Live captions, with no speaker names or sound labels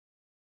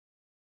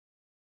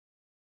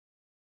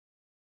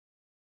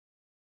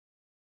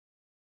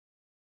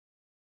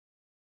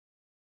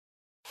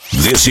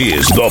This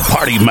is the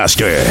Party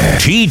Master,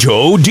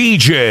 Tito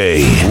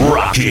DJ.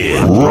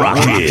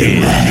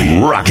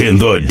 Rockin'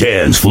 the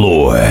dance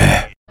floor.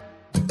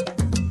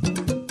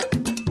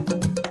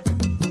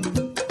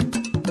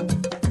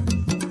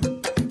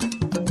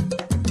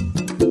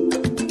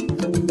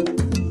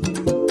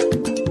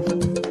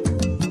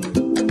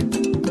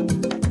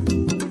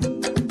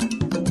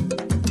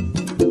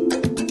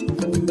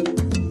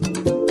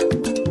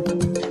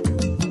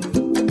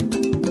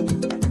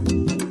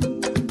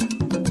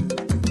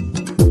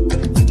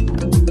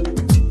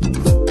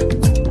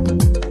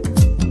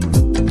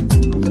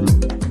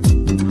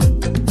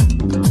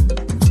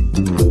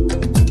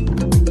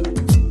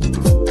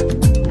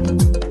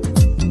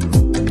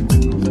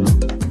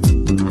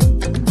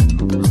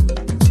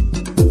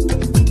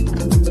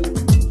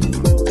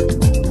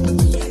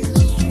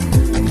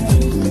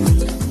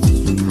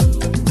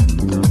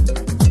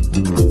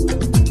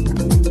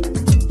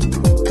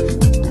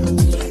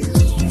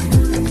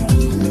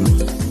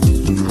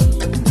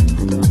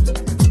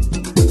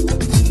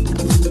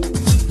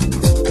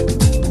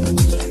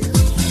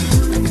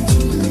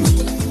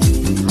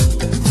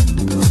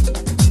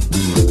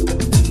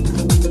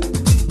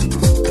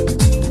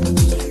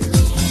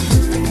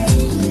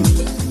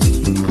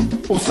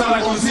 Usa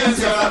la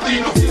conciencia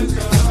latino.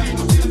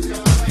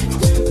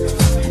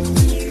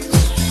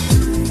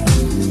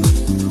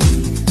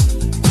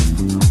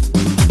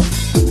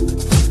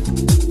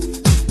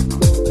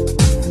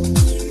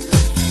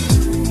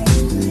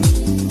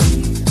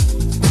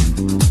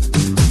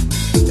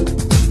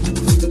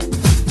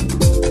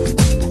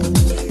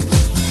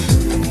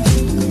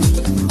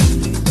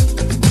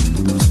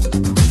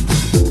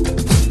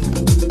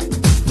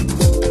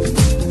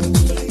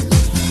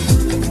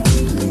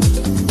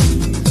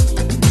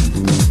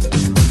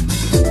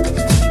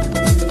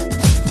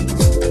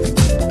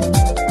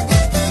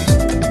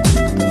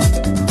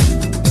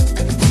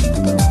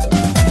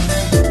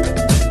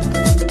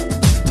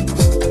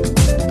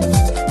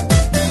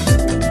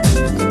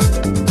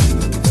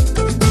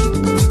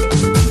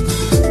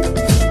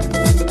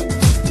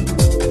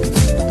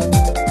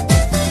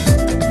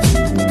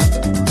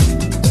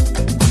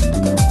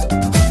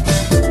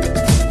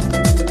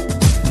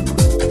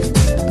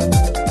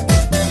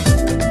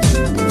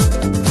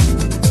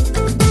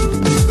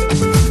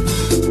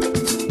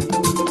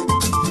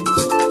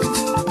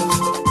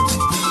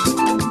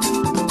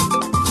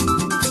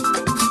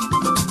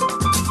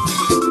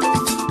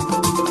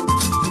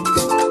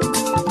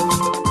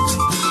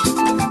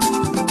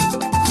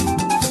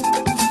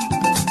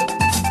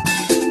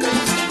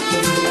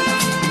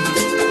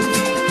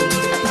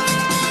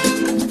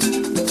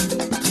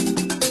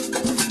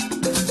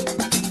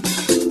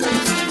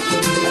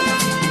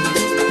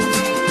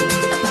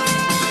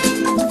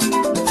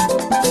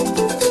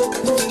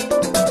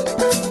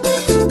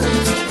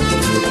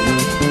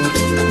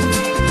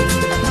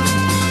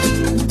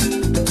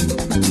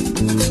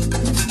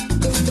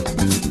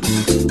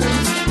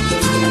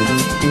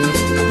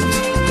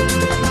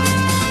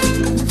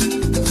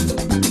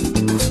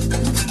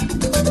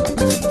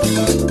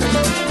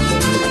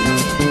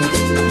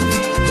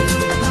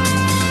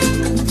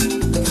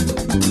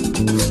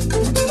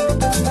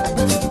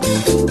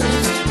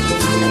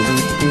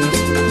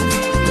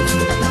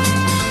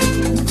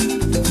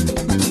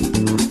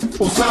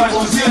 Usa la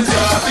conciencia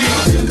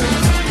latina.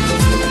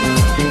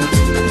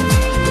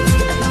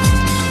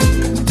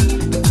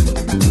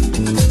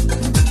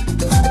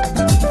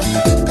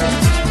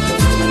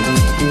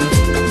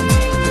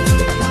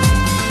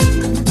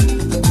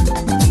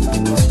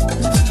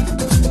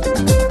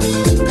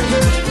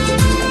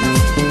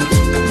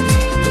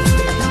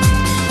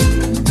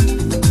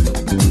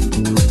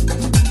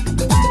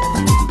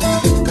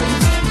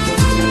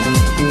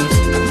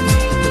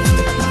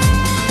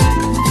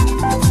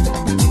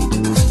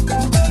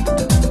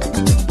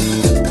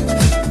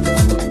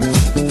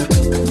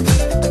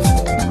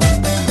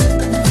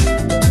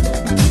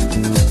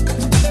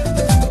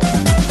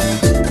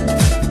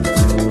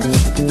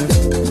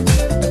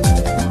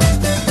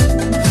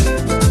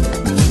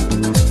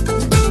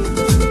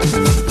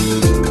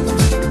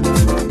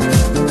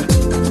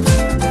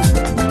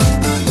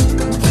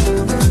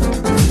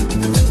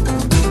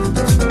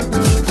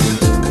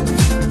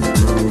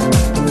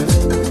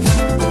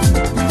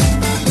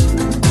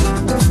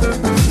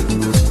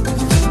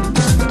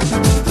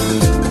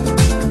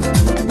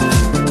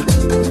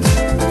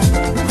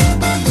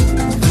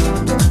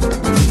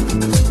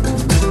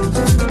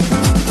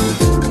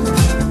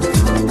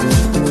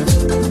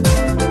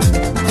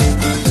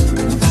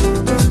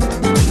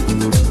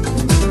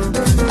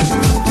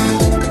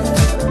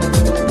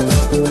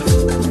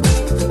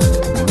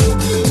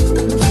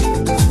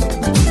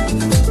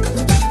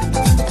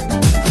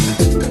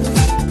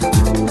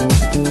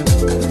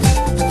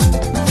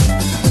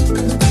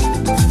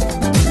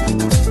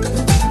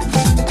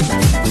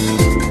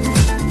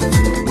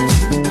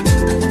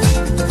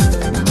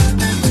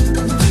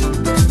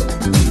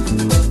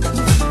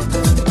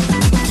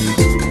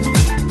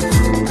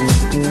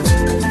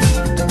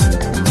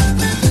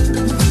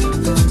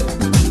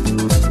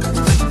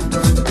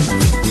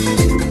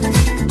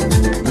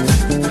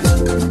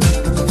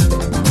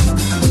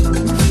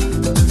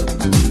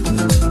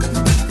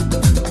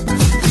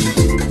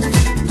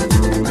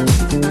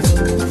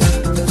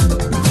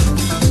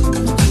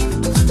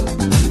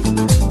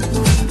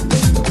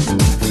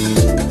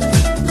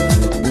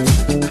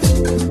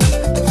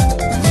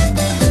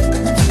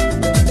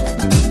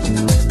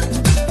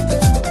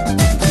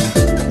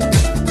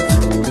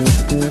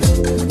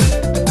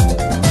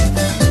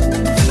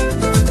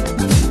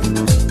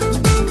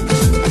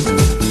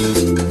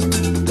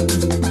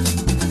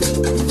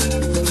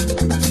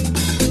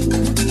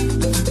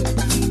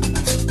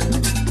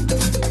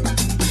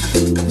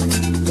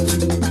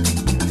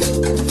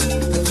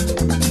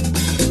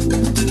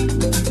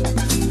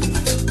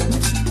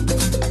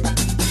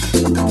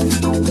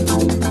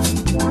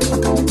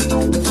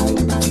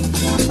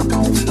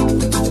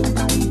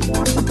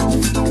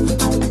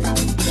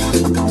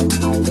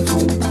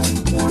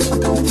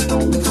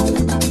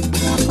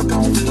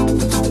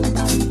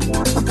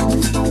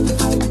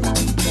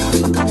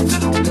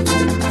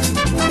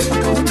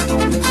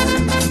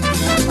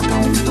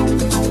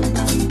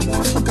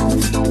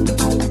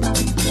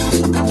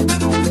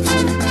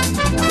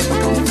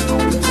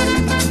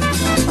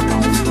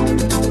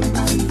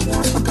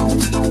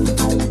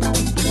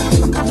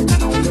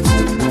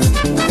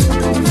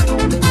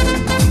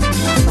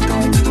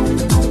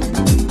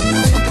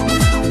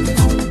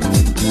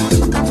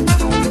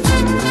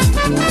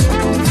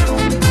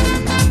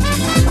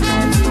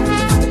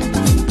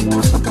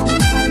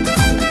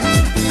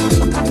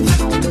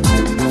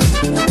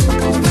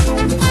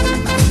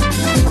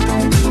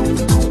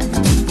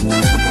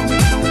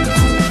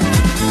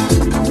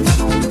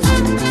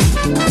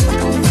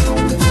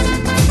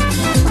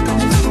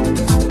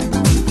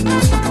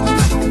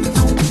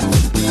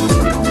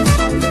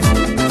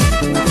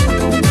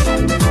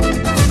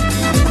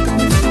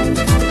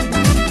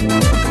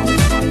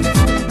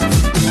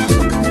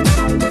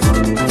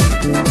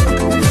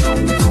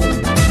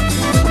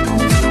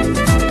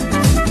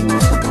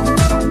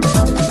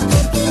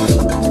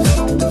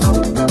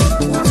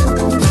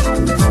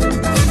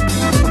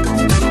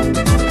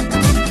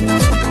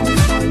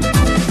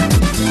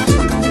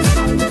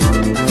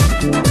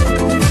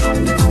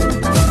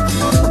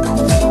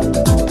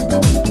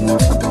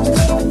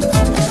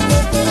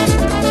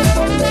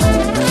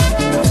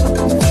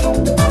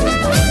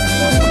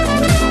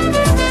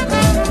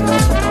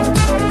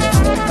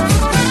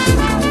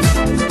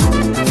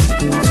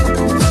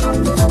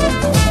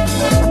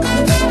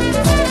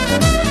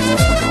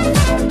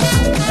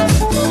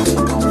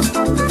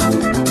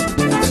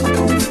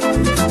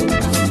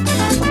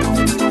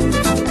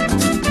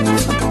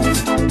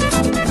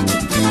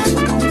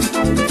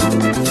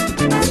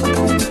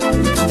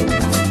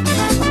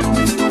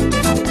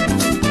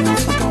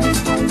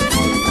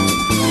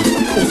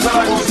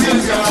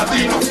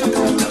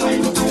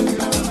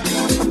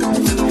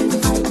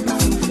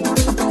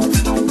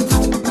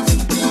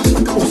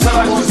 Usa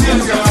la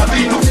conciencia,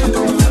 latino.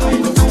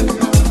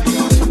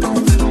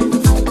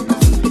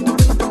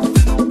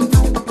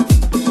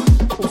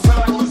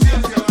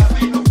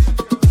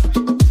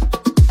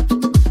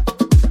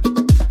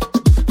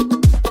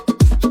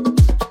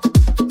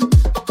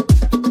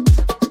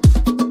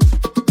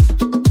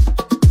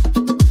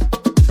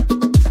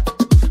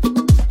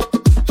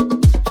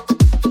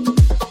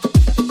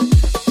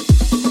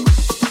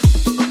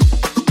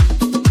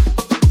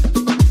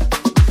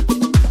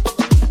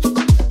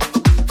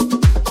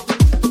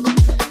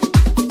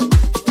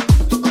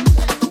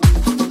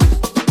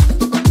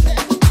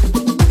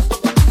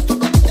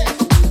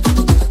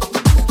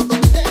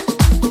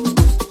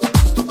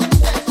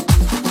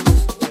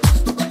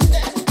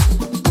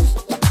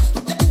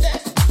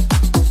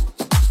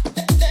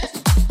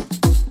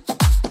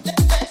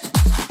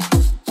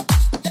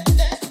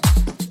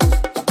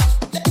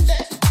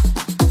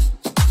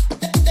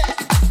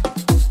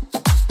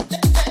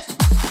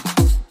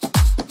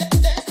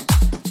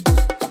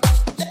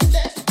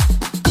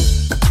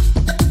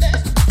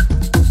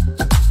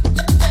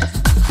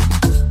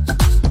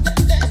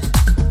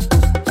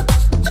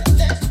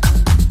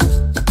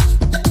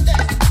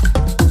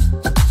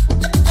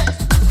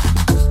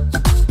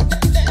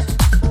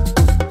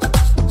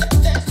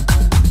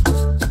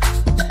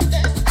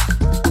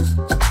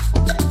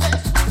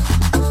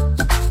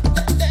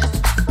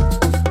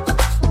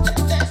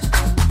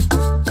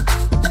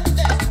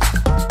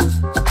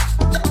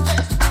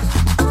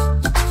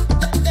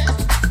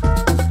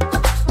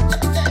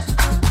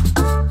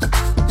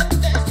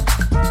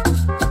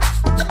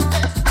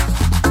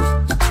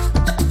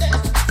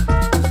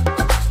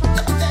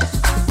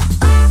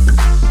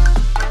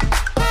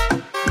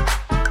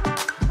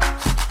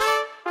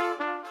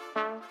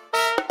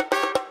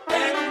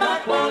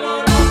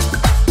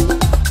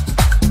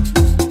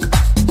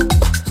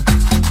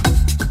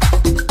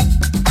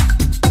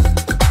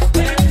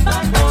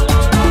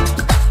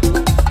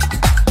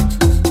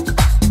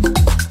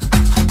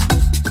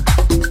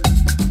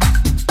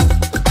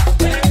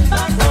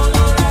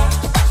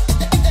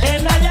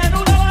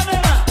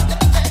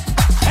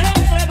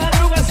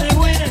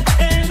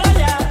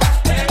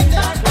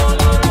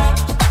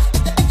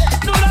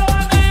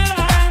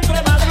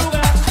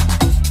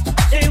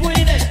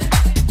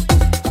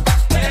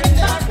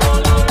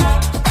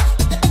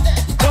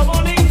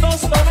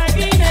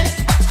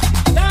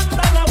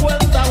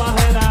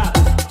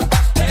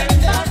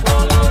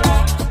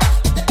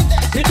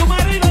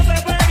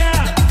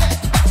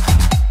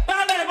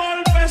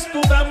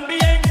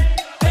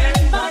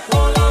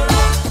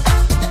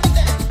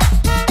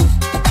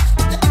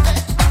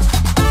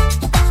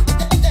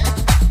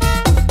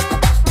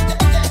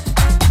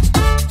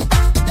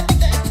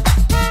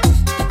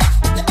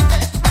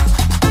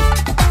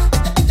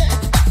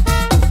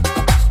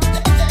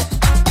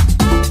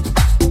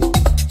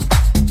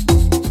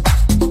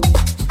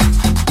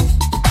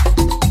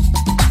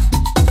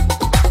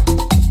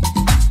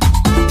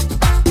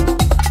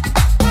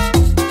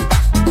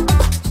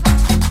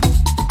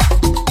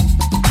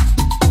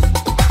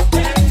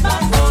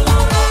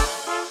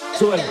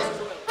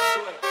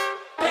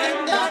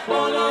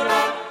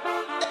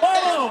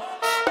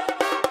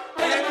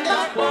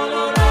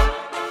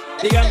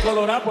 Digan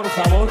Colorado, por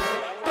favor.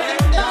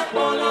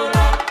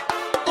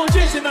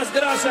 Muchísimas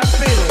gracias,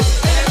 Pedro.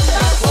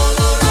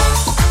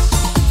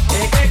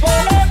 ¿Qué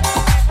color?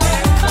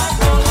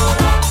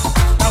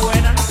 Está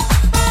buena.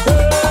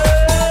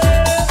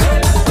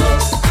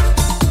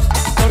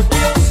 Por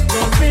Dios, no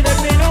olviden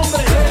mi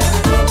nombre.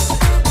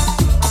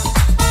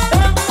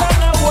 Dame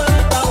la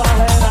vuelta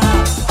bajera.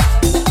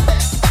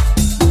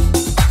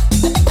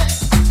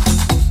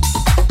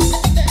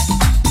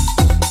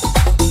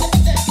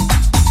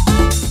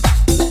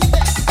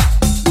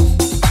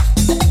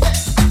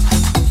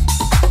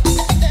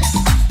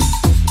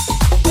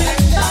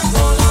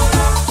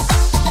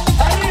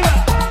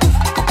 Arriba.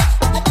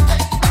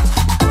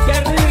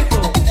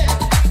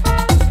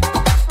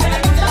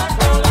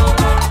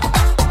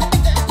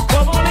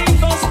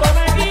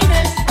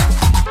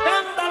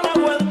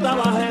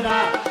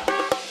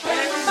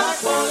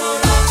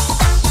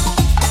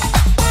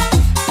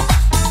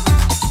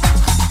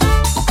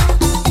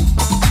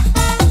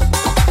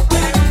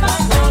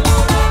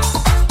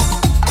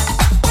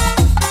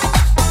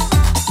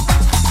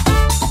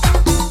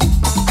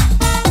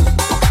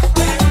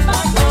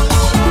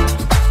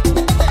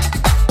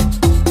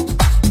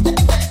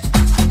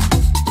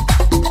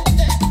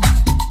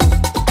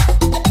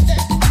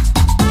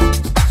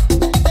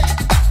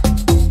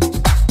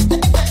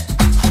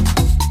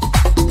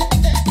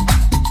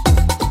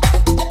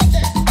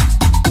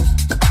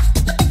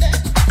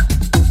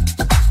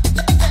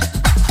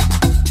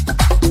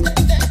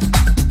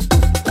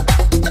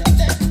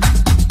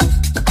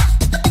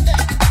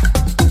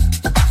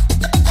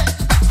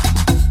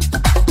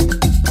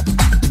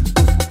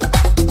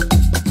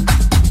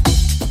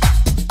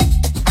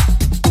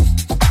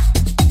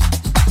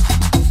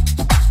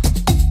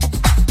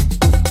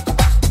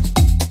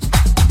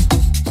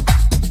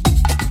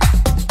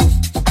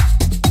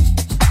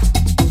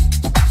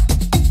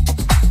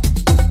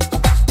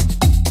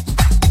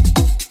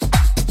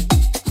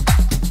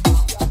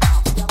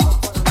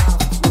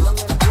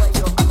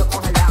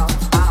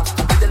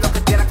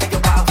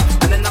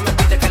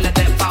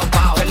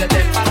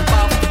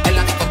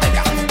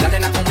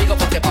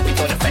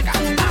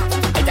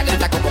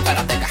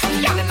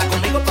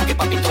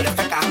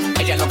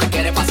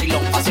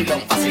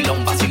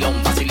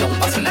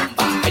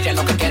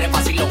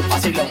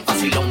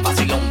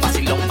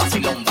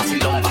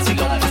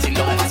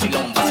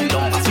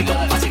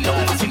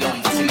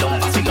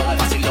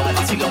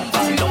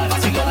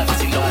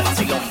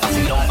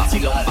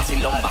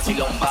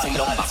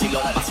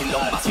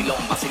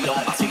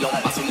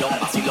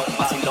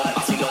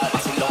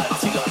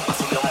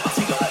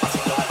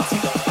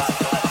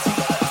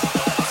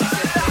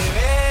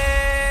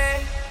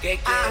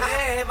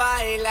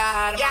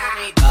 bailar,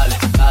 mami. Dale,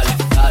 dale,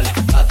 dale,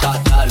 dale,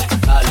 dale, dale,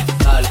 dale,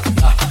 dale,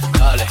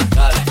 dale, dale,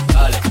 dale,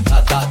 dale, dale,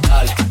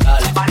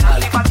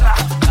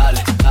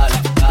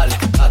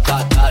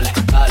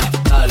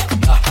 dale, dale,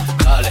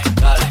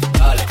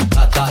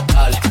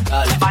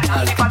 dale, dale, dale,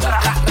 dale,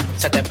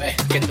 se te ve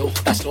que tú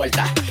estás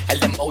suelta, el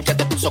dembow ya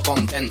te puso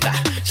contenta.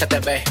 Se te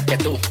ve que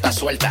tú estás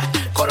suelta,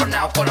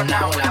 coronao,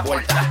 coronao en la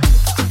vuelta.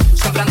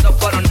 Siempre ando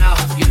coronao,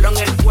 hielo en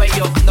el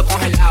cuello, ando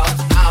congelado.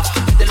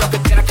 Pide lo que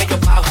quiera que yo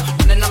pago,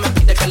 la nena me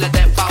pide que le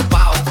dé pao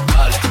pao.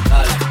 Dale,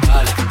 dale,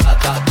 dale, dale,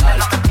 dale,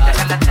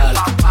 dale, dale,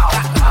 al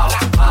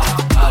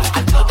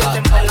todo el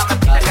dembow me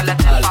pide que le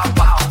dé pao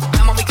pao.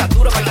 La mami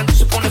captura bailando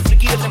se pone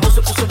friki, el dembow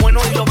se puso bueno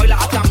y lo baila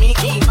hasta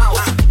Mickey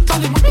Mouse.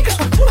 Dale mami que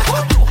soy puro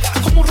bueno,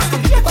 como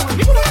respondía con el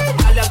mismo.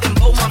 Dale al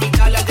dembow mami,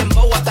 dale al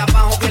dembow hasta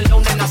abajo que la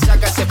nena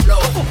saca ese flow.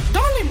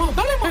 Dale ma,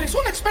 eres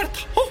una experta.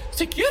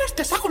 Si quieres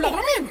te saco la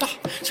herramienta.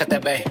 Se te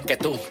ve que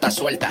tú estás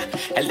suelta,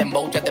 el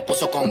dembow ya te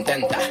puso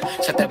contenta.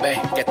 Se te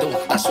ve que tú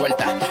estás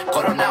suelta,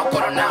 coronao,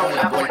 coronao en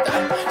la vuelta.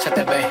 Se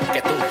te ve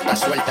que tú estás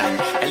suelta,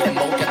 el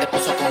dembow ya te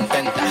puso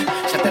contenta.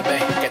 Se te ve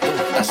que tú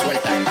estás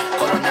suelta,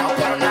 coronao,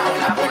 coronao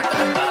en la vuelta.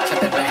 Se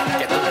te ve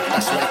que tú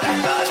estás suelta,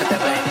 se te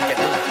ve que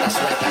tú estás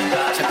suelta,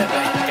 se te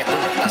ve que tú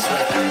estás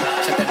suelta,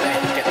 se te ve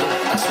que tú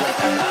estás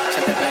suelta,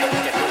 se te ve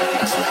que tú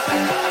estás suelta,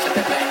 se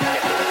te ve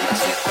que tú estás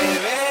suelta. Se te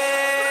ve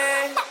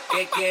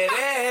que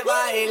quieres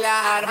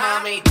bailar,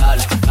 mami.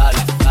 Dale, dale,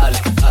 dale,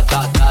 dale,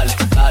 dale,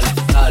 dale,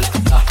 dale,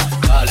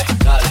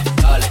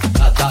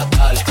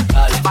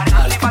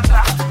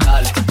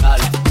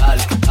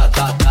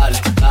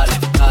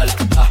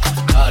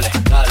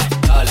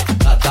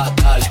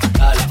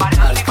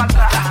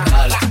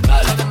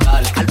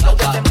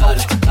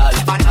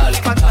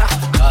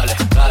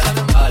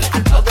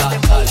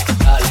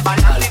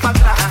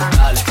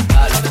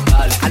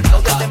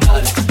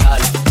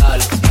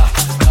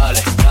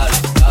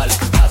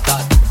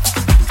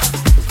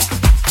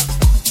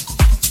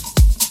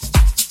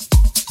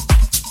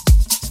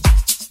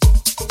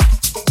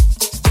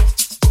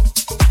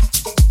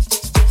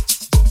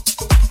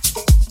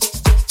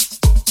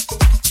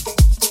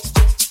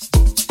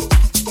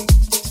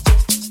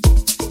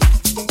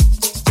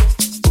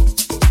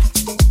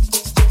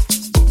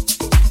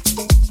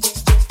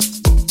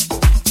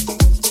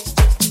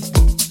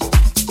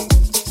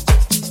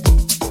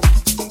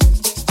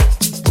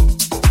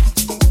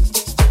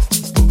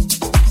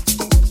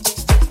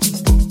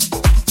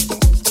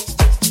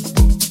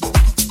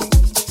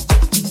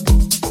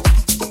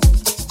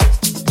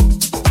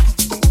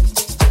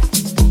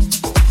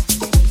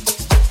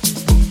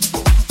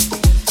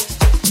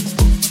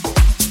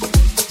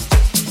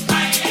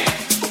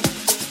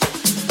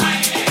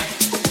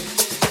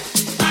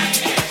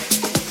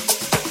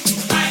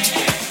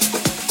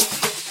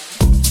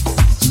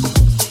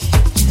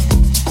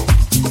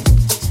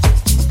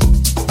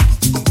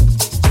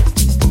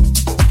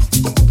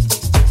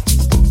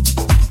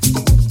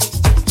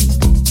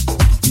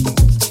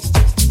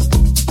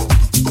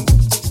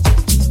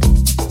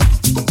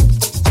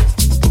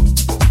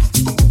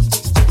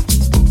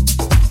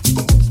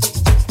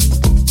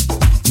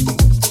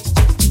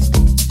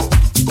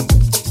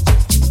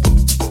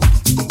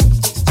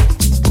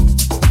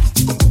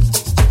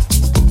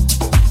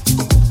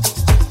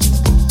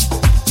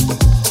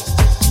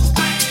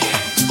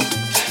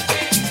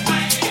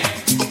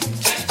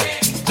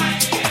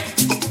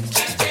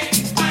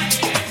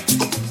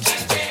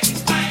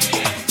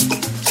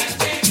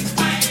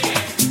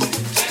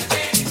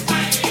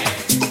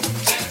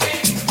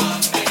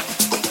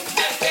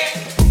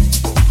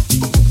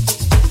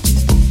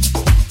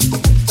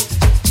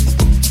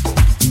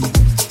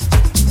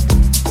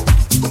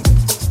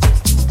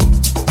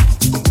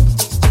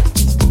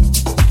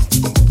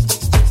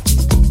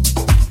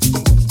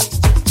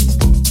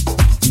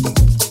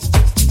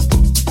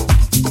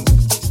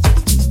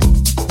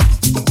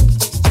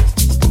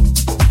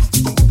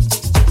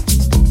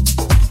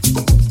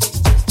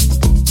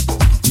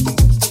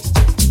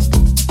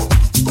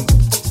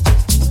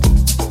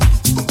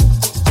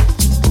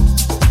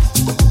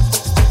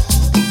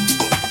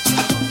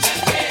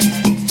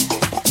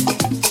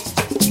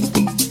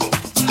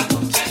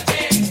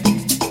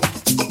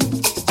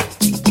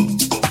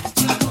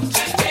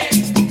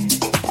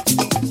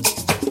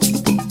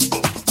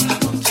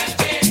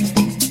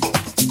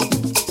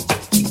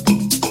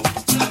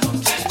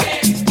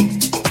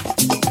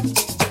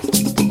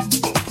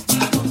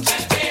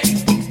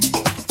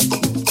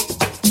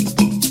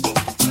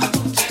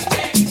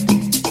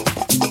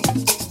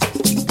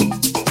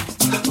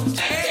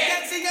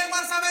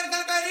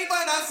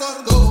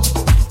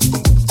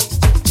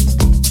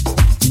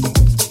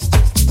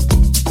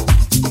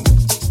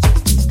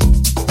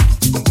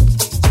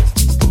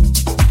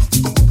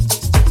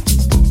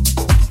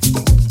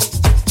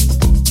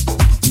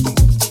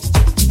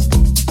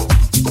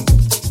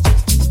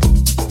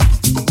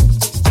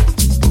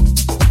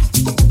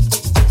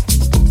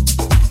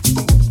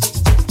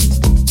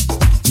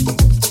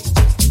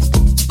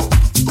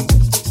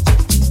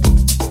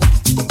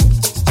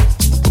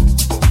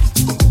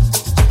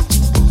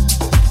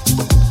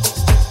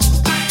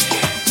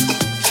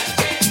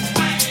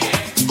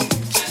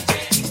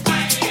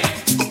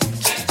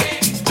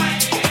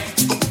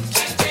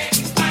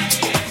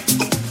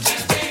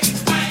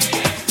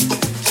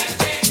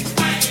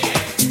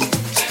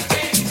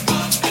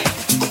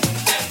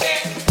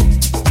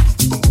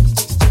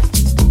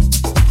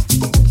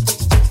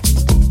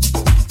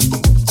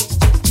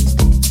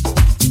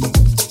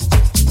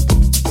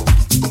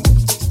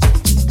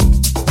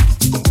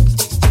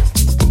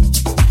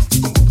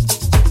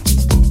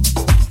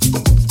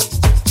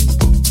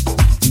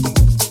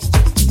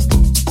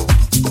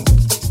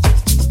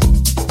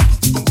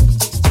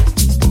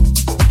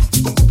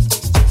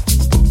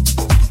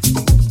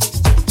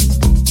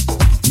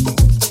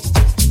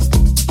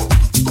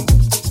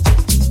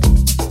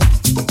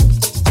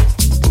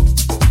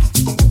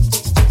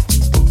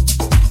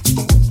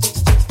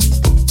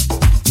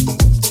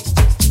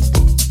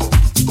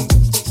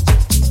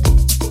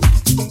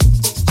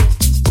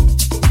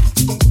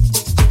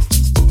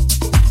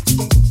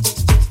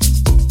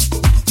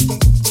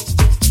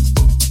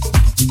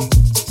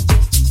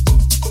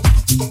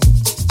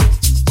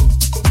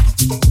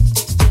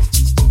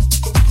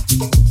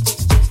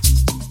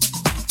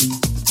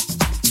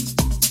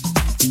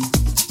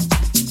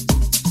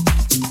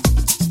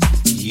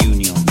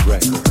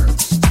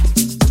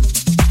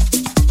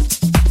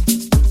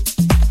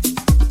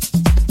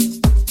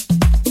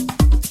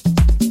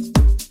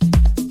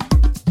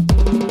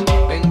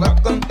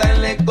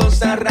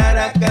 cosas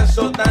raras que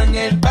azotan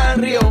el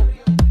barrio.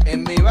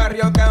 En mi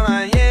barrio,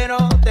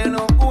 caballero, te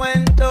lo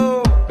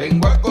cuento.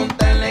 Vengo a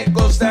contarle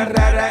cosas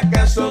raras que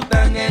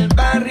azotan el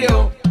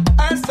barrio.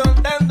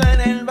 Azotando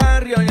en el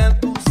barrio, ya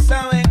tú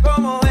sabes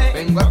cómo es.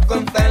 Vengo a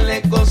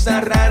contarle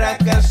cosas raras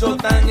que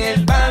azotan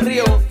el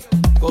barrio.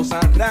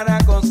 Cosas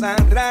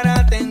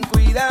raras, ten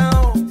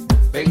cuidado.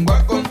 Vengo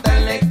a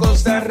contarle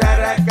cosas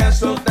raras que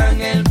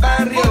azotan el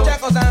barrio. Muchas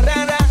cosas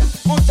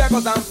raras, muchas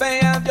cosas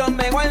feas, Dios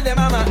me guarde,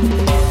 mamá.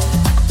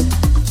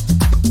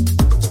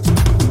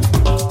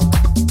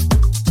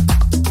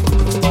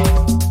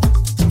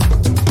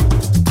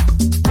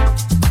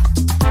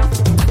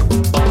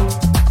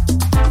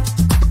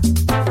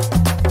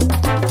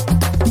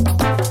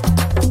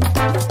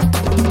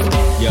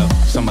 Yo,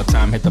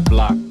 summertime hit the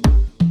block.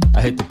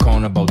 I hit the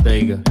corner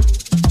bodega.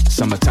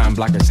 Summertime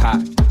block is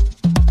hot.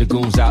 The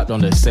goons out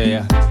donde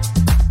sea.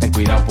 Ten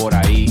cuidado por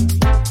ahí.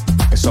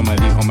 Eso me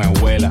dijo mi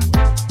abuela.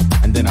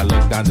 And then I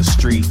looked down the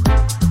street.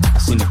 I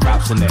seen the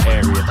cops in the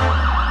area.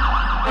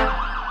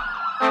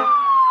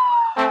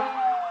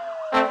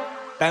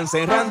 Están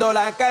cerrando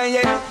la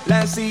calle,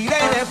 la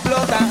sirena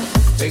explota.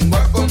 Vengo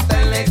a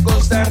contarle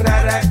cosas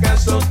raras que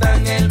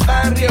azotan el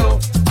barrio.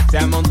 Se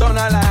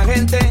amontona la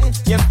gente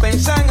y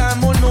empiezan a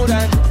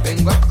murmurar.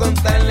 Vengo a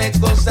contarle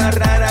cosas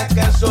raras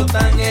que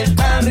azotan el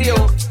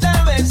barrio.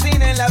 La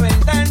vecina en la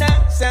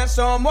ventana se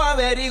asomó a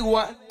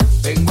averiguar.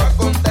 Vengo a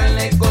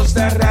contarle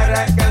cosas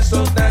raras que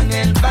azotan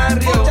el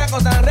barrio. Muchas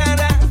cosas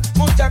raras,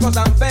 muchas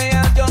cosas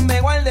feas, Dios me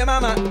guarde,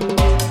 mamá.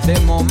 De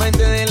momento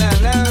de la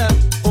nada,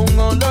 un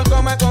olor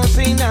como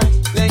cocina.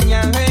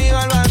 Leña y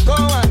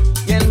barbacoa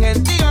y el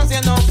gentío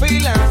haciendo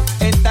fila.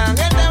 Esta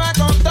gente va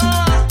con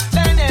toda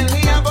la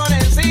energía por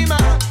encima.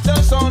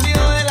 Los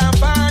sonidos de la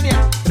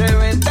Fania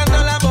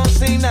reventando la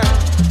bocina.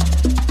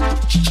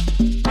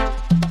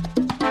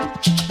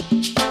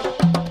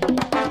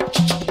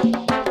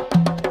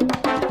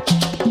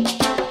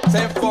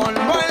 Se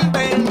formó el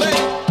bebé,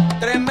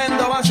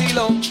 tremendo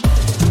vacilón.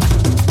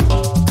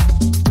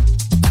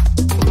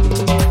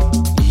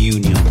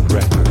 Union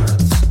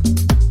Records.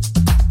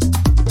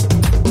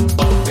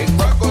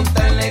 Vengo a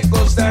contarle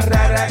cosas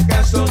raras que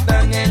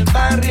azotan el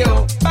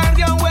barrio.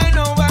 Barrio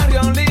bueno,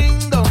 barrio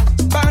lindo,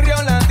 barrio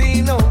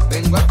latino.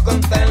 Vengo a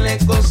contarle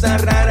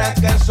cosas raras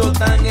que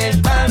azotan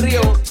el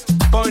barrio.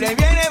 Por ahí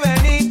viene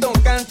Benito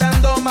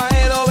cantando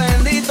Maelo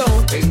bendito.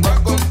 Vengo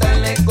a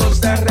contarle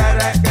cosas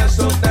raras que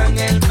azotan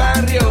el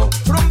barrio.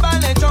 Rumba,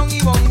 lechón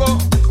y bongo,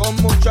 con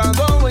mucho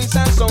adobo y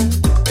sazón.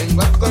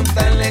 Vengo a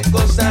contarle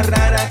cosas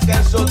raras que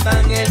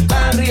azotan el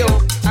barrio.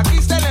 Aquí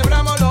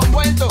celebramos los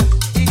muertos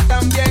y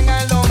también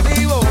a los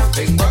vivos.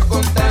 Vengo a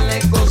contarle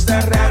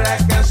cosas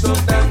raras que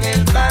azotan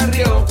el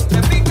barrio.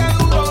 Me pica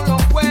duro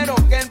los cueros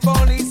que el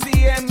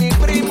policía es mi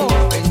primo.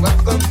 Vengo a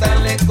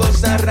contarle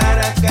cosas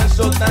raras que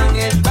azotan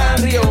el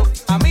barrio.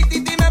 A mi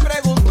titi me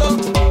preguntó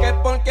que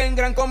por qué en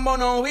Gran Combo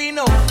no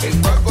vino.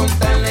 Vengo a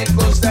contarle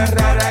cosas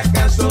raras que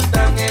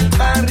azotan el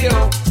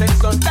barrio. Se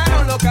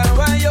soltaron los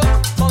caballos,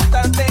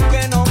 montate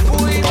que no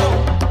fuimos.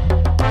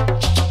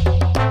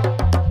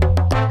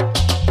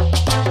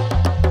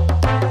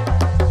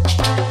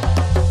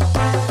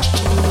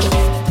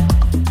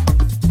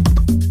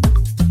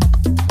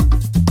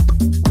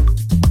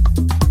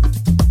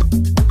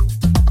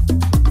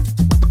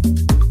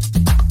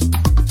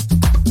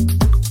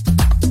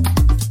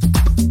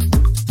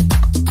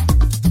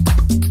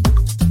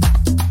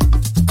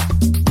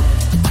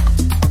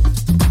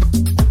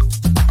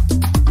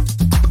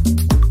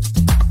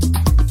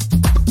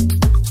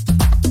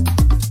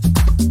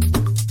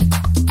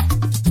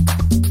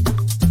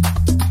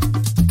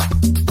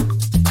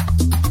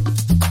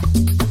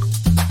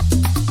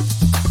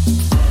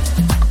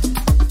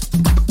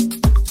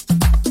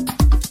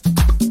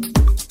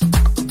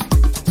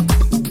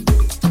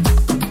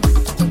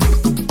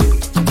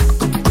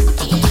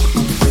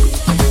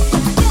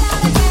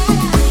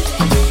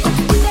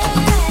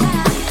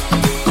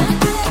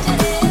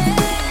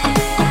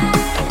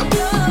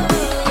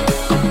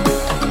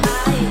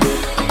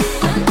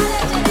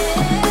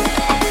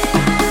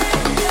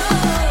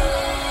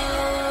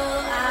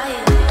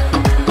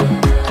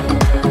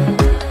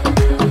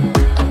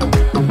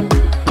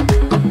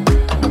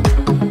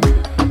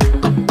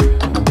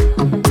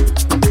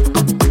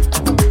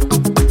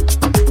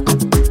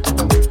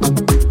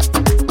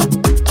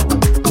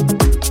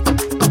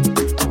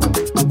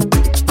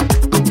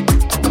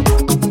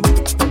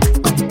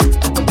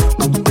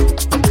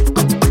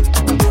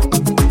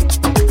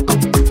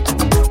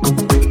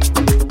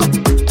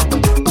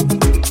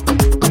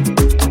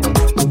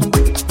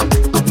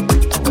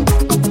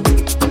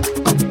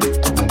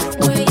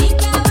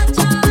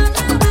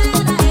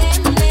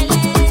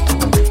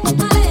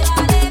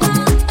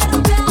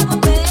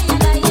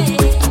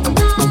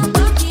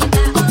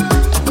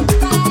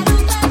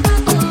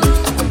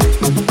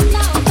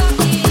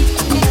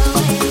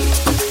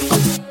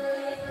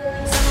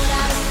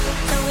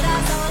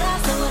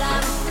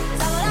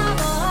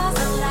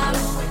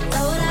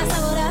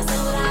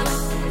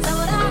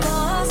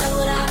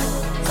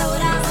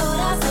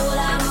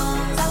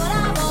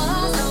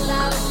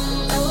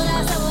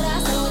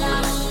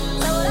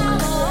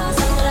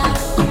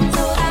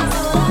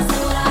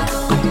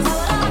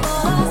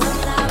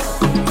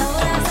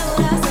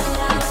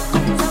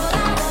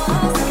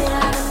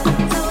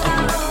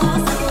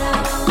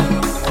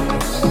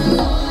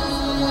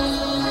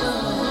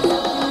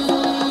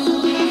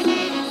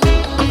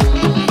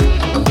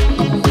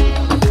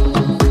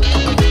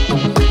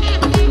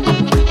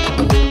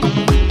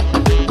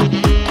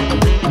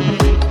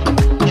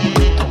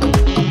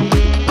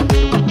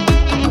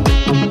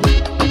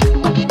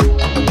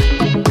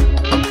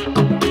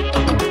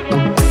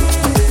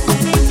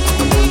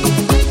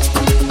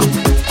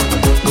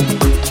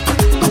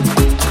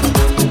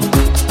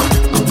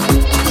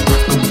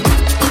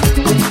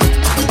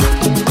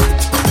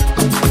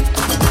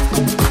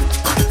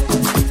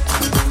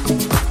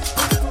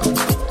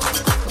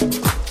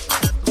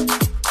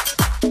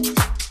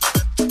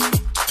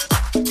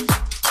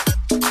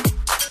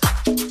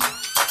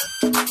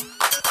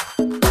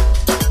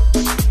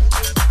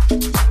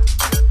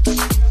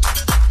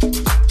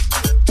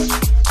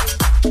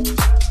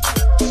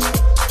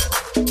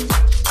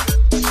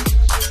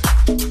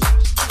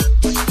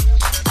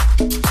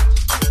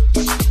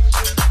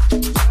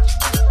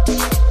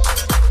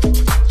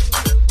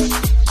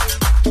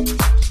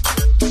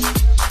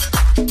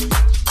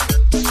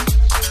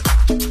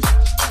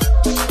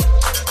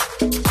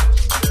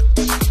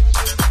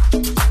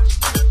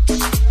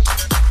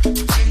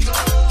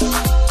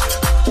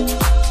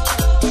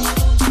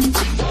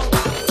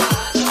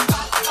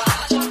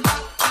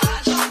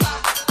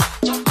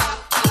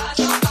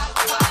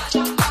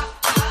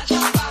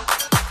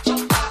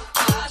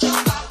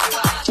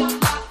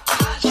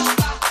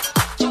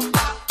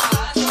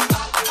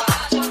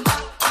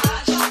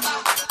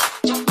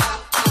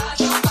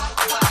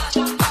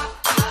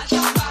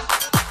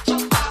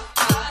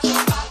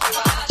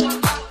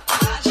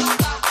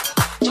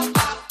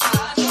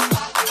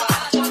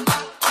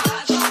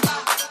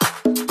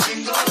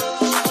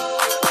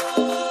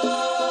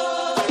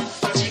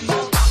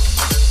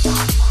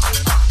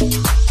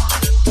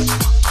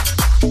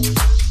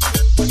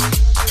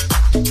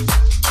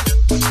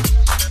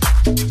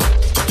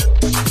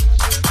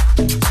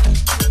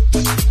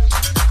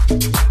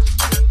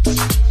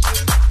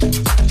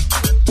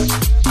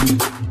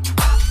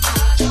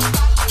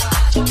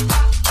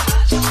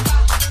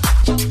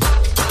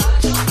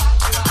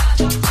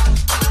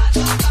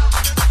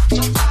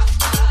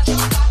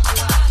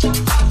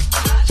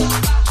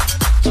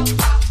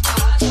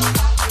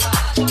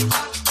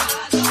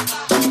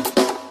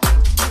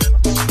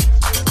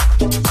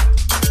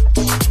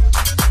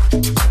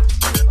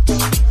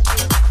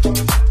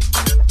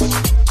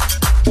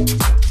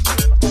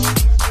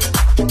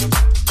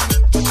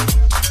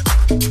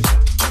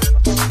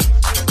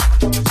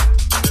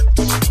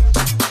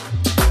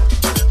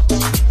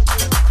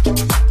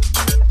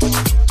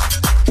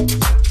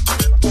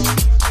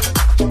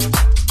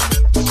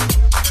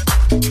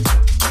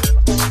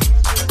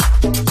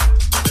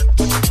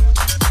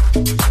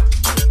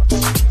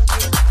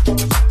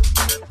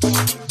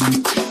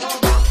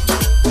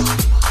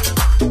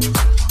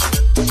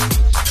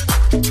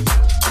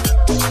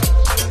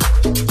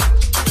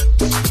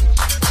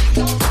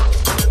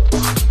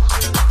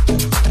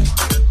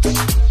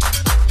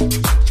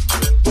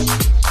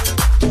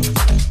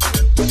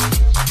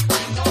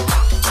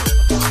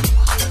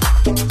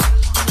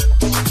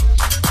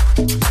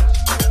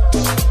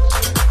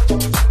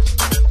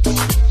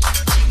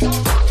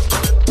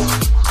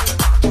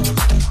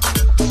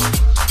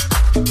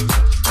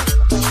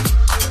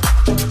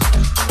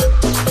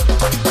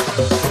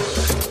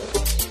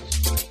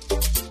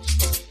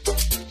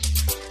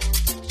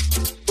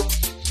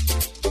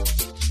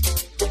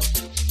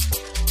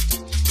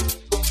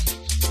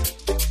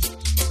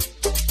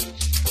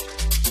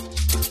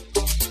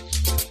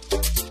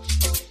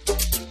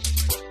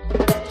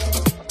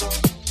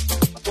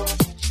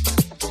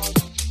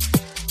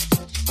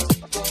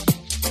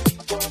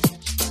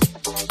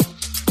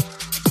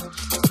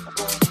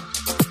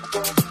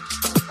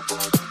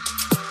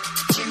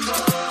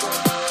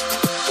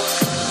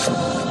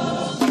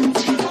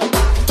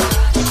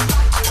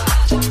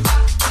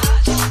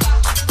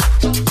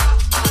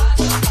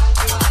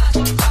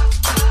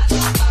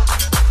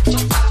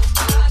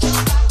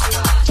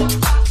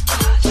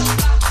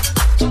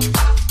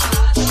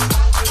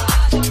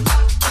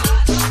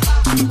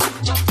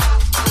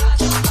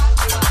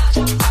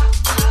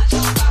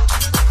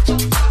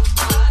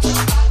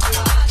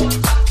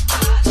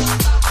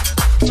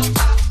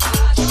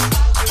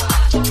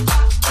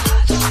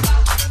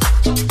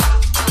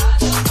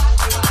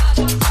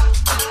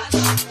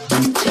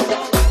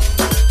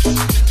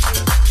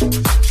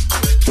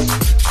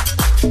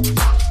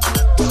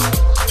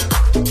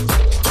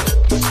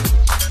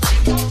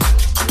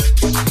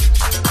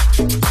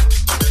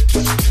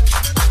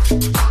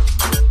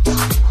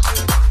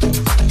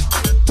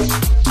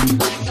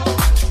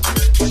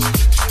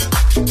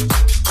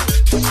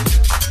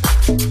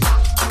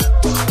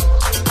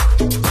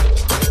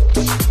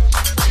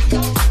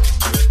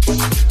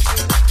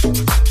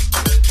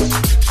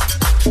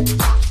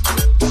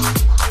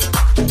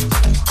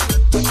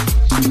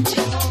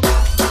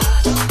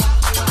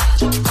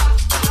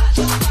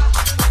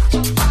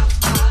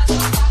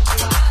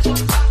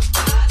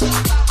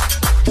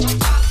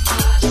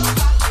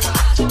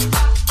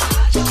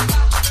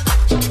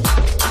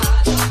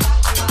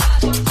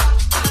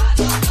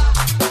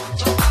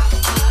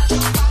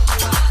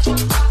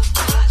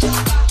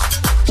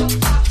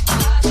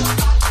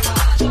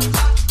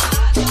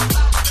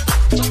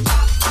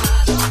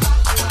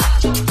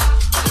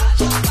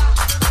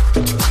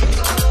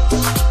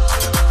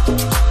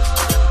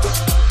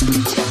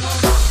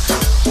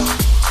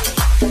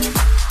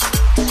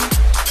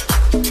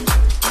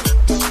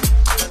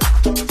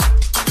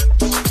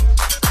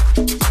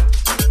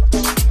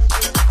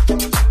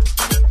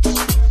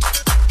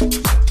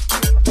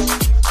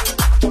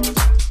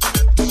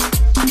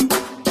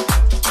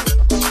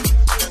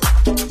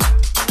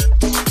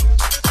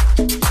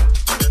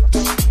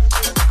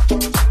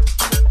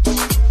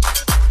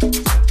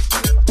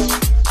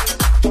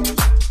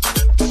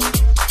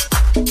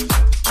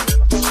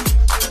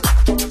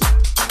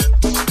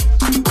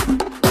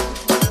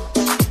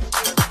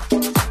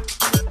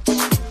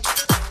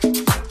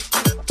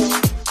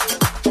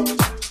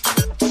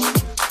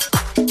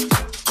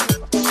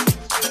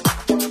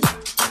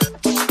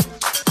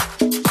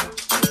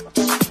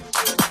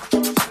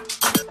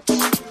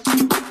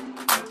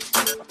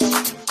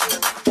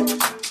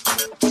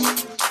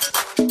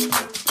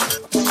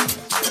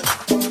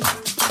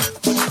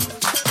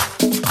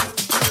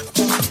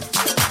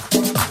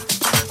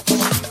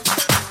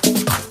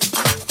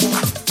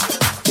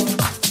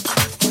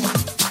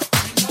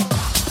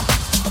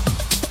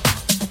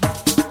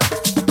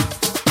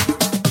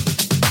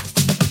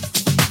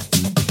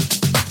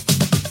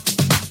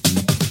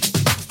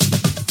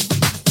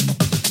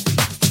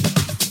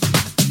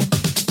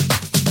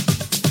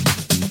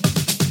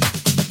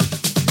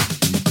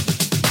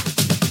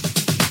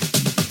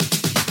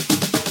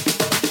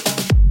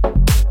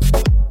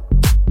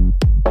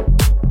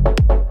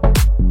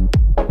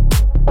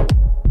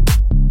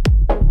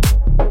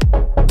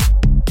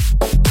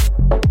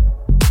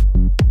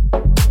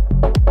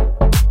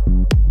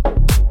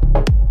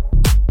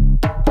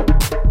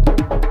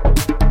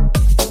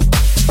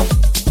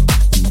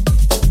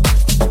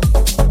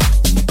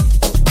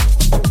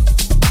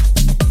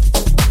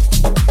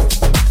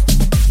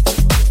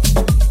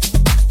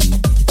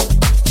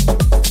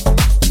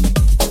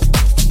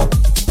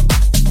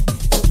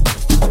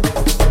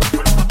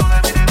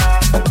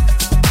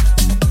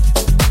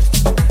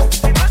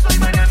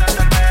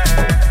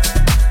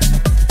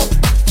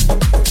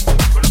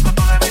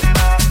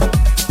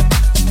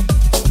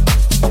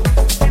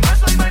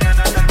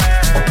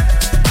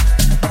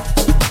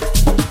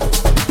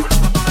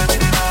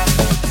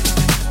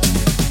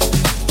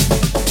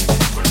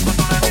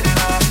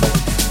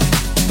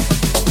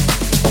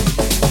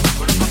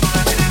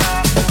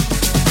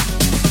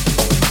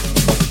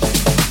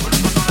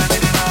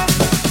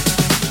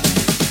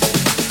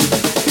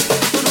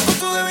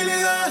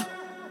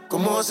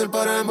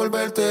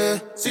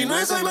 envolverte. Si no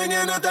es hoy,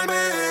 mañana tal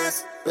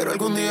vez, pero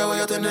algún día voy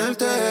a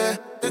tenerte.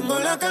 Tengo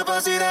la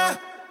capacidad,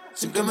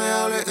 sin que me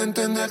hable,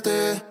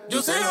 entenderte.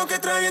 Yo sé lo que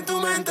trae en tu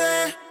mente,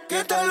 que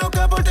estás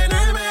loca por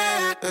tenerme.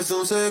 Es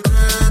un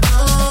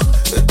secreto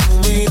de tu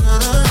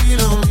mirada y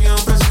lo mío,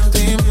 un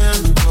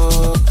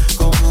presentimiento.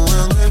 Como un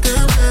ángel que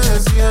me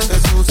decía.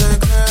 Es un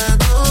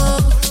secreto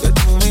de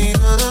tu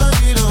mirada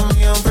y lo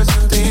mío, un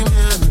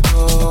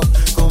presentimiento.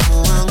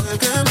 Como un ángel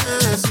que me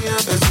decía.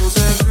 Es un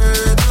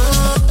secreto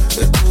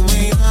de tu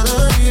mirada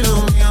y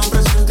lo mío, un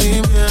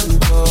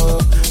presentimiento.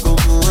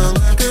 Como un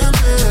ángel que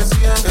me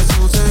decía. Es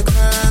un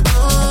secreto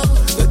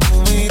de tu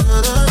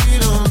mirada y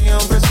lo mío,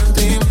 un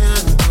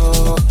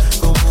presentimiento.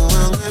 Como un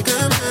ángel que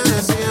me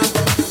decía.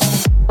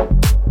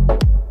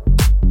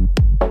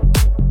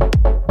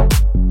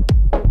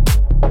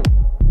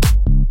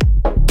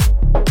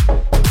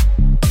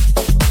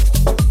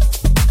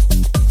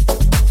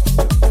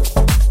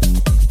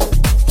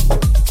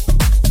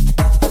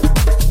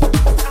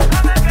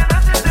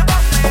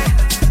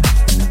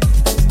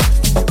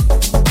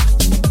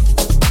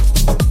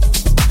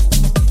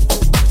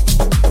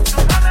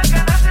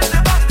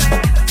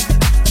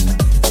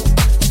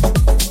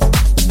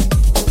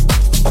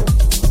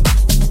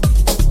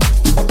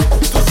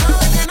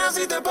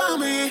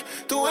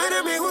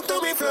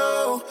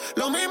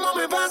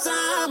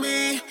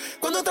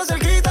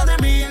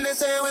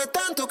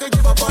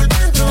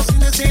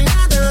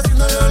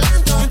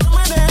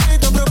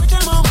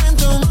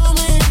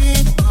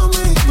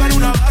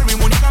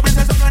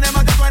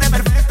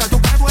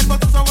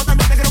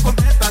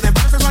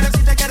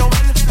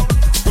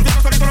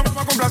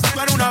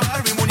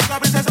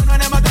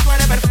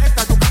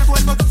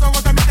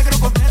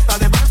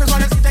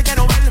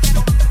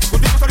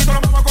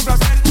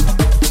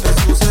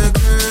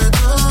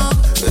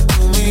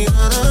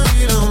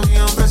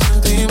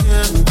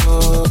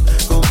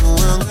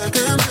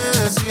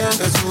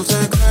 Es un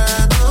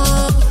secreto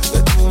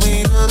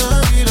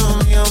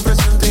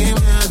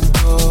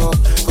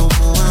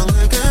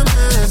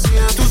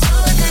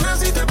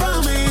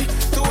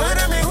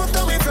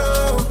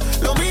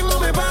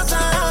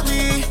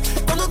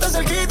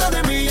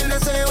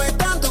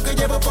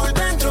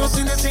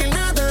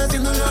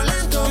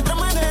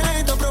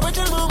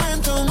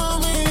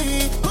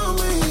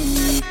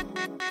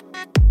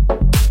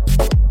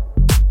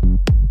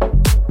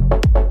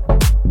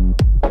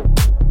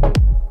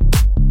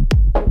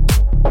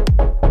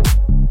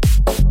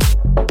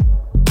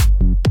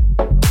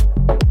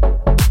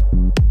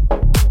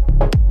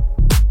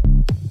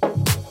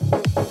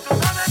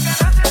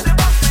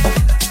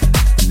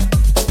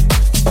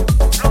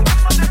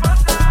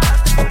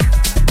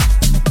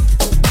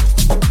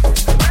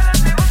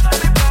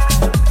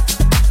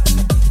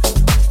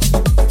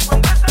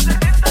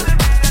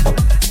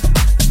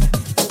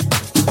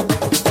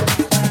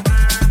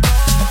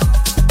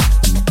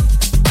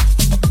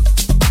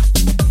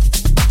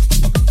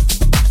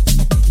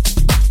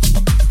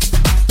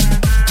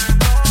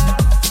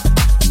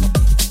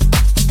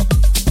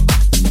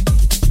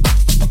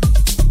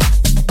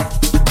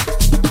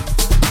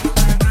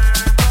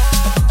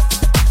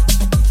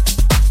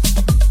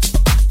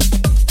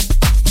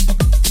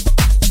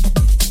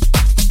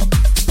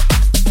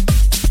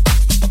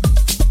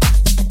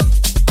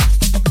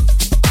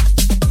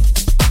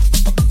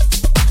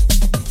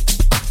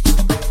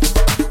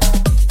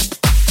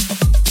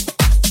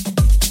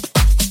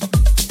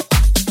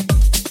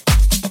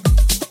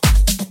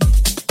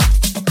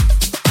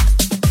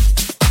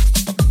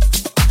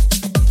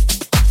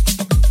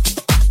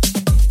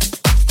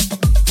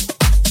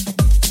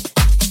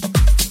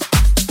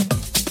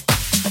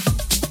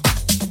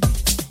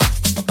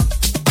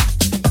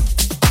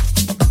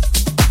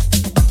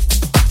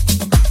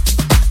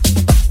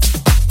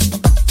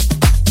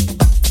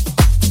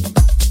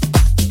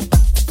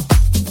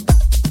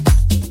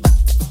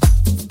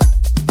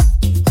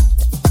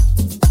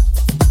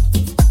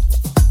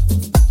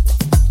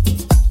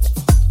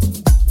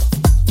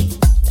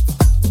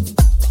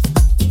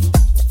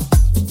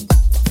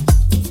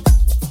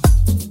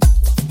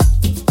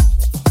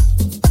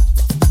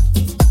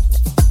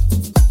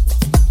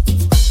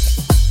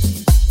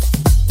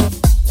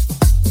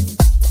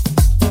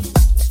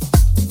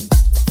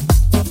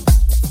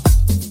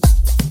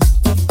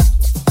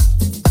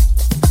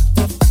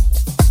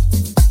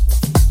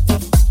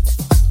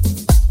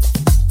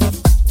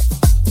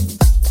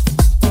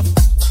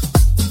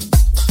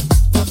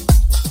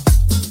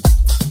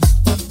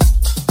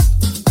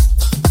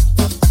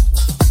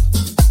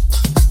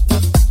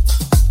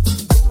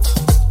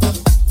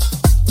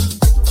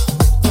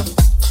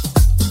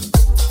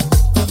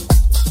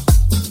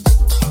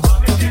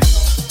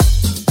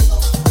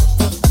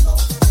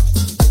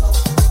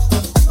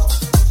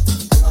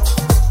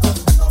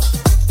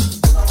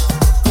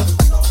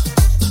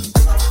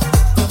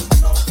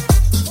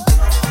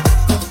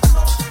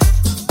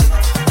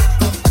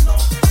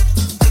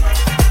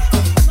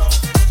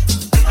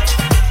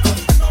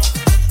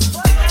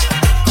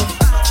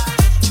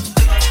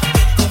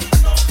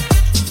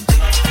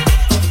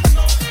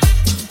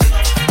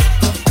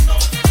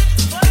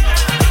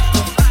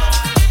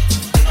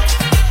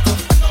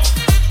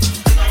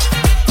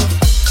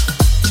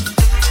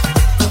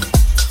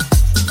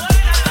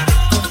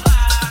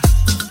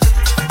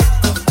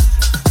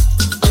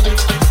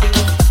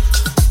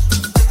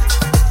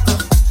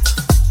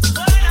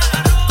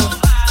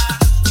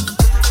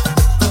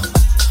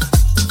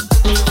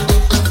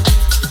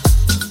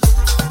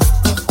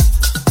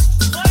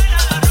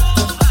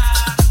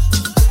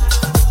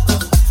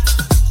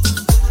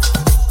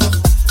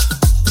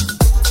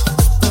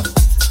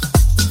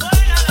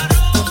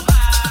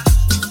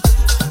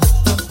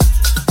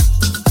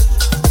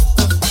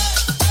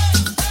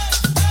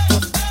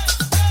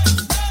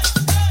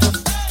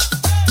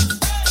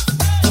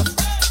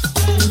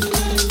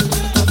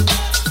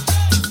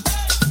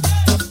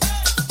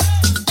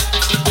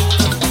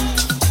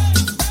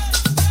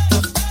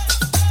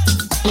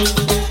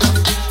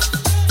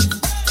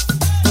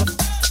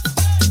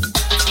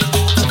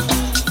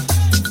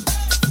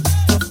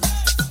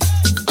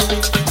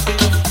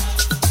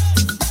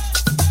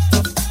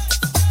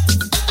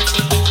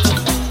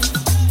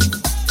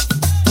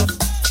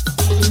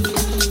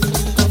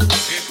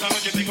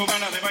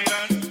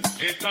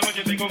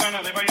tengo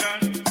ganas de bailar,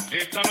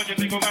 esta noche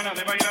tengo ganas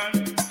de bailar,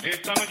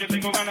 esta noche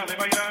tengo ganas de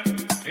bailar,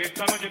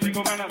 esta noche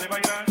tengo ganas de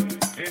bailar,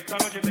 esta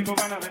noche tengo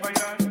ganas de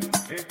bailar,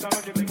 esta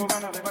noche tengo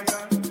ganas de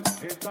bailar,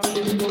 esta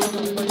noche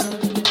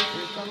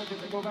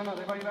tengo ganas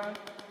de bailar,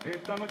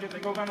 esta noche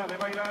tengo ganas de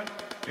bailar,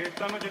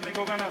 esta noche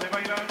tengo ganas de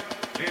bailar,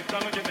 esta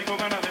noche tengo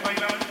ganas de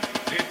bailar,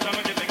 esta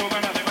noche tengo ganas de bailar, esta noche tengo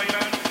ganas de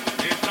bailar,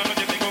 esta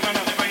noche tengo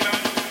ganas de bailar,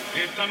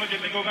 esta noche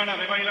tengo ganas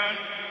de bailar,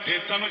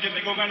 esta noche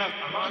tengo ganas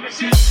de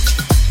amanecer.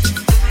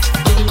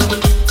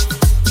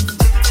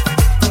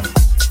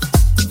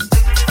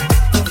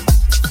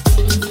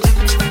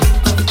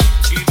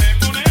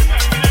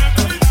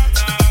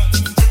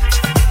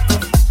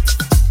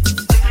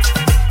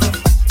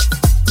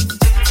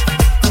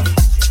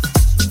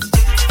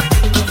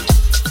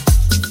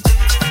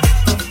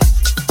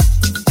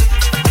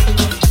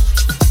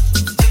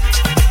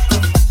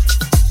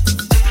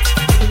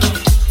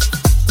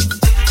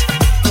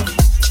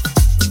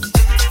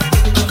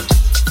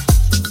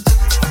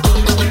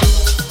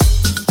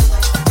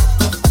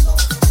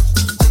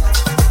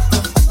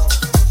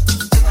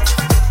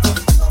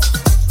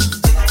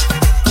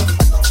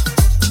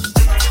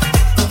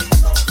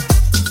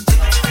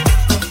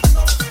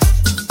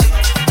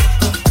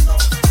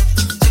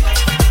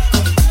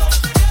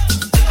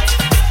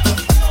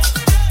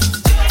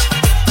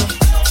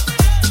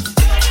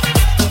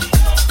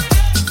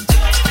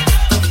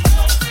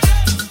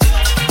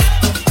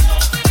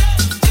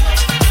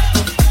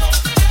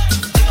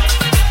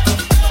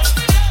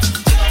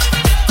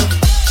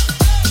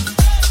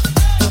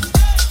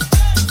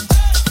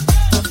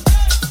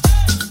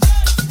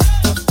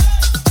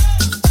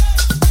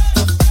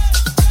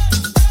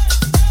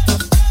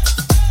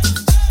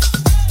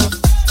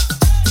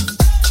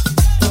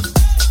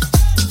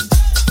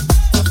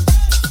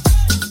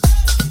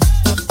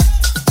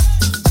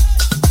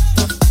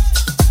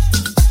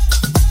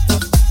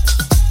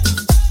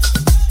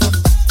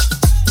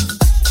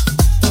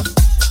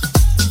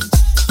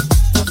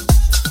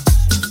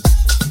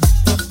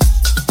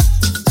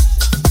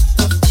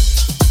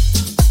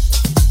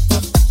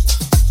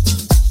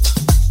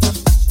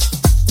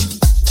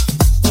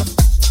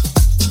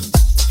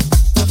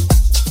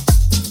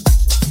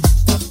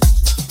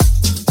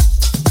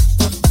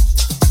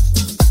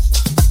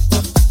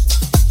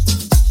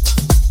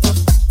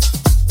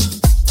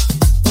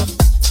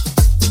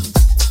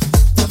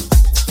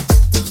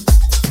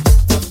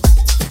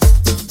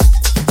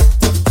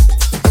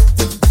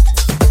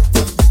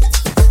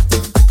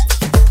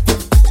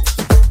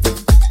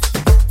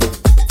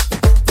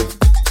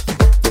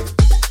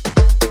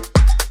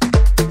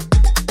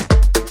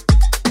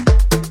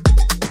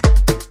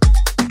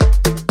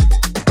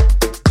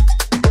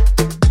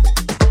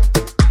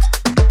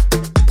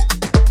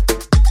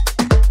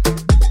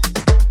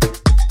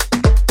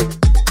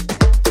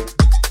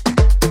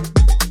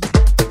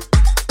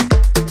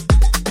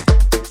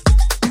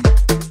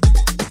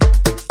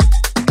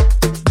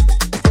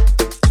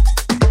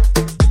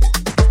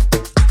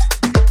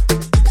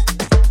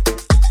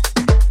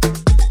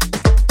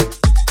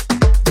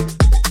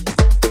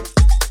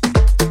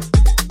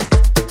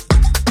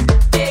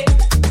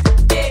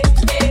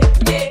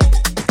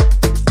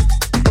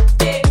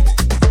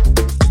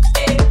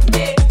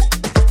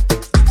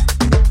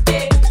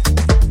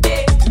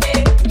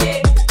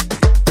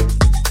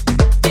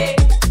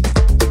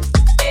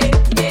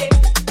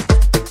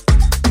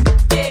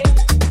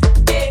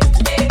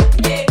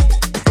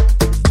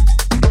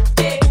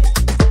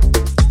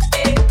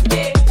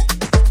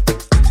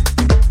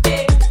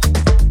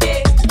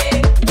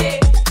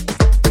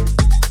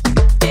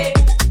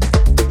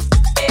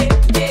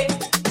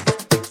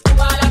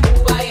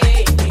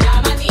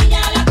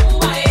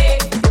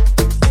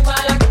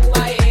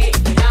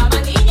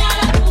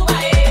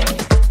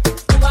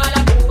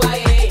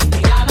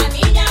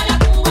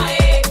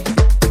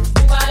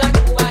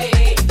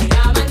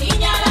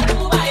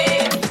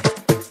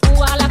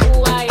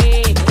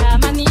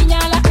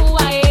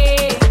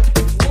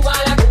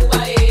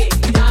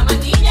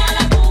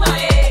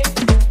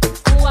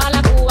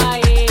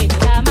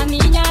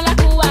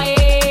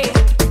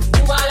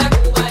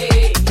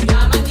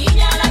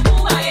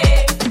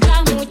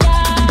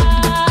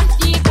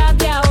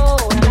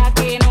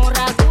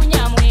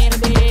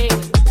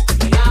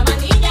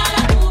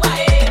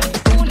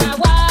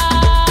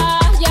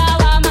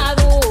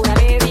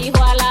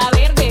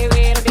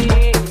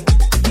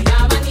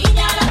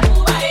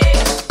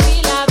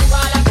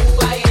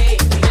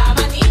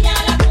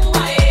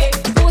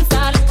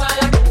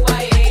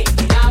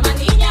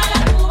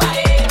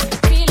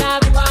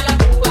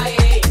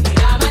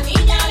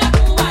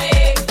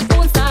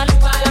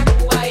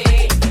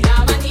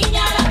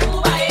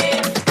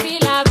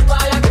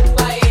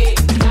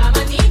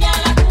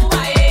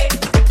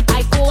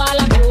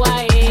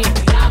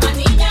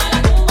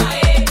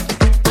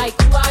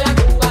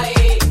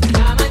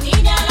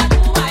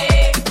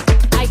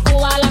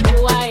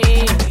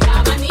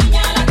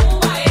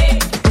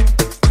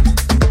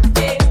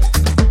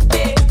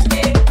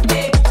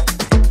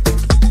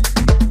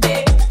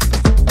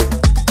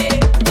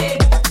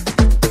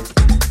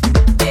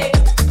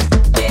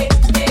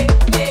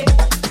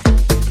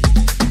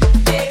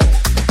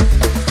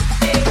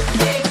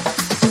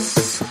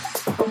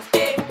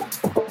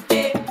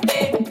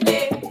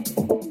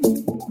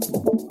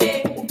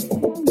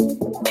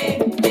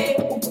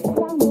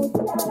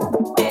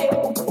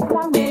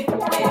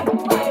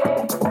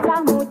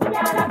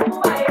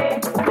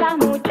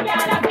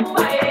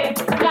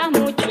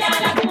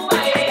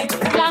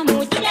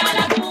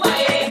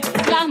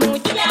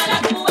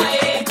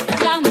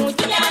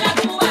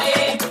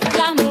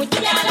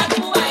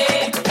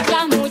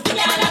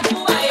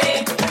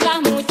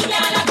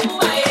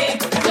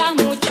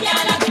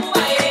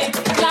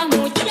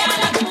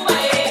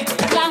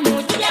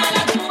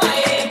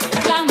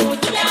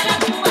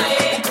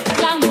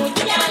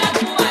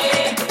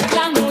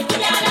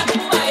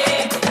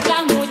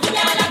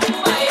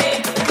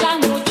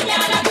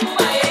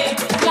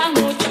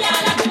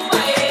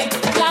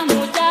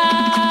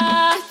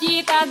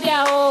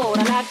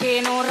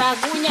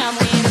 rasguña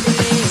muerde.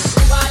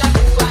 Cuba la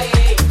Cuba,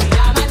 me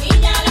llama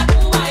niña la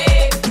Cuba,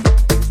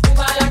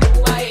 Cuba la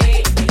Cuba,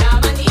 me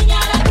llama niña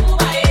la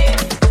Cuba,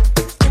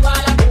 Cuba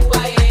la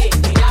Cuba,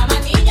 me llama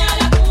niña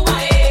la Cuba,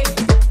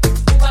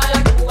 Cuba la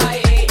Cuba,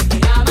 me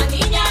llama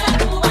niña la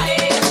Cuba,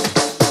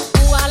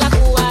 Cuba la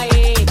Cuba,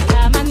 me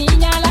llama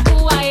niña la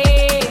Cuba,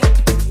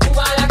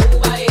 Cuba la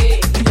Cuba,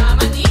 me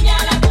llama niña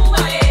la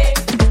Cuba,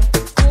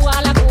 Cuba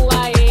la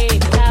Cuba, me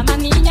llama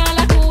niña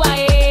la Cuba,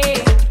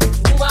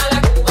 Cuba la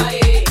Cuba,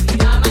 me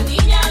llama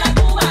niña la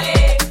Cuba,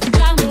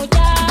 las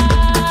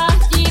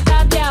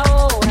muchachitas de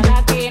ahora, la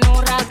que no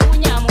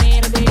rasguña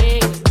muerde,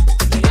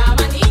 me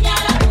llama niña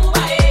la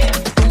Cuba,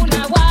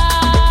 una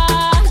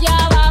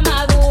guayaba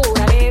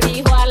madura le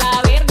dijo a la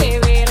verde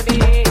verde,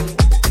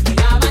 me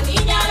llama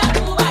niña la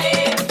Cuba,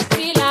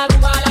 si la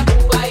Cuba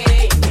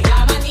me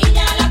llama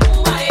niña la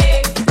Cuba,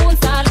 un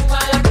saludo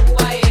a la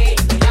Cuba,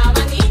 me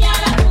llama niña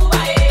la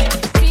Cuba,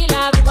 si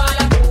la Cuba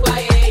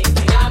me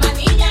llama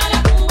niña la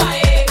Cuba,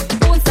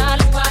 un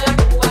saludo a la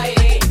Cuba,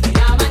 me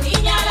llama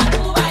niña la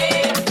Cuba,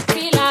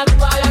 si la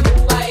Cuba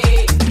me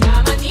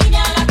llama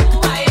niña la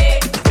Cuba,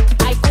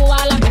 ay Cuba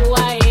la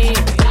Cuba me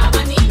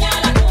llama niña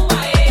la Cuba,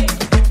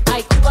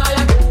 ay Cuba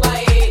la Cuba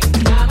me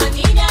llama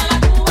niña la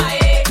Cuba,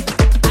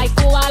 ay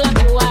Cuba la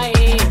Cuba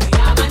me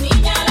llama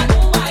niña la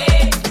Cuba,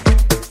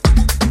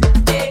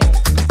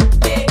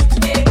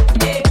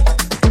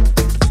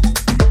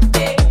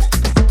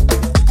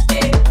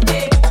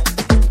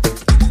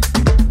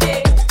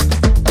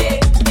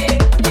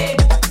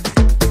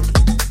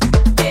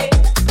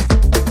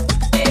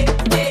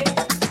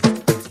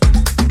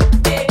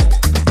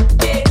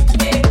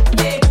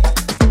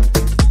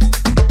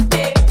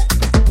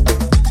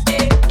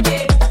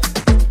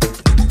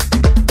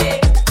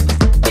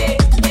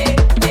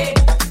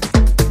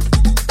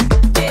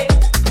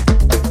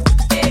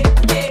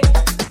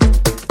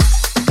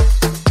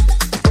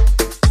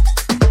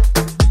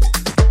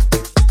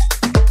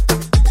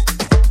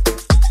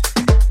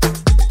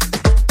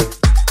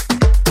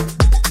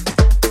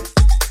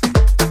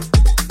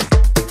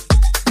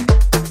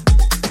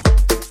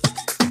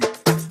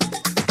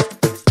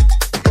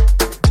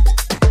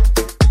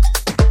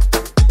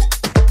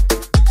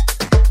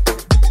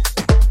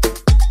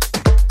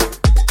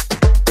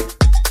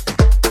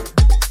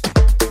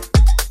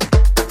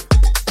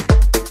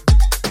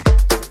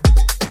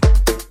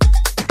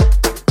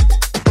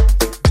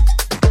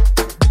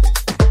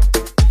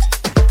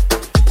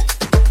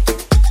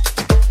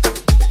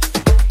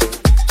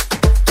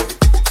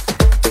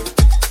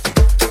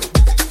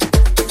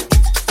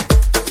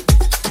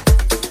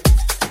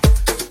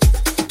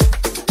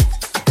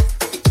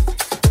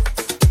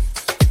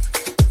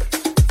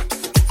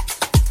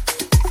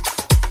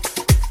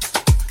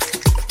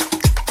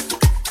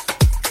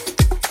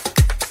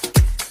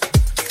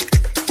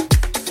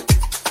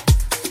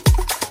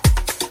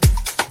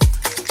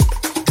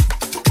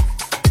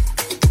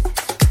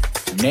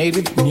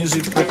 Native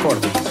Music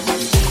Recording.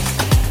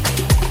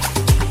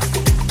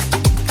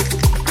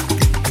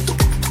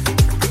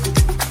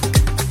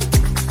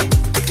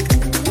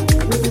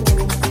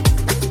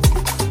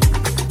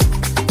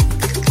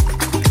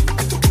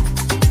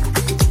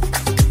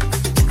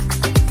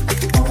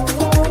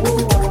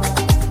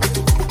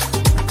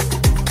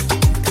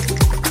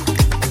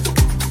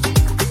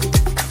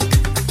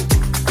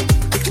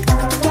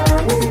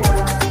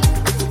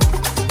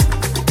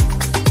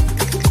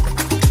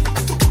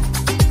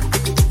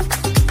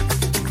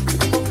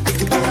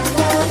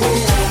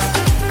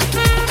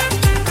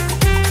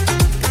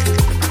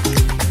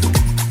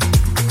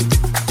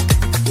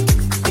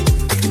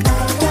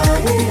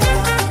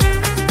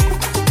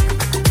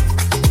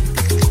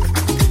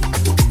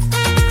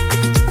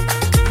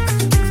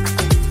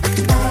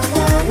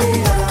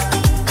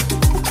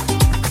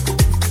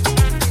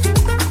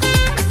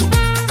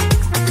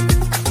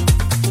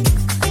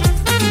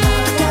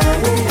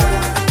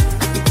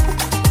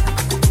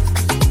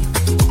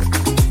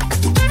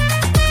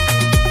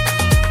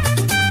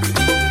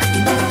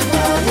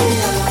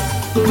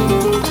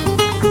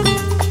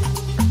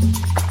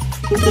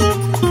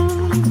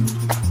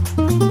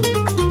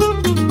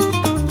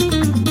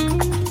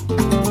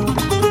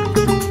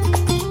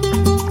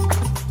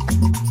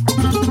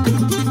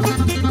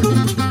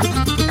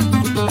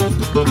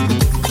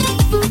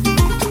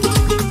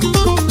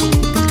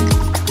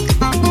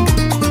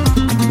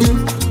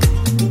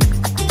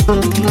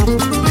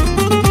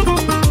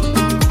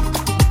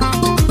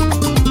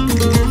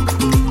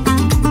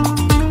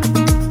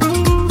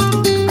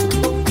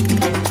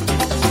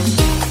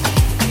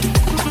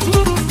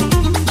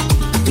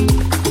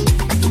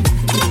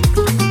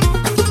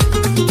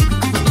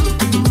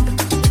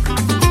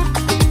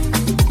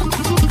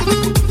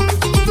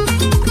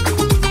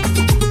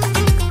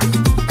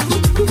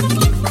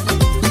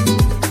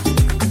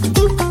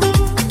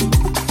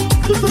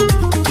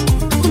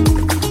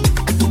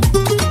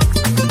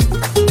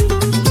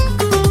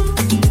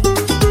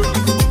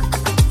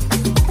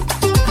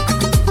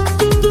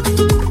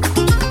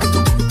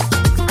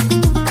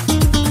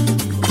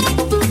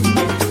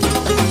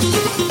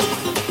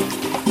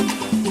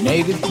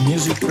 Native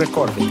Music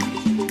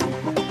Recording.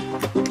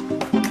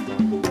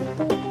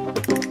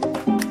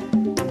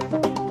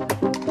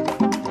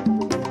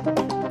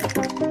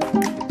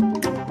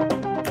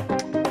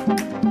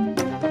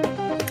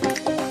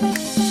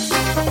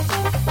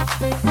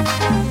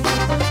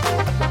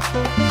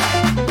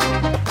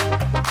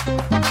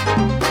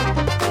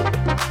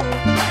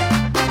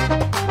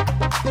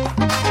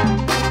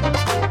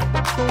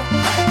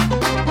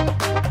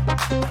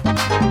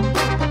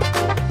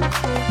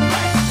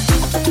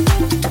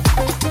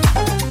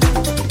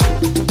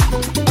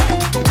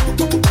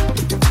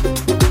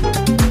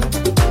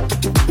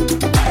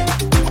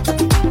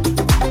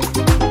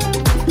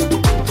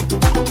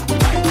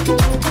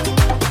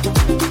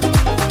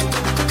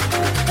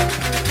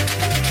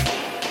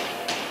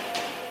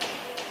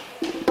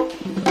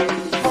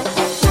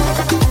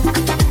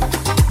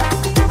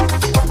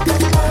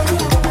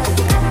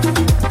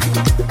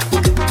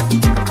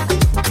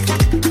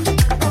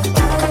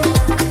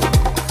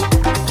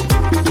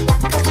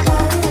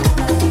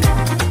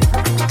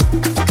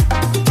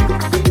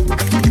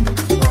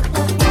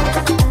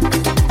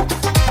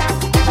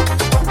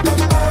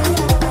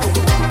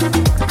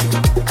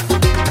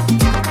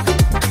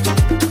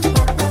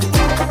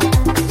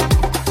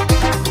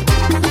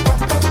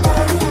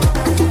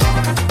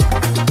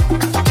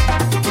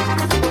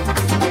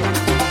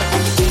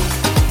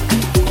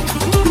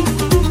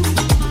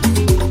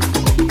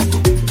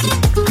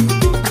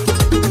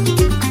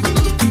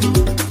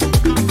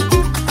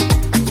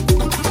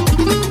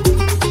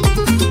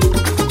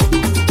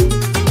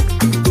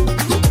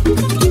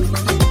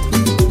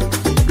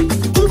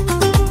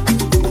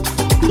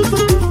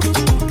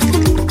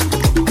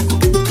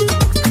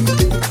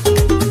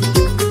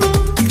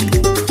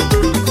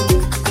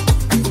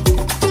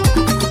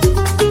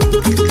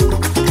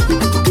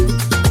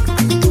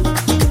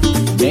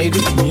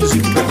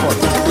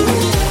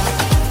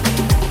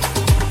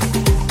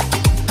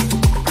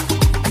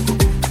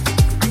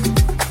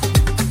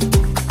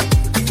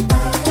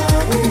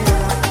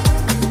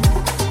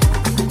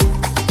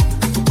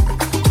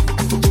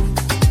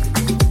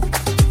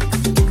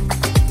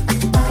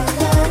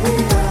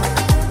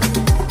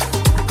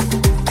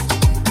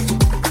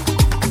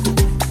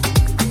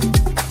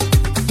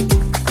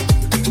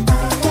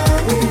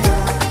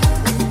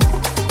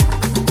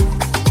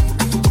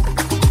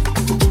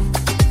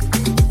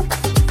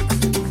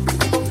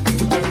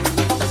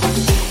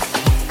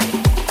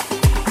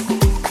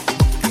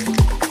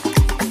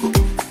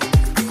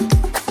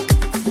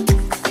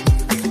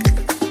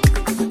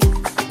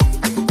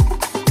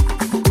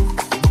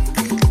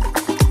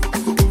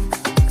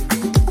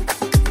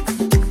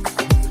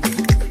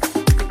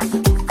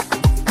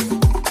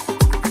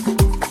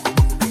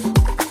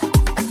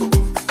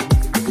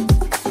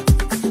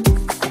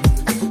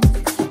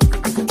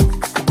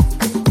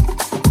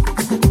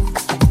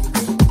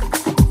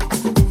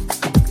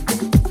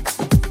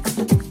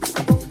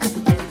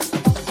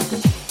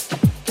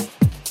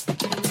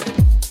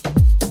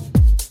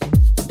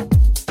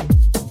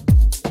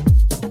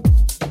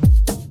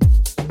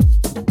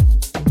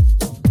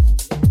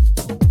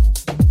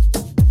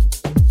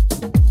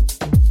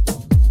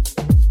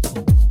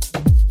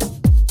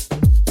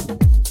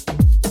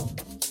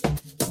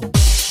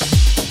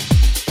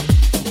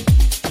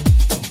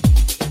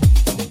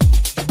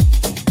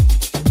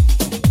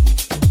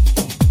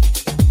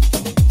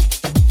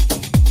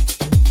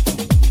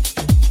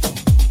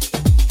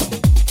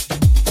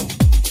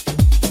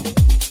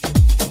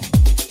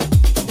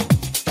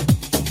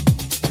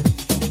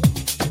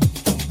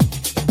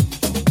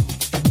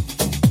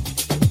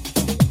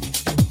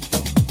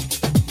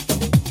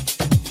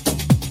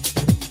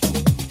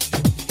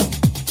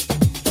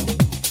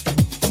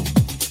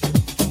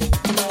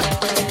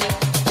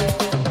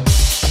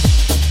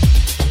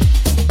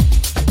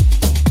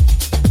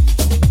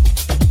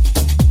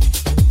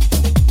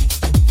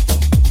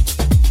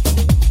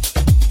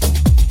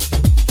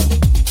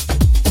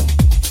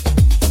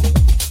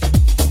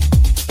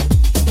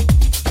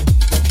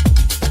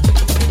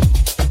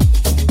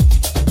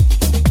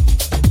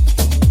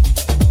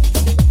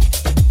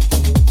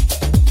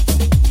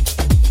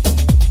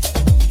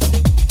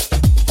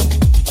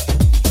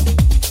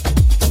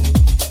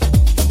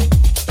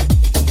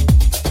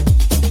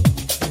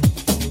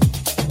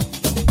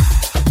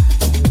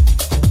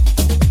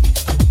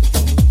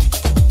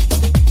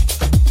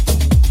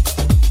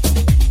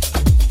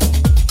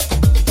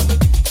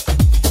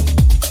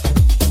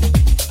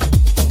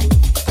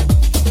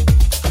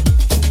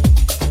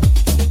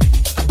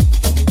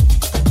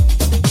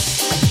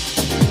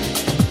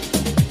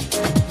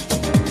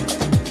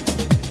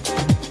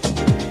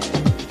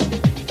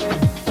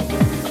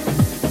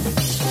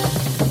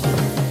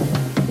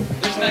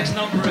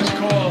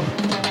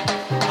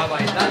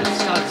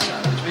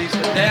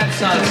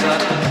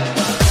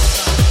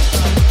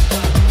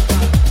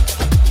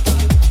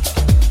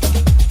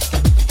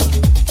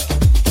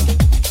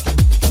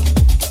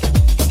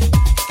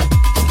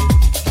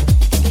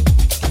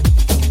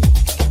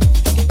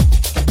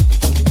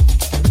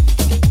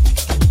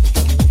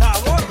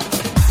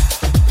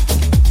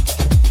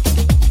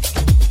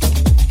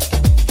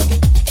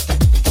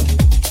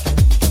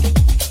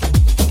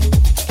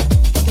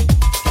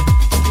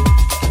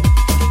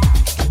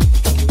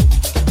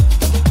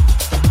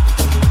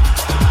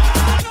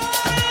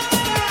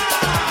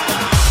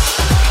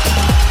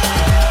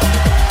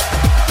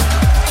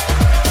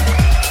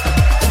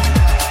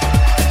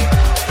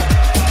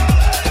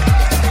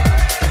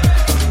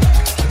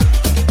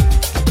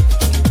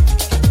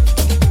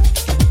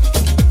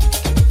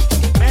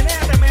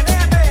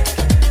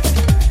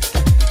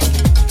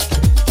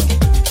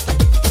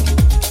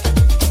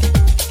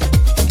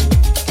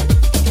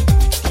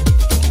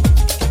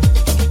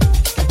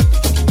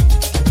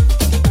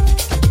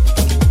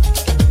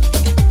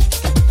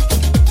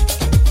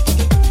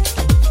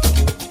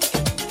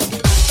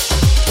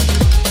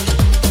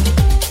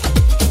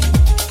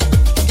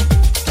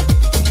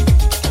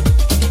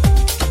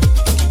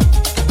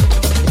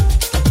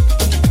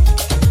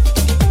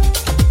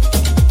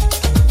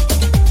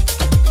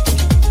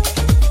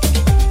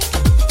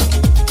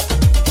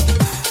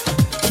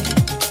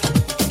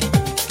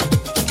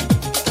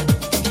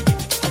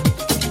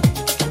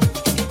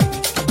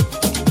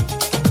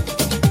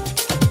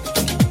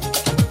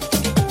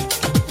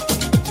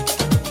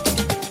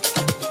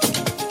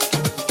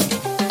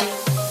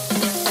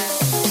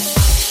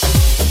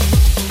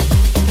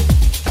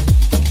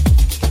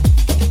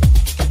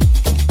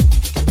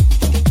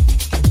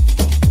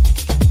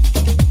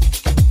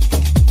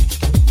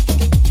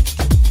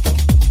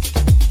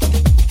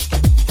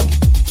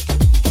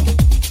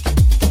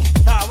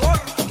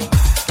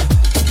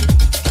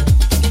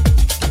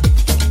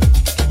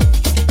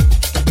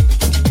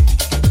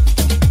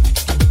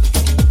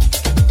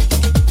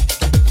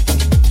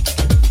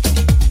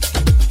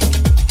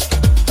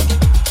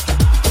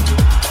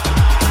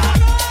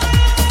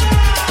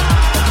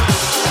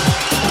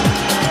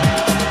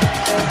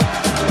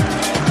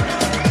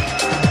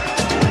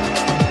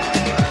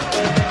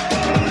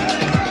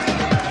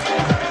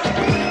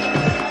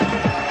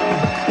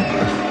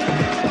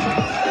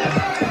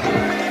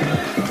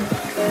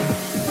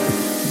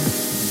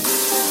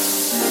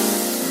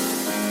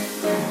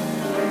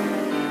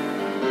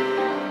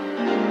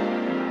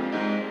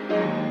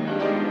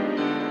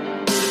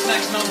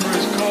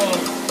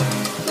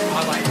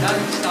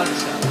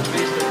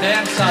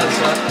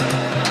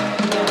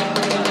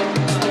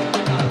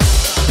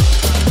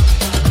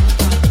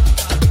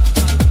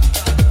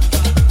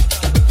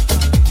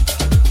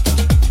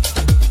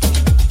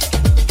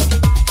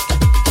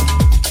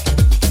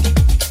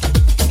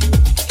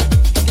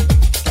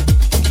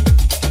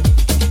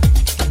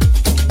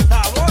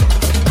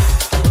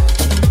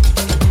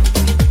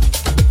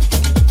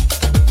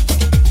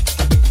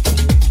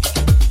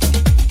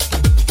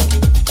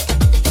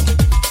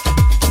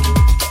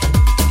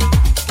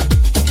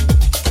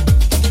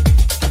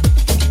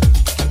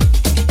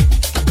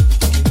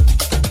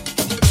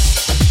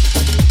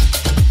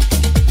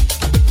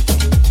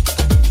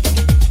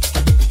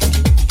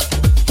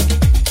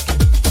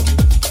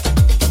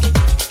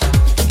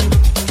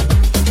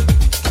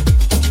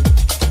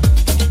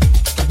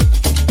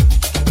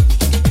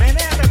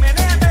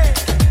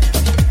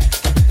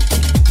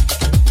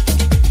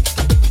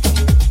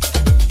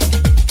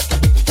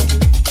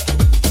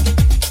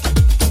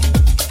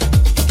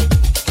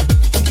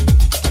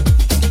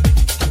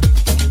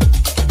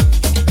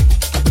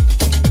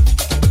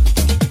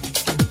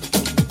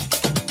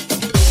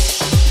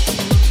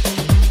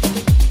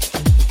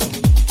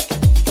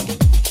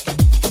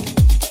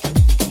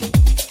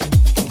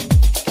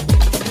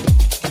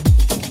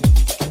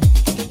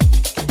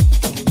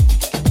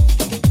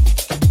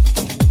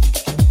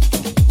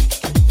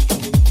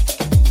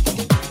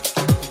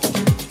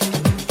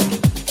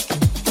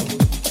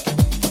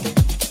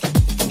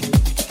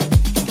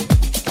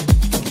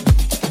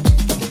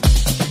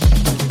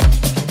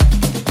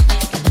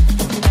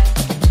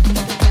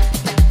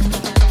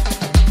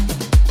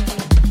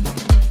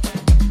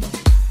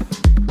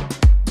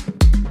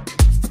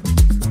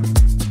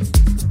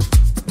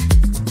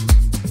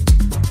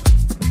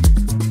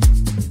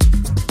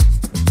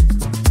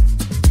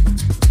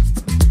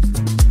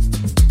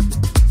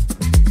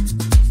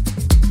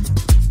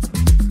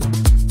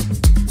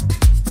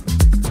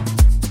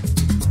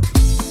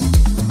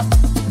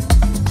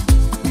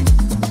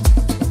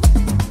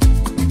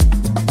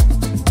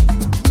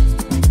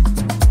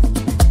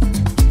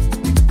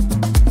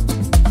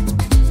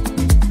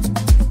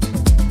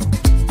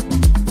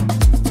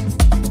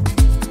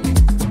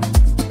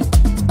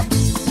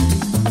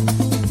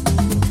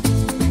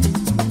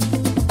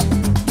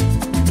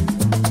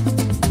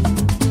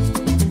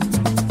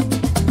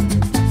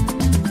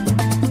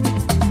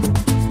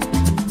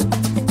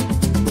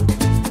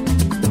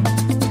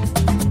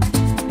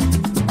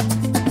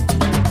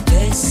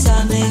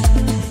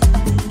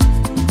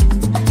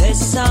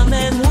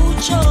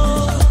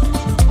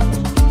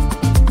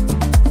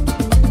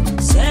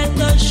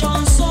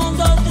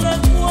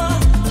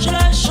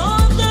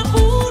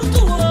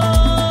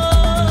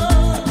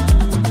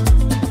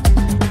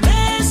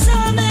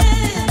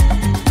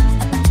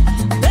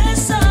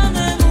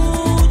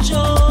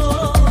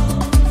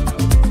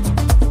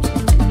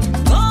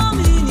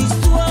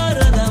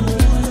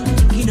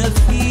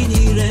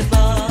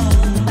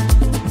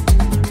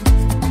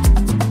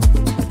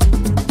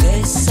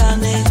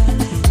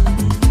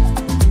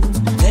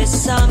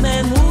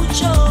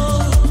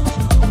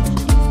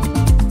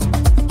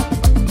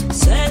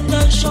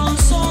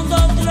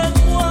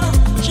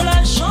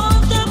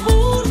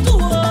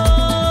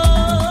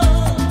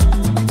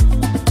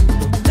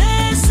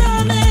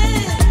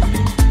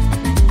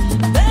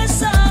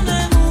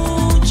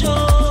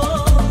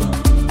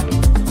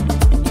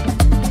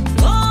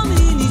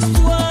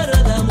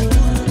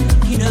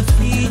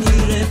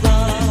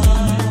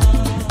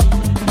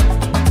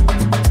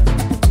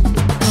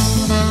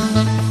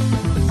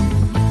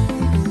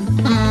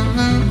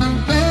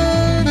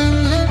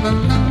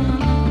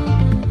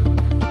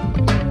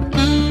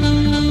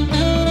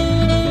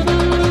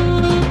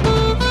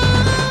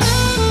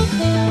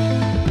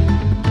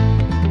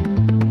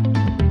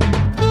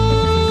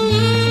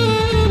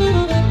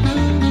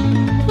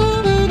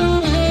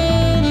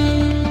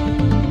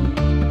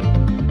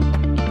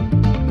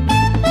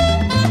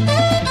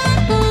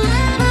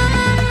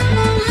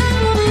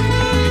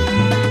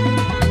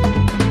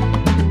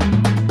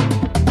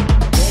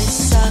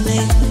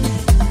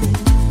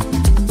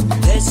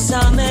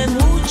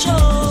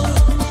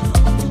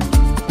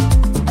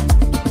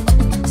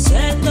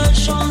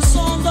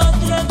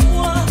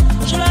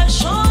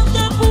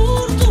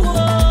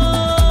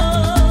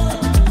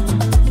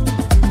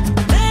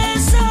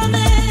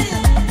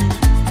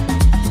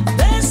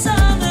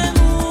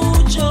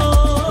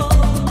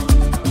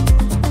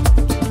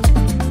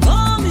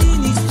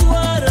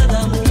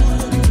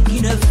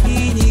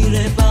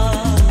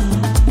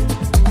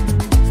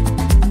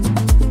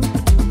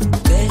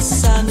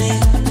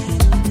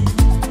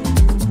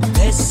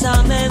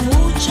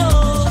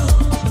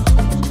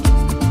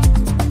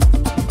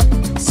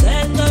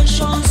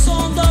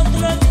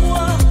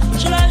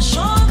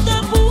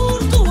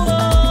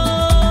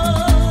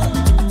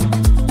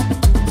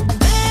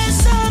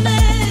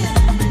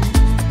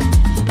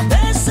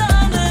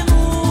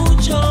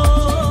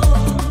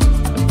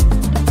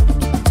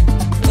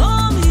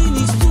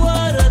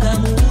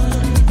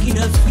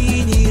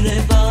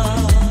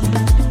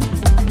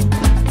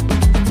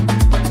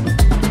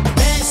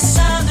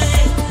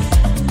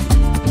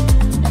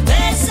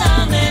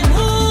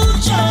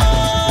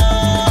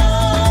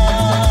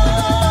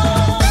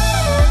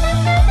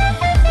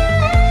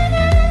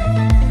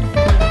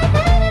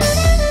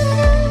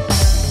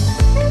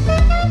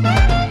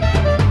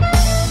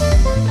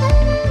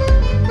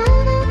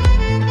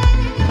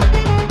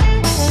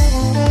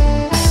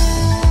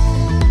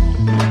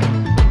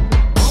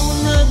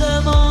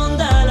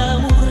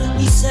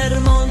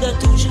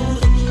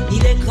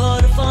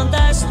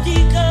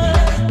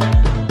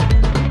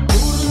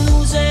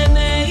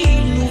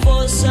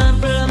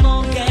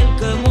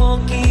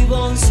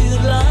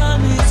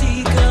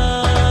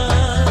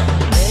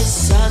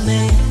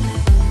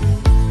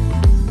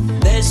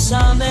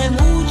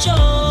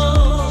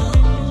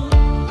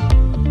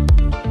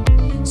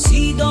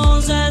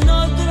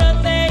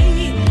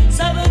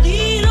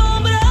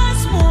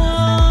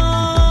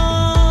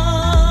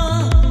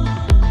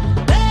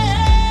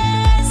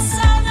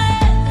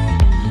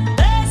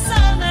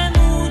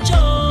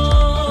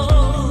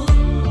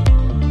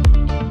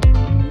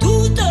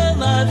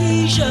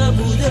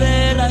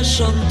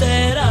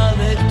 entera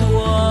de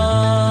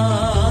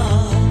toi.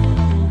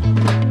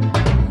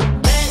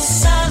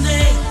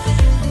 Bésame,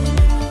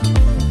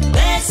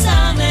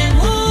 bésame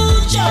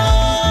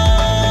mucho.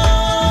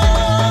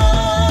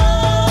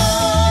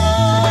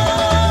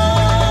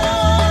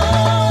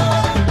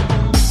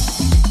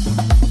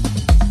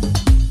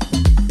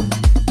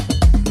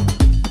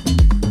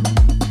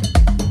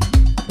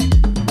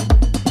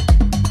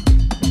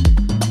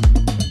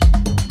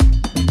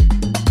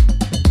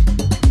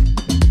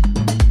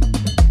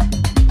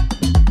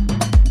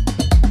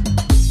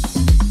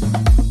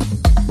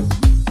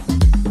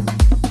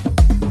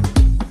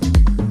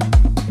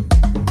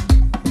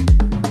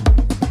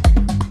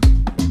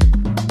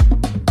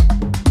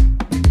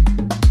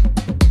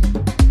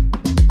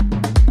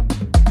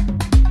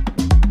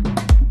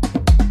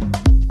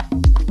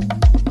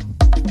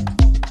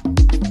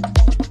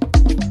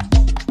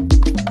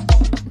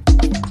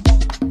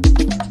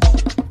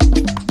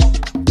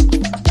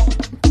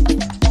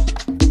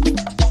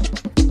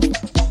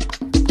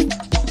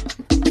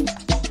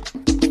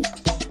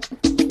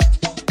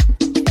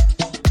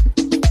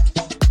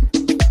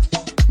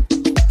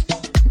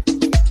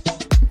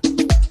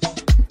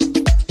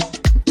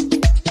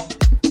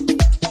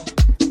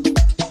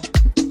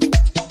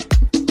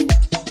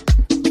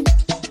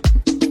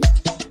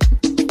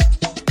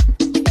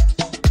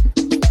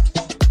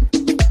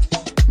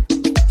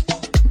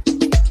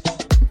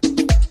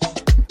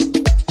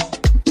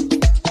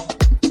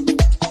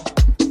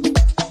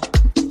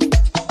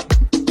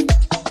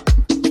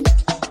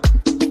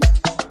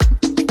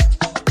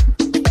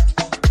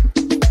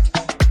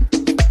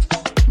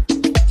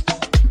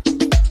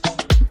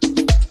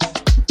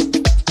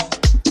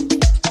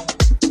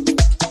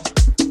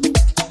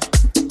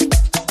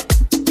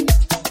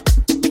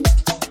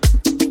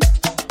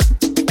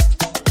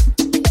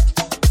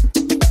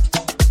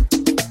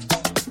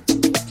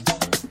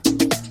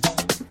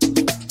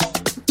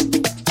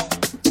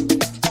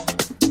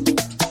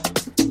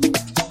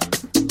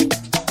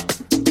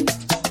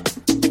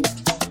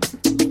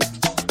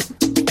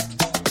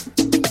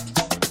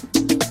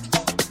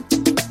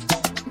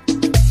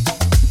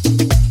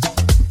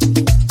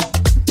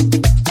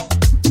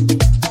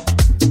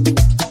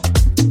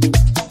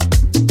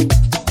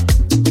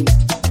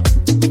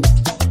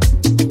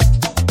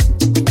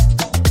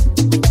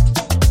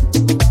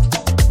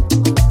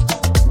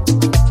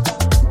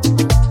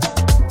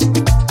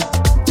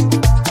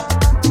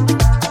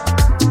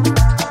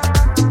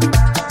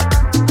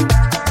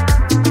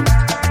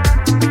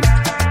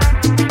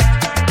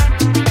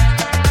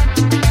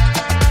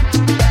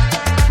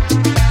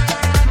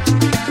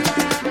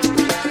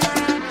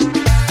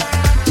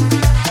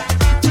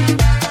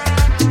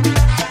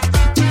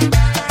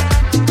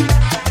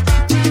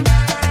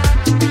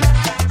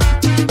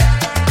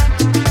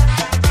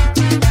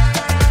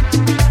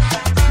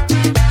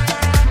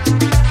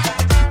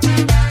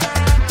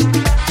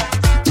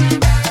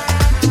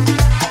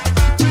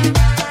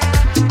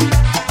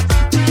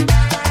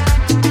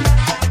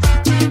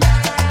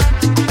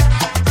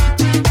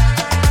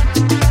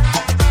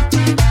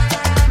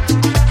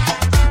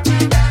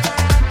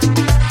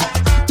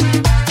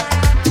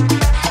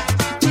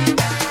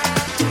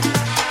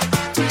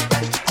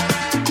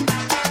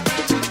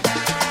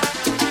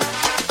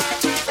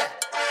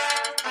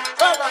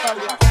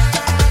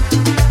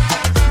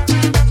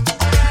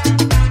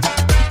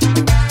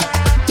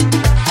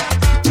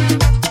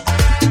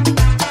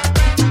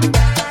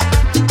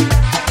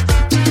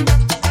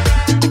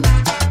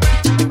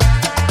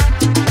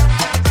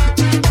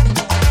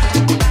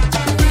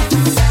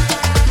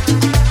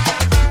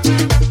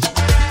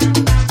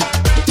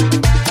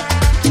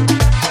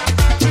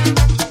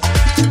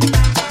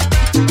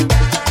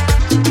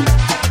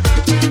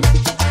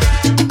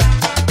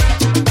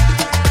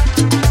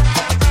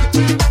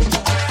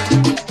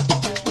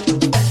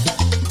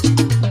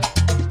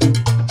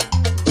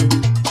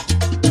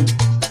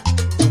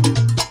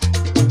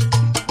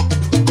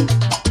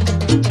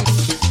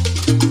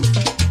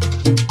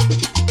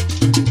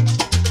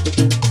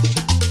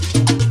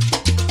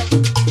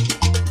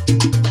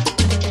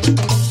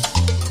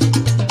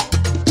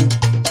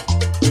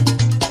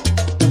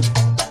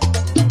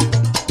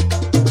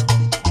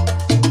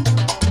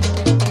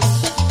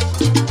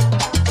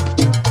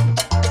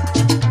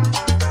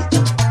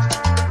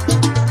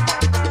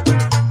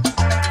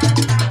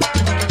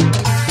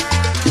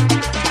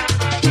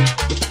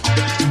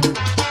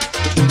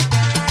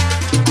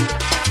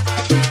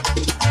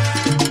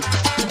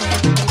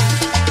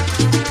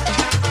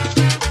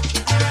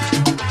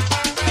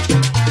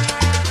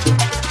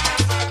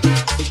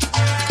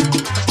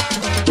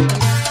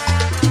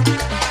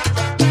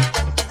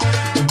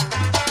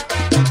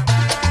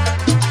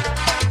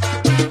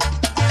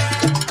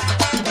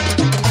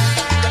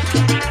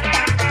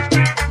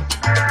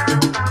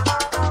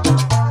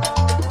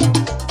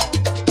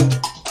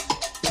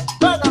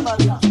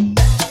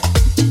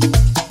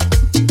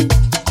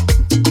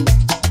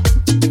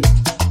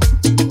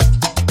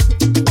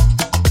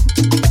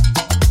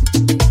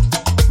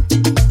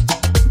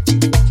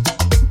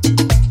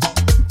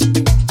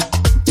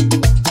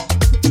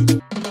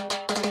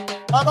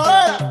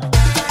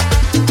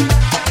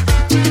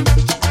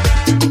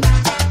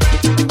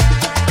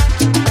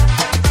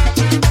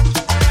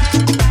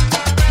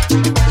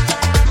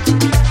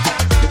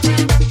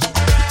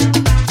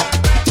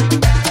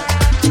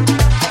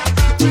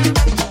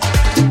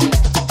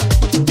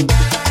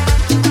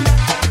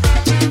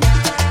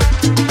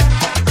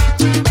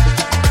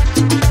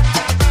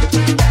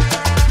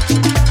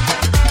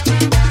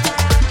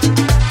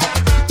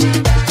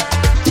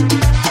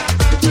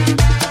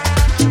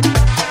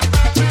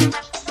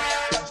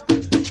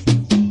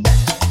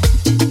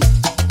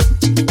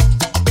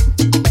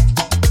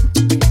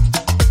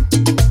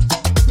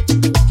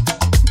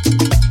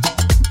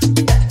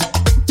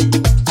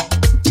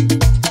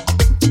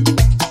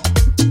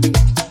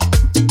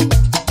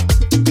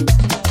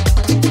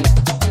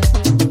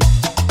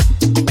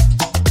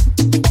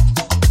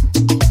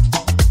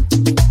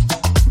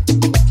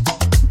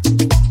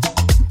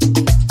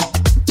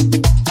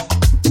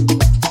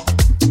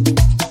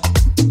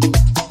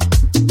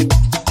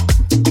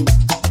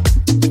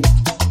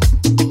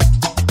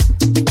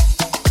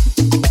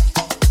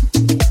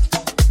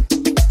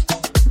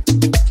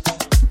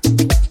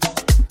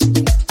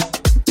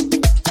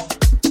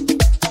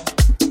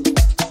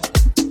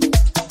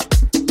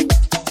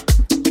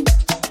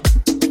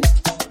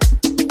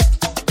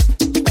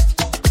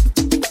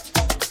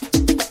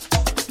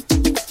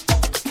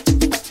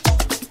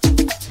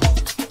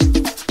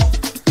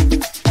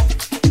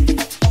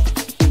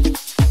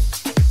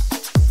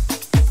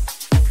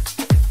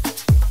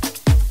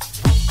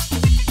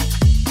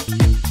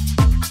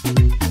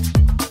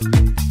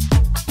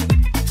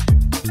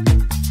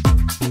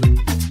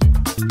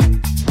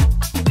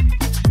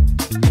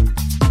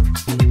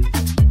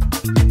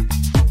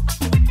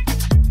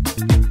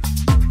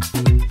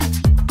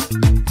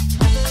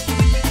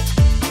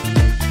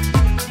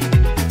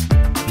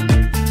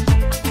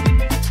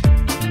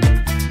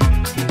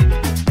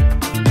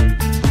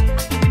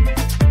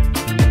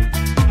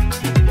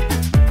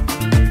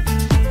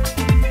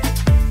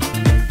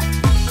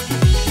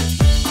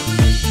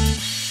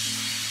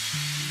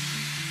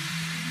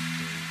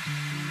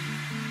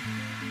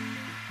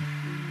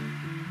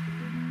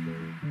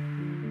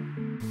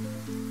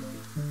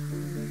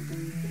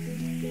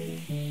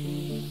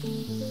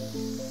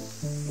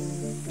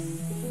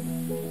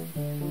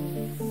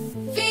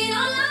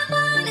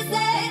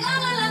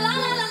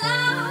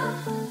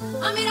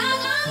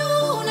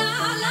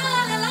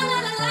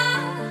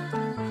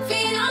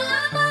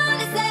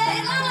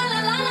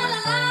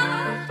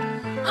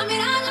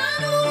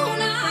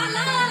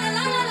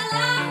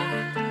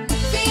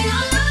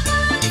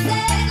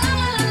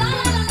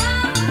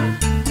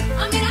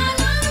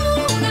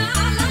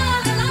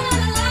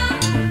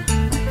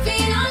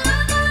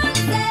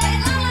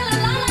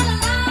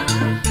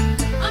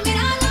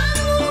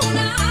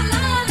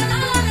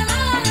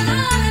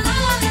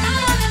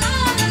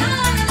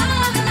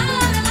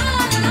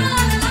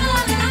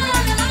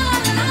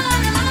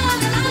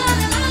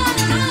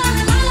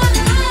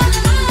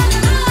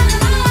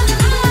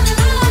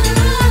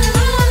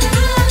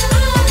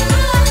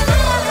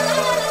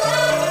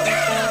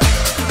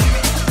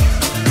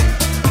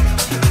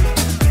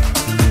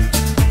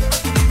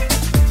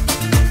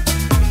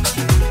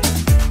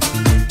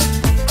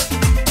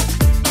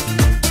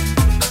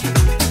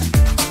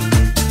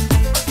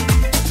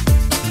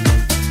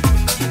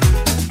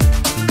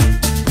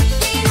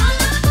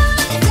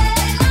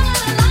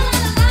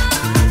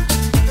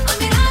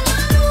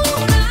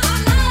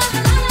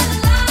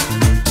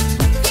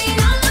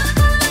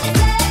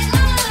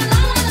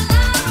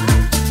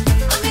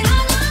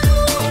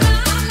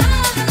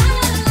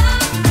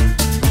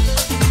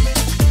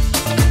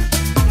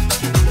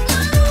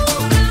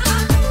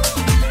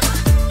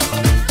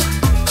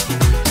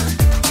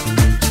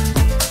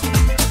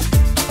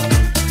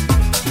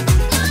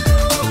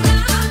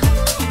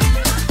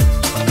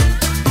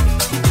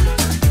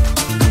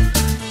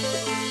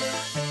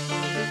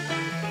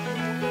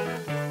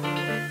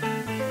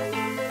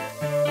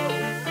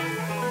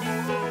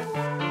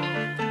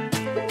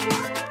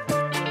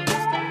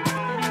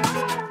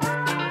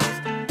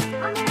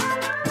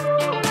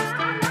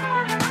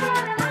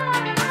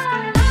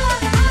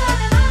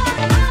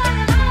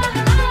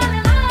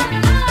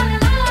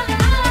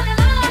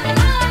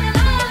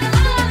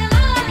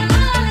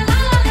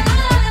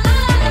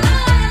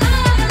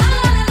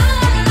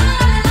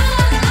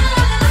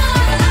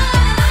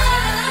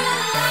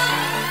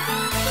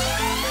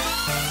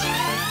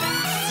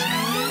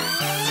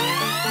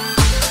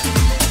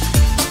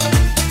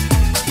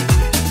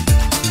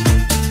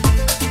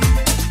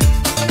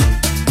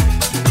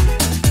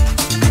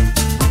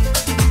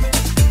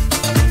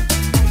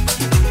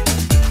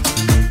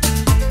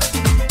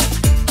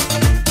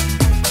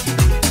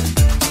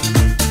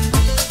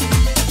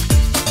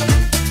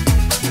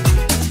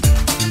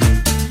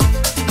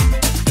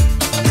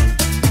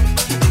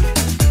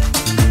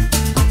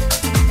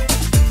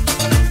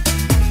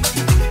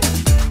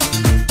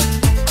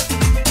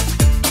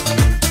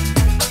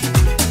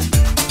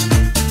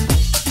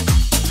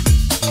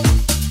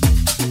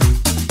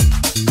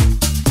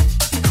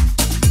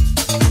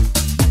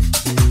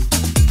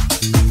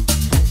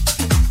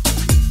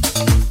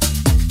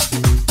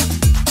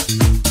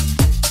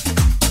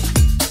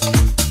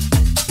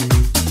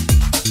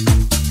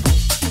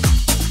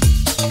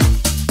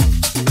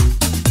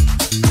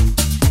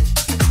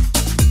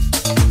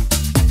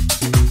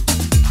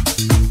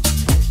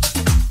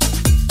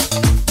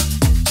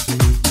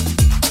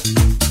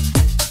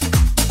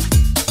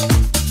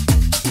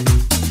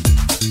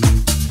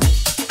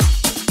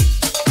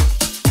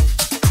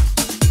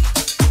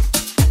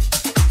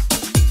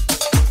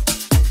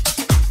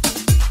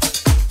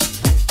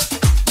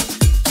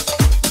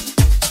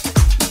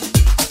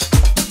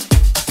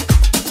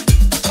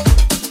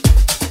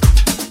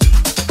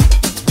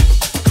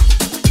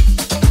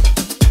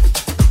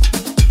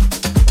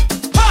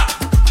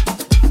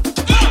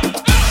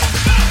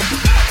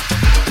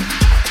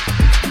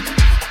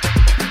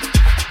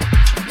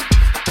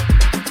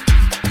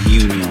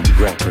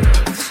 Records.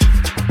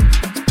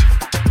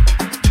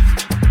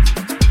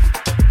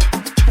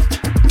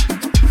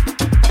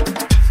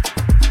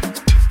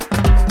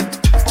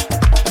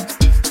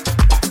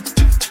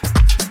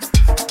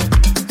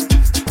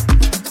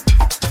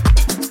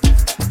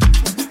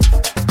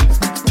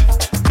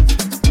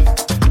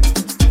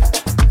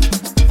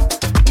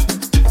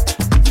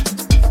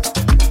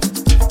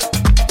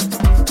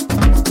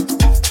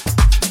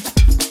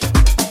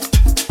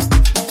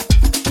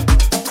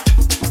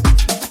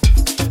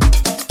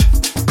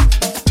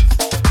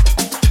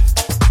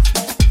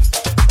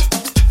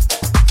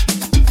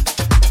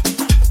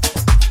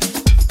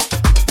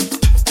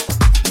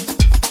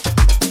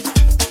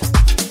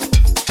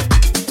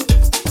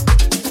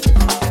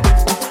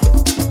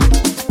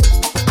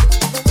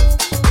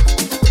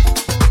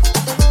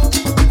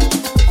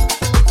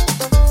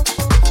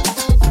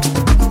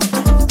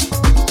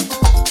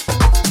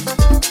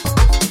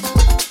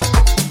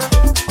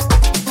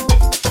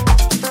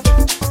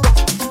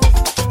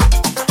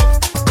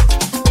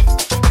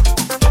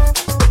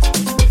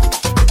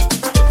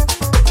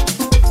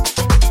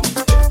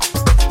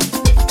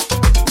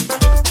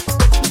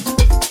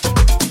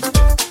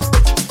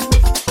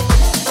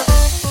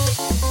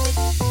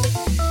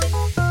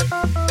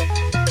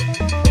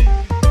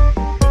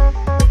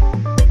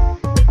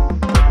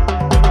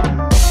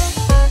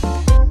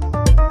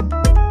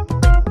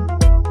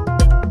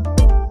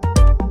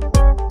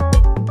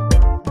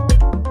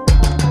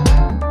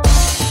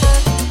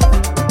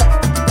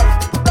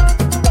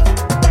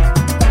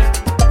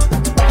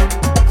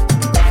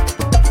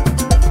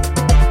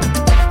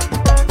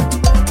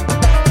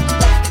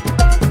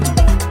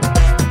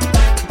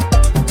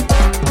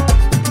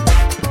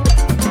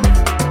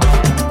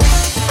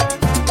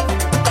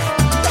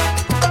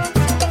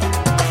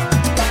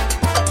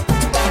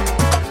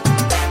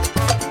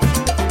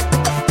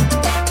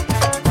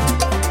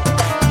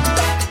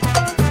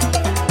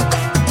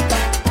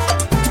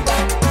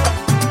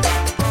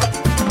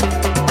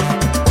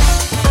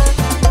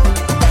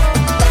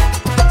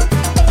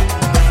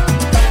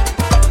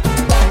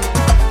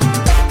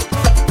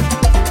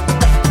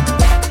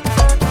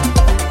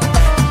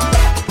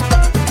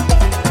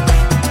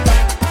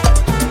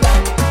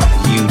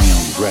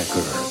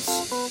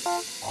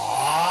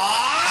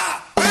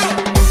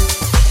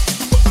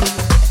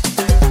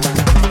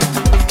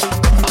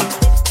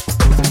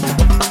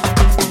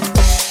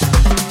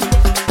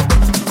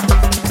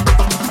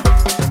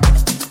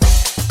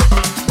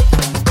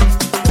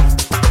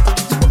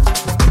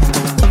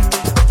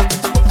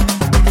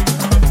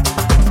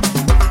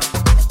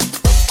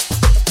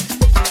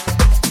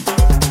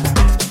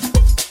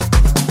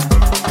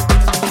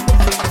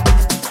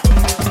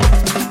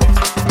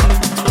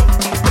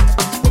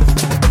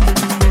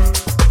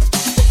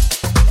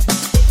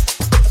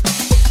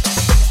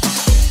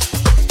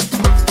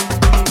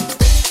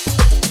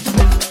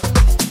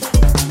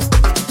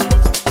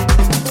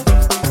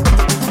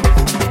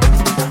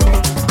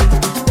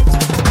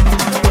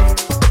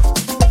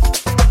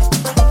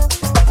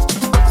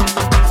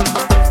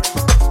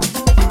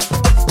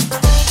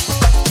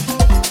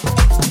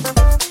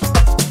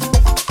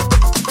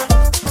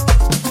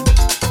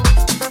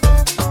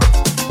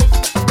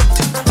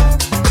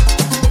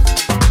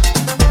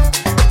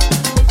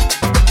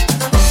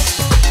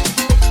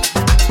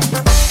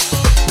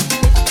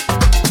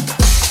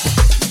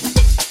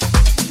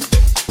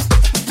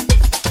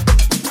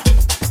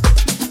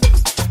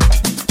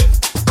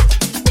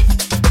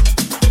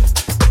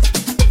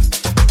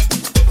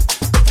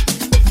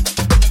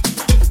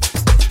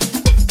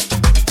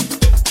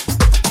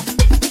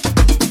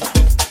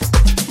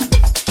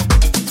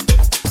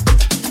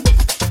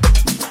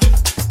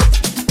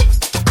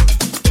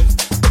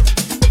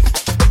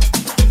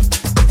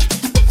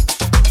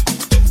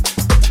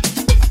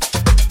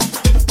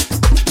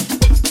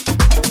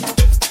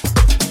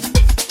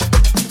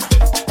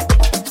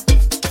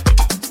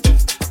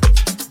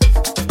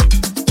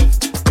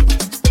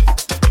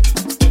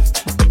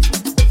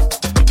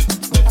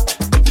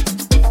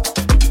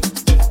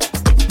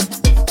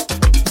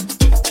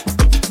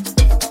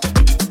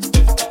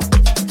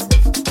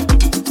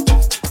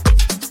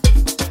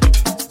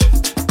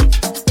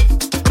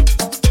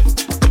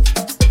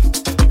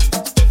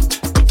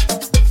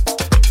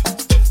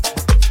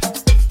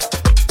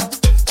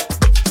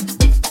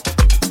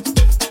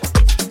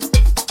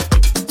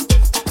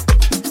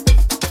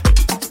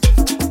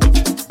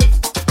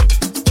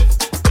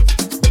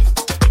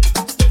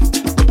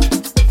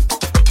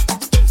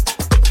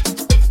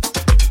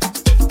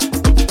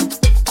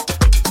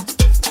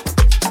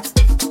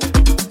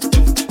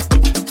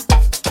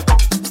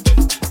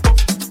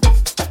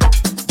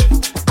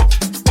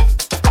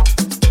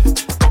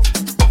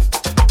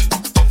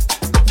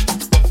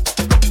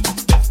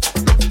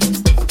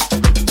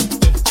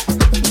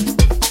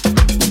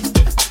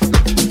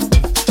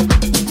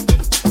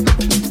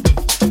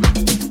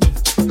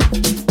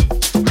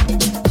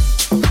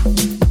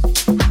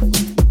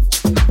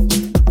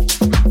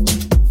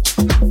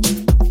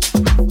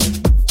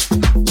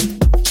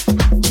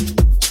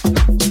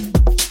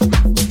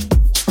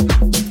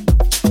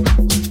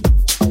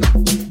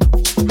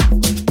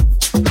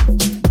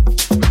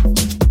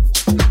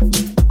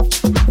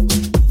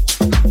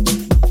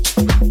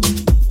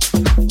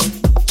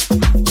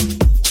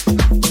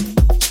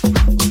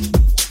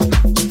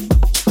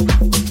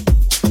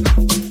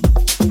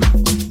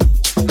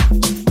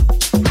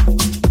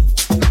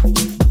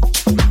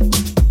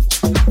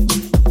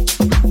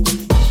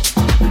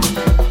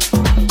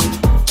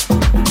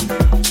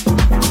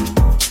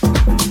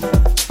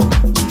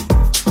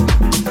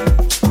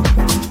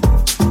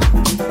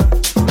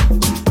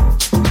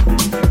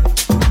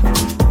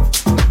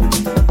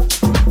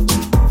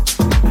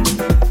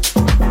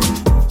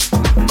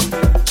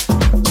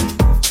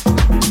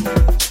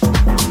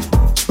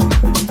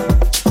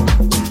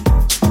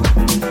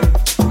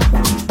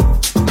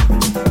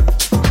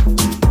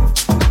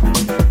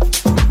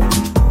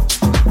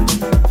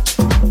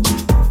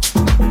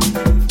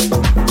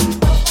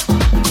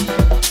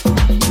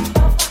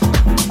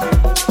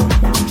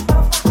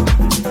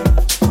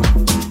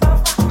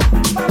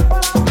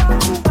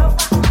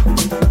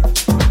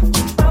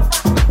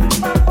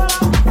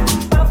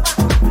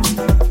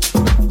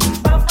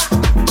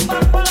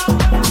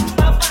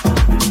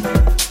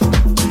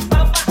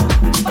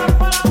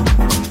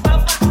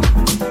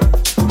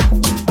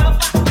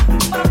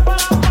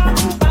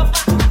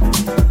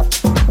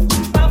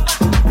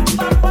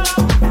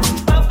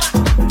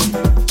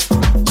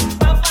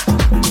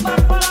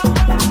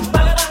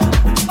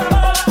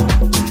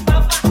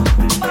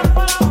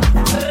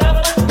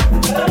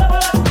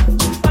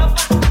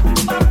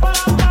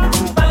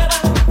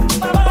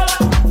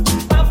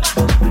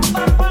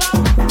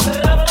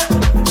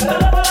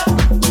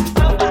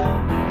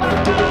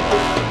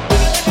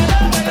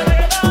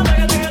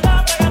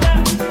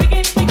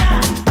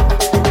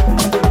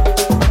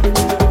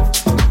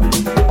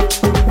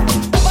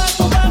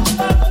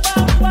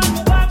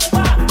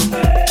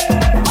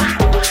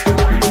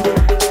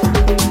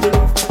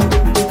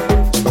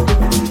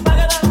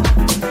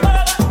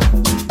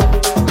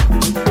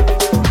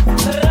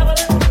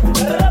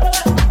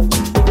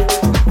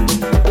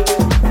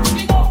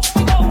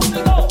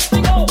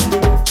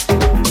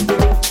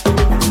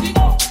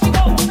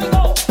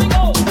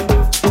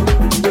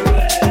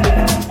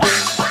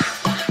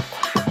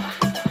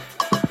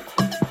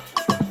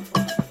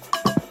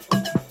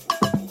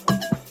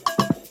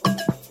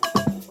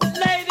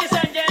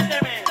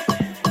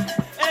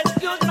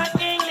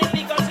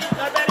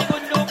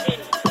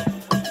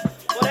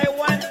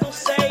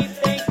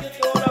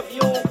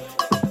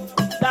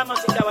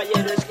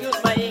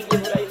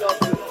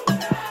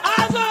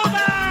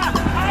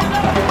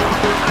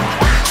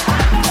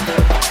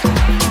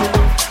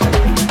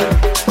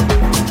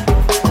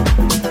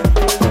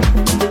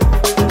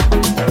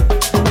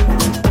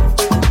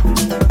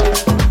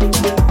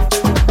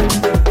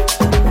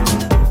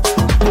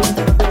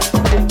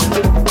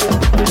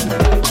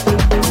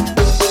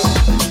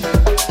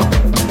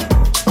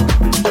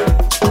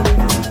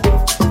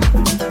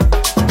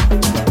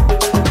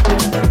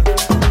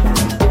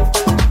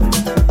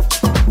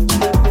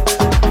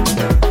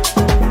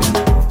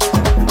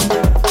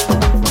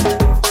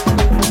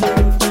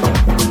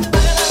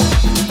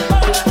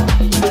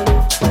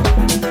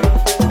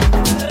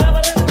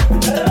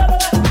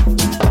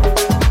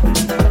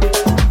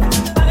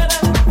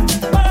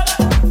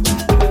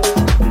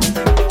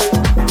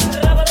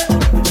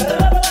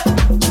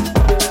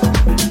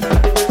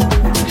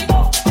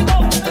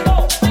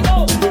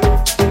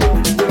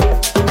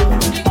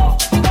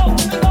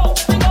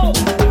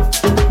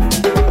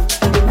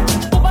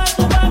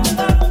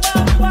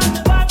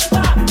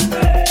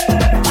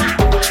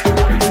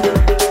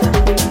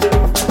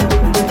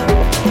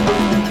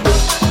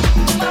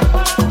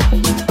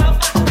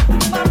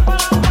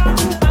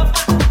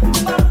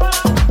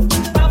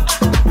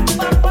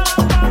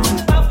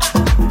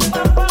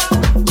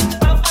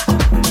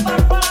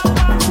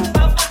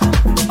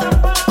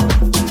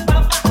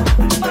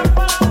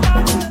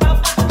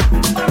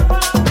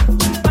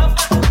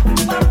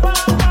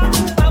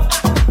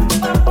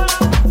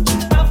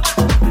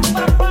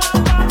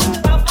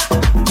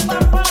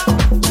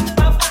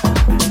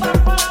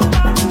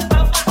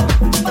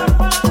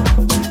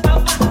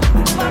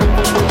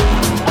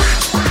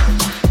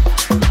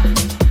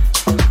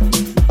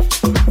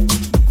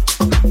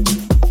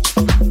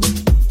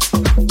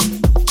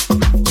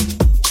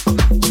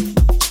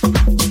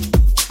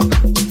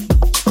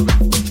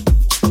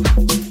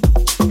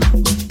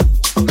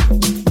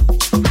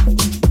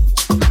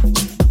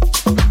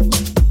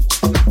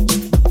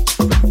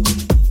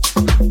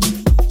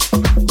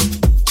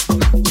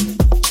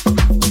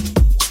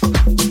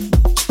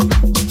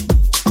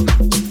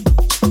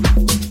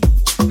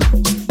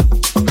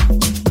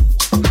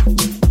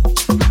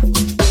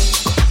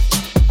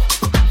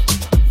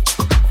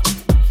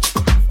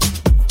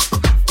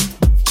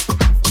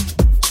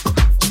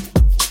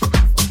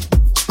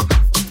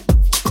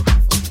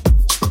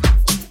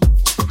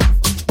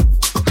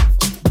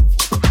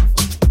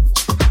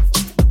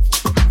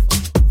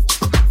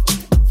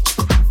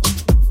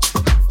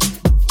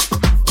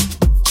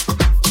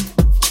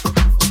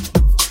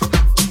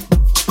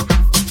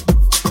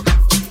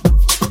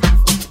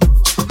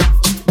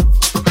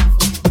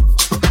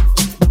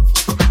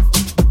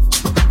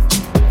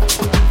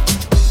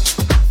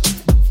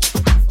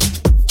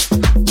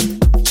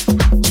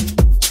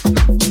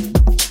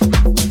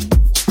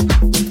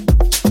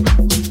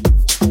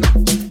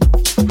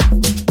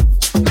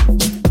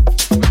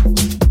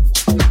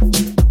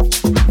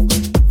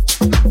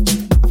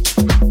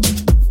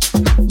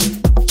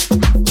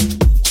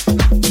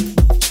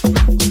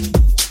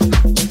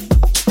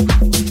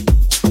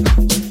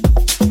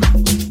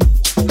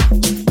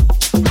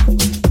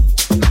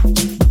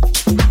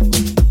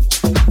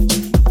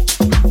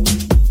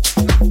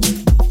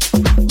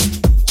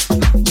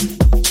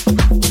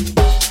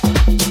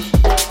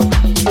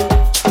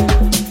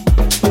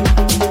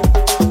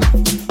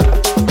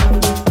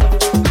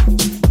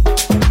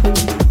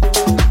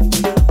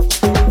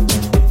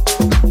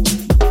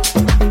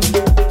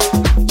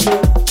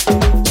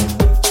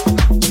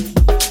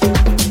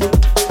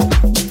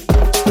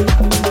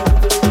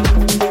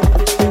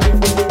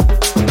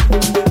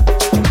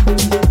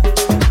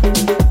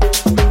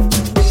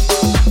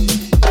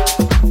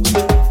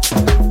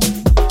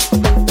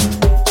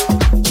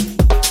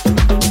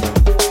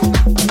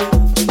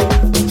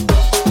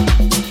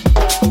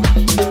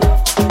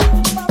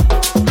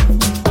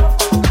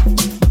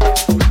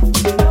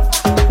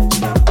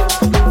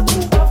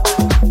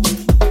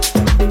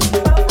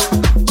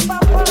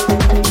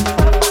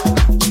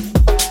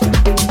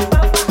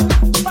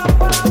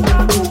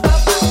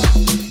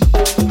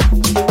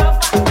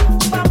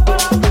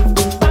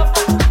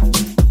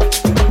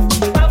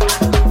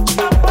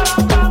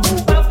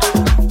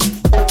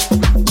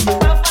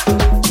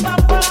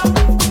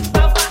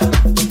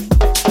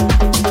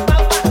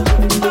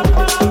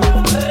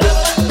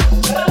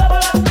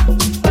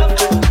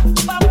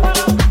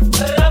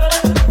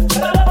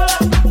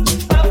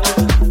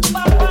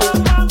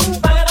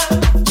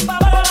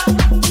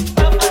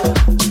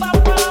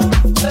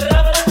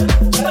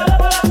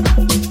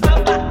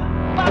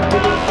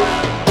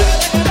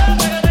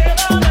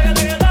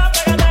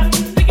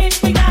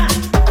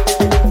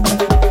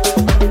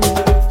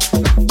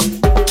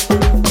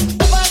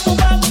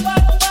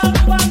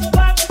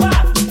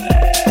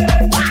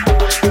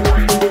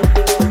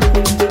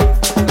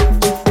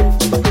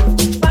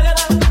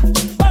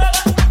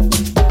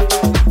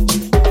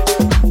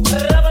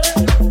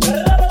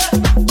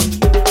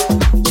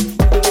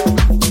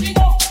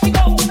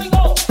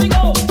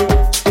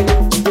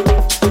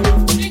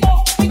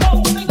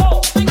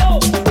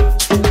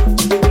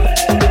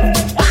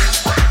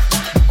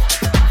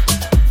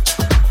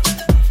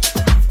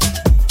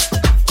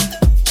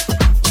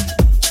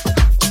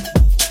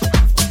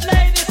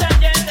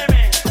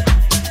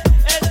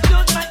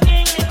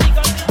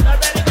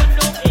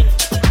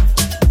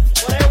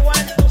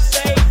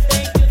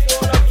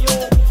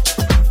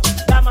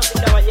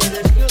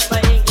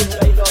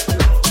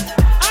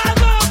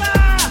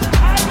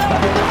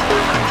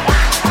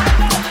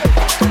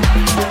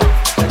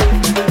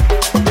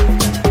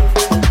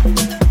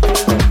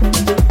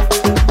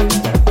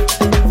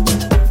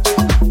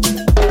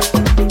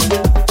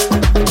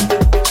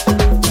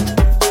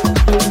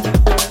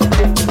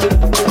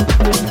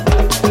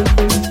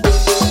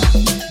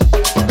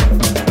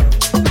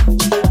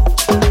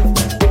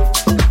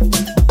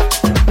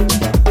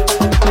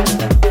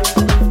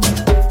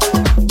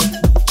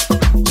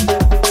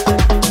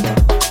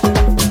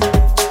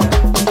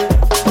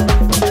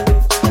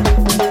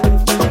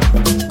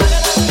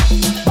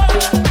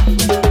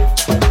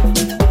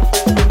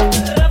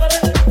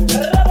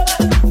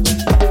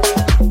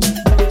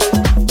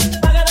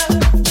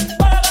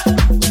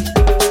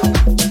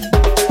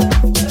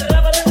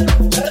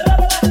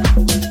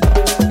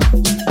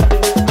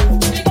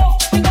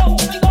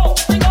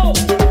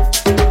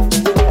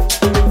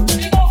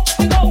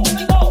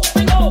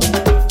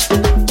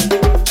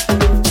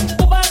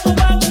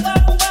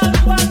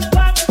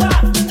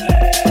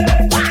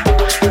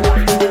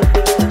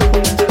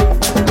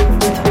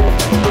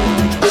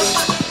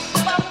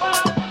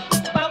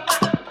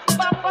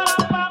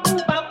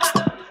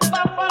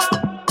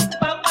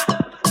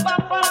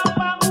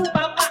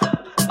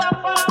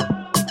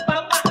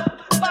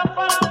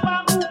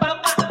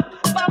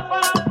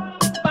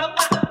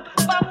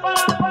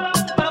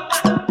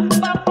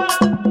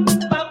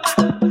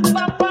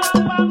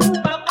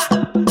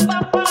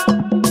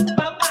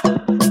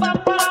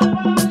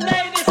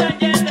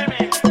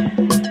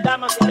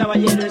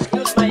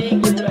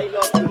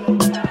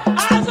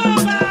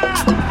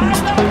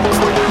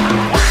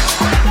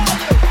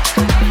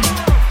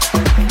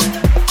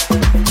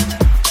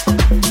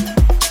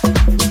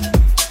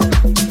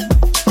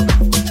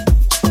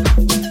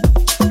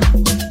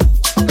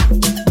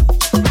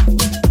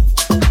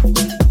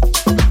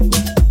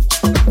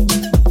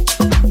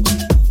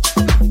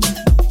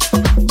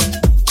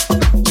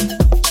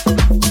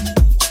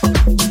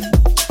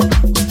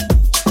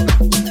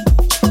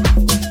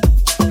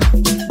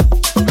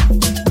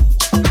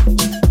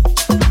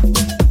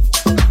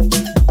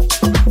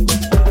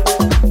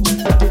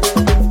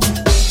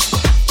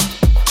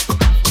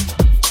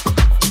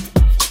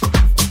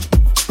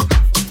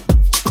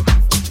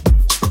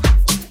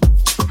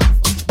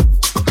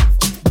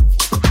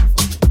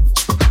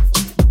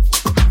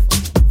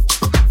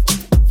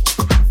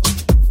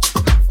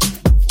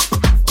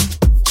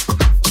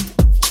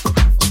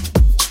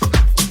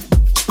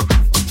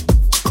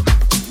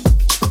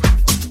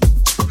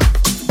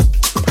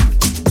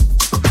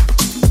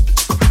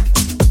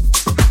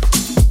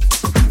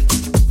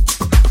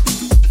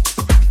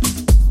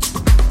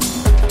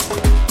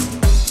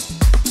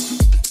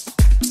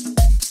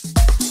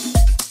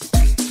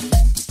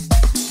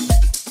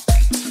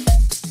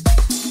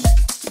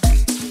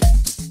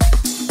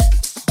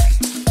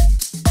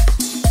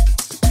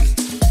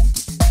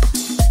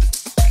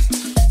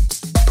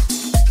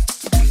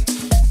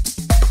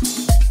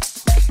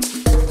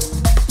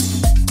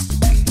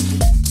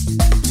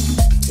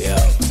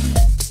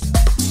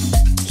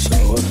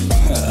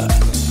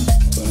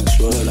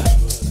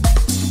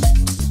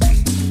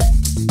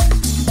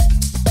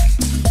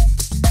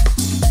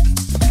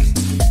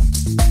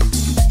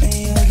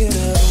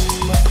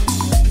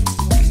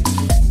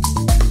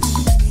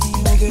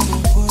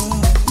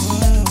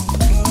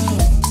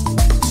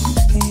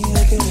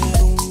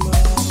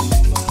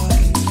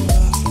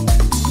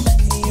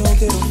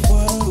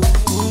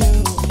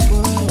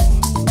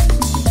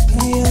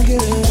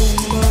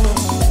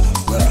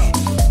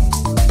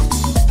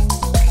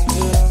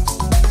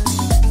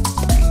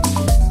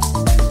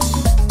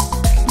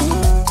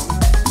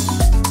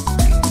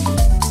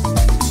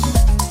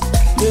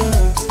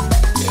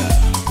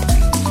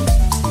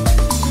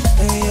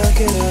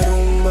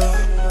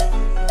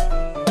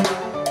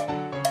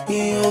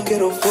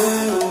 quiero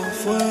fuego,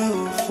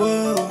 fuego,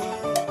 fuego.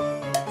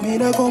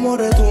 Mira cómo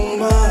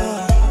retumba.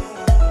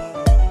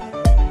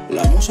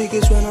 La música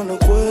y suena los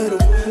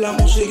cueros, la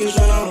música y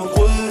suena los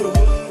cueros.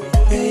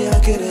 Ella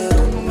quiere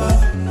rumba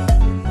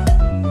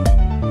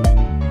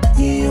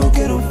y yo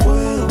quiero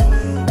fuego.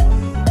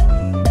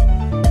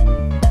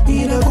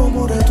 Mira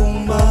cómo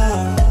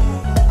retumba.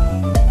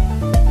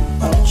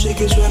 La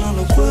música y suena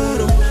los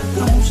cueros,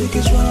 la música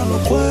y suena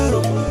los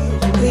cueros.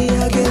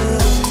 Ella quiere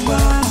rumba.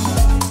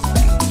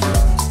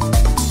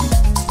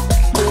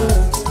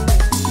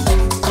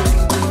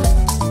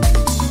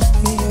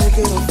 Y yo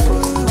quiero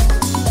fuego.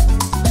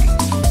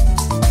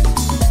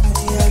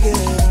 Ella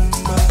quiere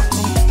rumba,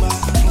 rumba,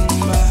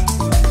 rumba.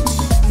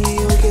 Y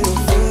yo quiero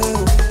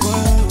fuego,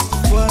 fuego,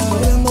 fuego.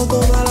 Bailando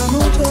toda la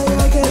noche,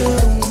 ella quiere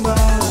rumba.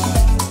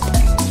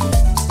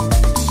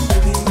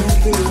 Y me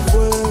pide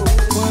fuego,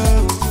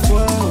 fuego,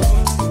 fuego.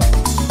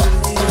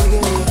 Ella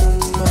quiere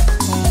rumba,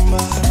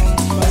 rumba,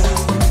 rumba.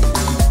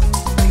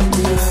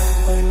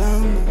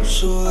 Bailando,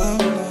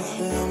 sudando,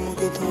 dejamos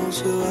que todo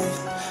se vaya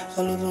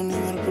al otro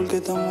nivel porque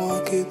estamos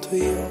aquí tú y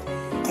yo.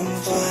 I'm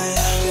fire,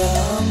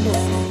 viajando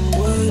en un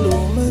vuelo,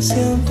 me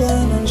siento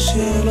en el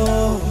cielo.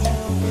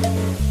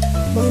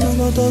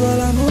 Bailando toda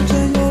la noche,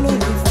 yo le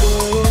doy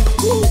fuego.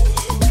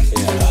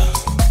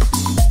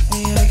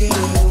 Ella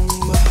quiere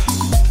rumba,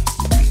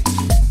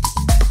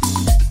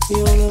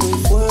 yo le doy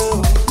fuego,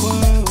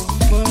 fuego,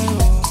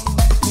 fuego.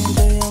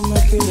 Mientras ella me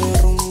pide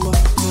rumba,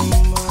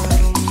 rumba,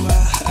 rumba.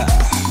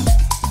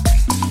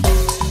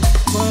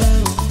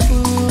 Fuego,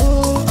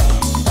 fuego.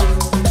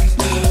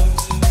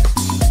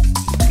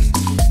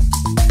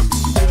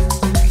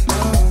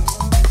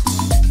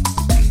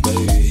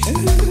 Baby.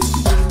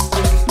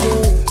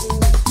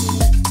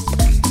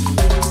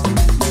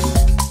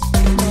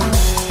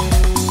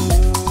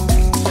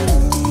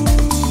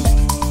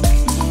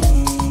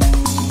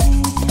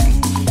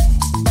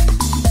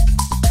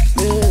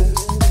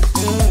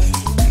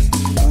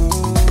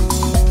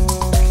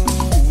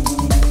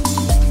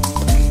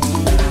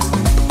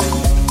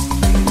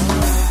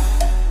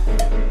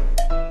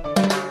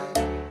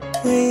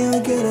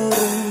 Ella quiere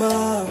rumba,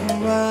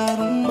 rumba,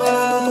 rumba.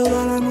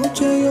 Toda la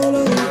noche yo le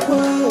doy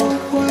fuego,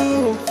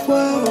 fuego,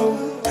 fuego.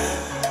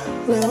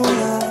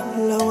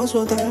 La voy a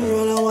soltar,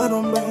 yo la voy a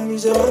romper y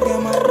se va a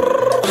quemar.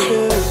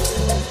 Yeah.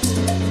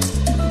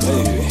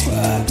 Baby,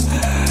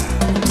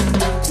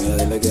 mira,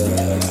 dile que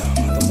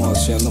estamos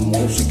haciendo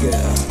música.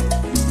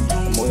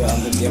 Estamos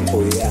llevando tiempo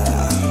ya.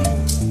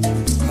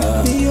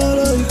 Y yo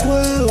le doy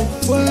fuego,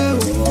 fuego,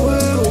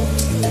 fuego.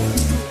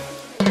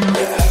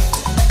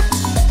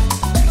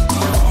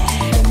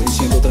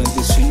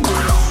 2135.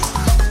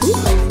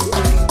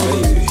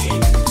 Baby.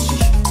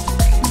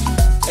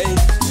 Hey,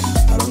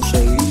 Aaron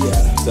Sevilla,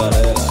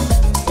 Garela,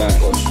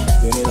 Cacos,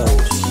 Vinny La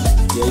Voz,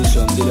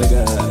 Jason, dile que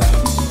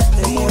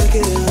ella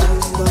quiere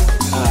rumba.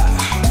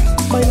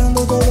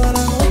 Bailando toda la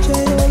noche,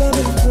 yo le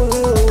doy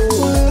fuego,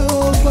 fuego,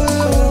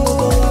 fuego. Bailando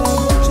toda la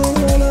noche,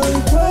 yo le doy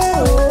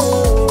fuego.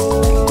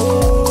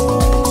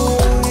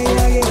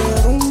 Ella quiere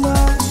rumba,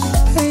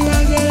 ella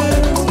quiere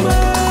rumba.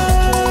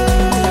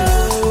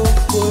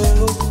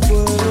 Fuego,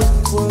 fuego,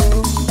 fuego,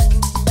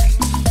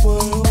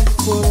 fuego,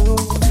 fuego,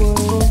 fuego,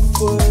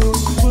 fuego,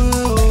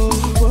 fuego,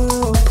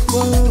 fuego,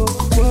 fuego, fuego,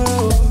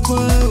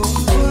 fuego,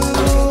 fuego,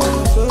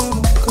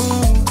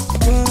 fuego.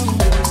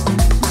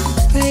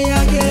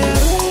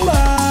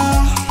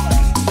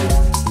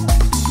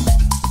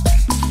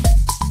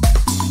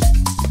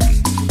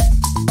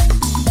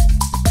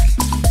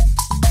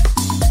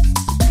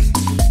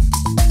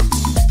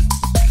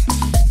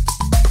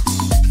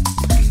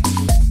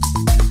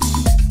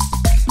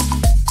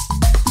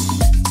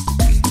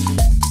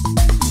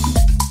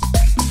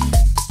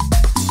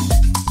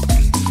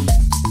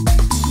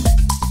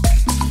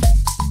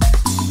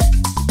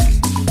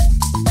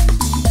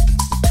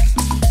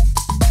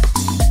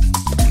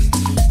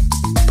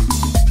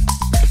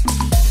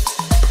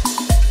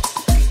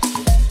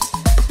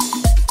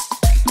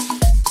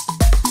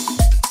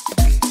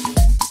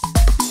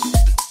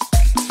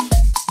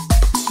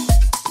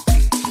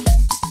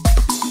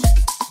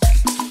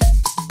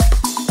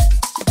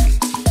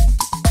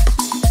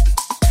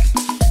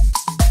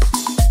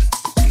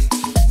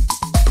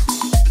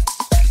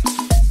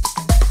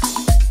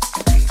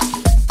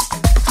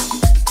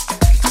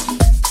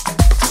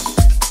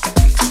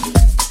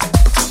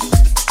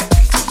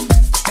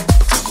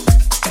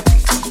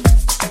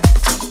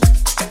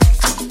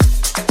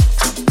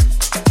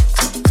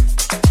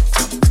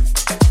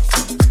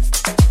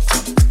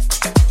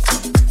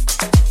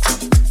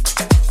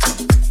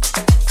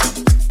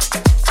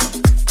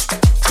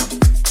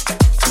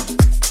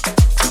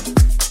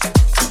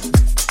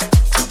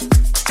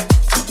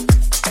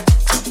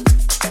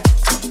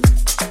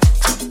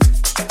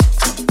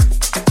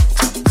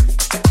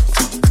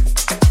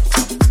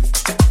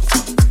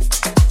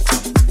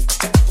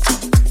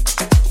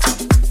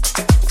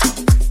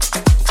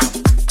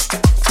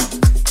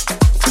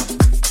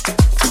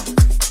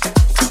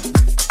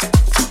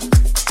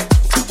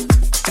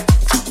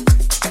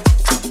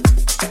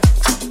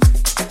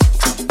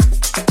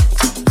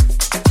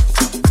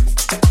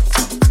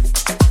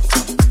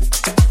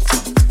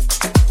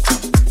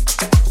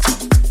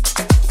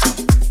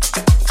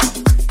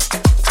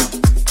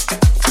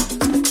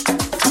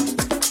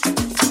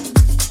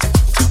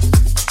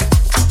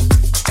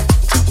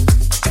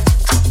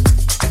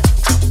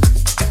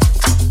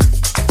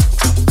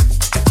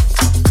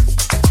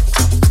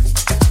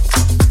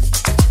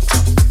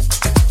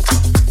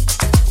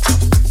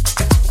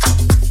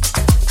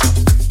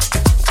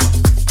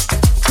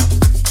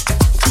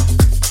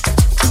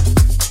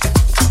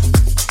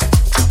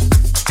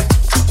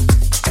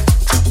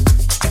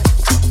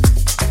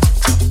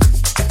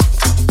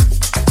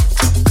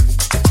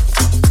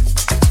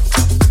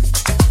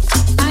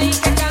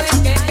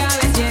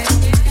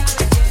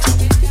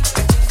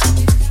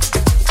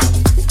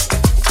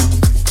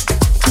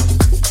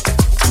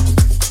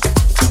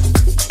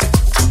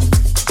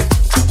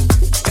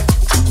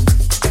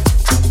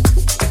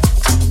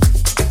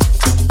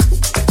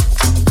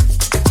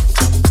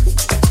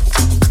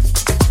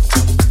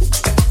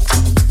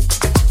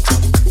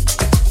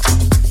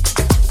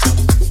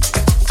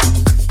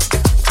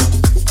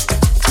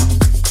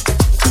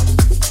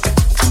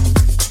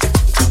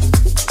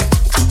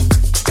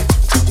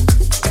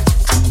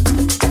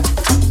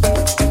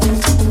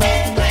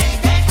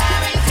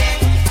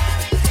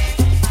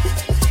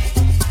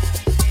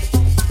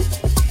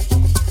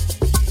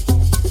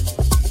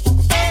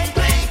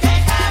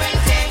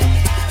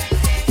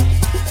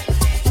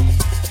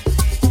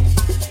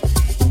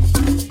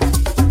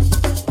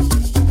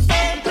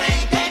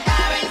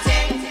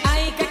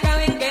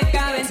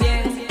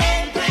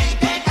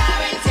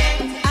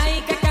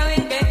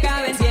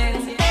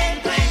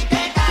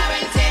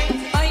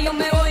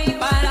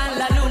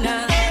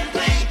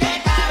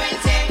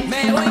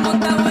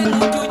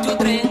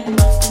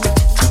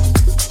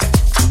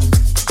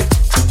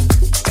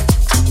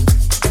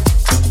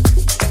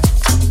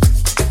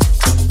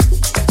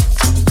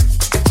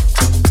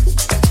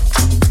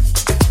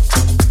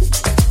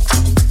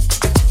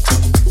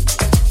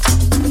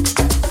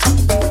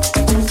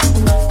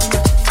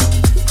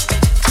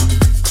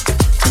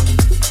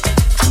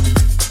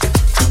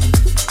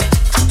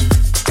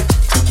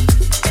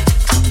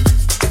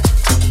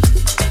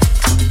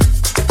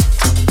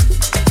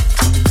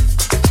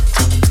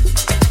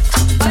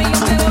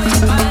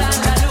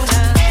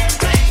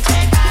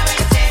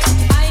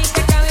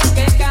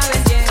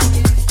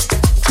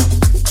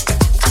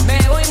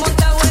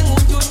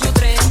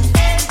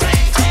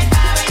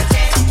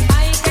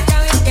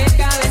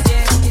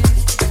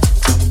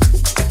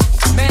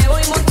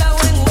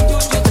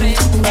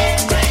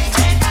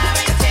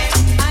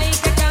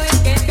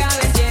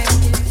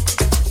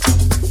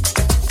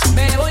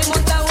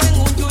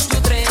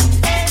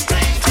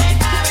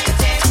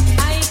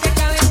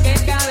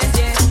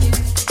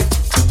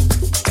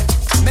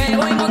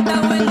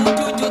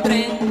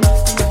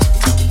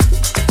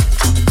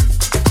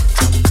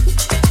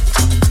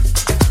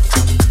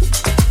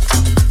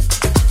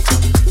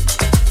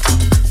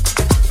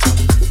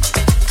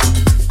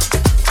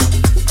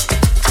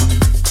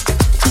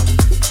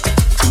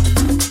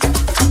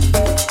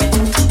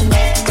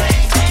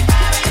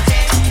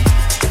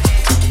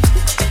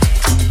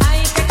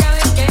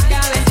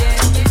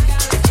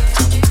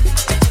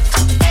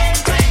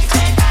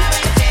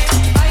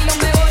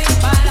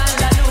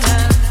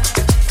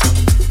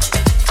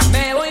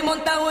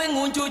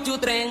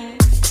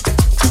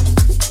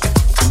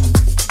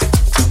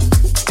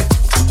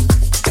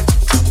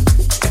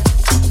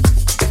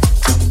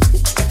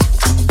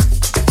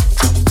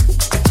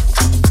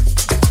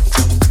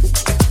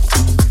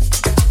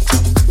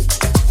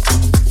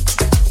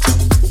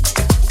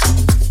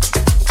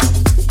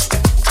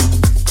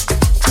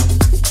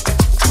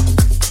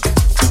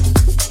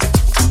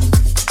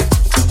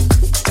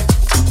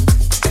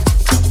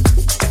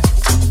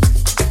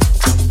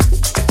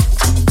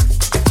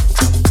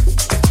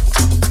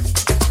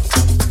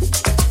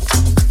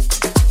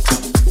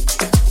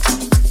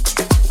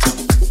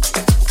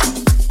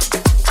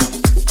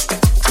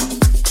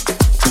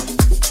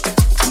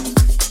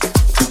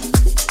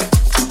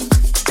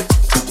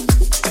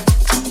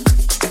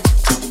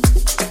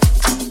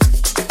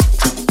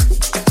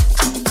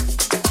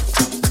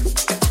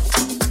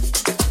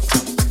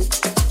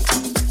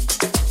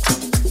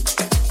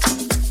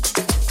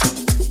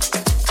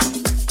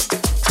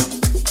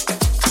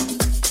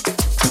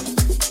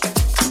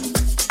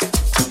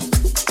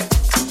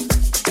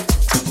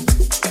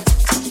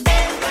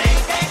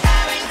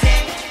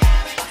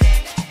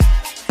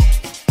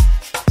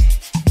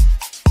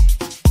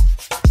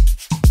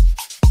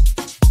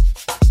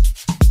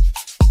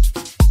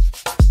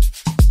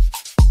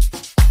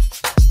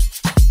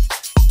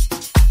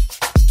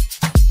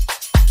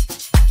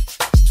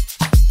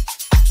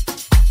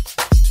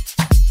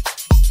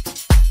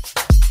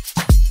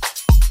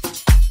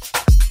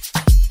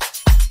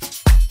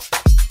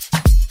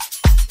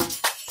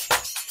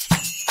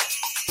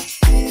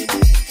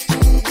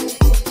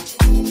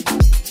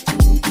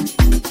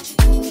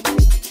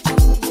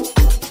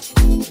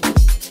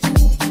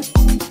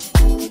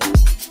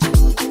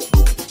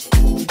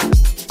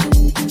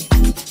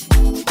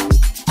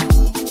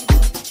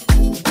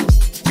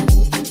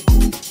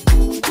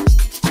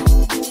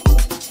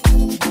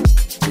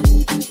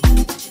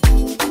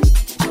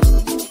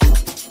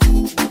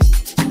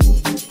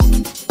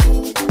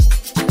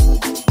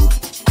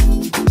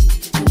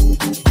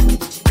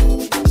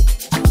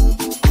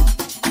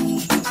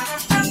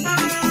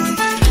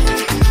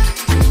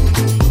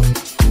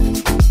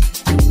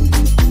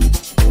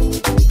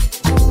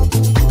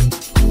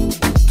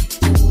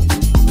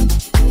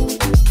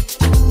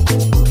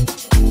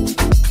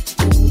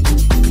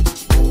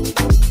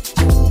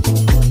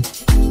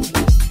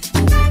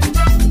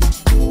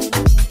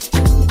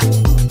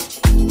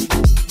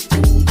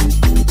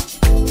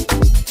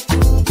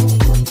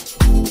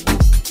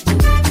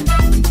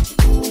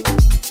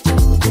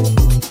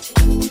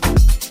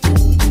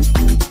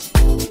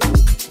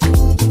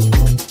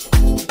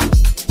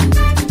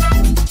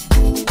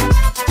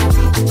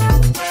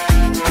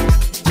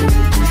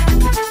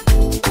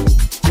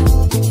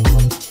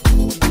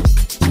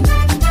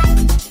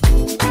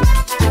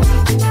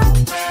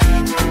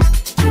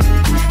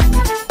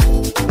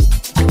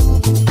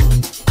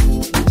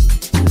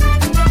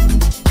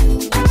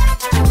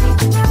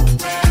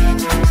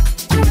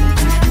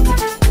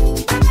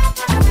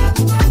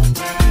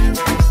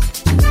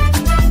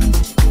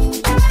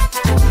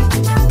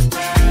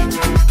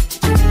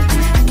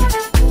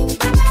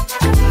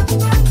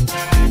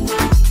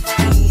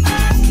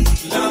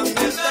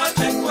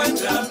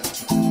 encuentra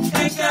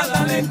en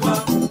cada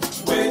lengua.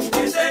 Pues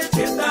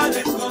esencia está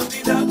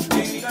escondida en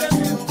mi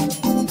canción.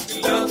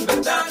 La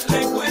verdad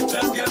la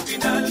encuentras y al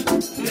final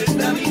de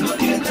esta mi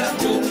jodienda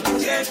yo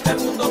quisiera al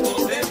mundo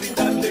poder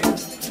brindarle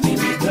mi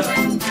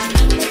vida.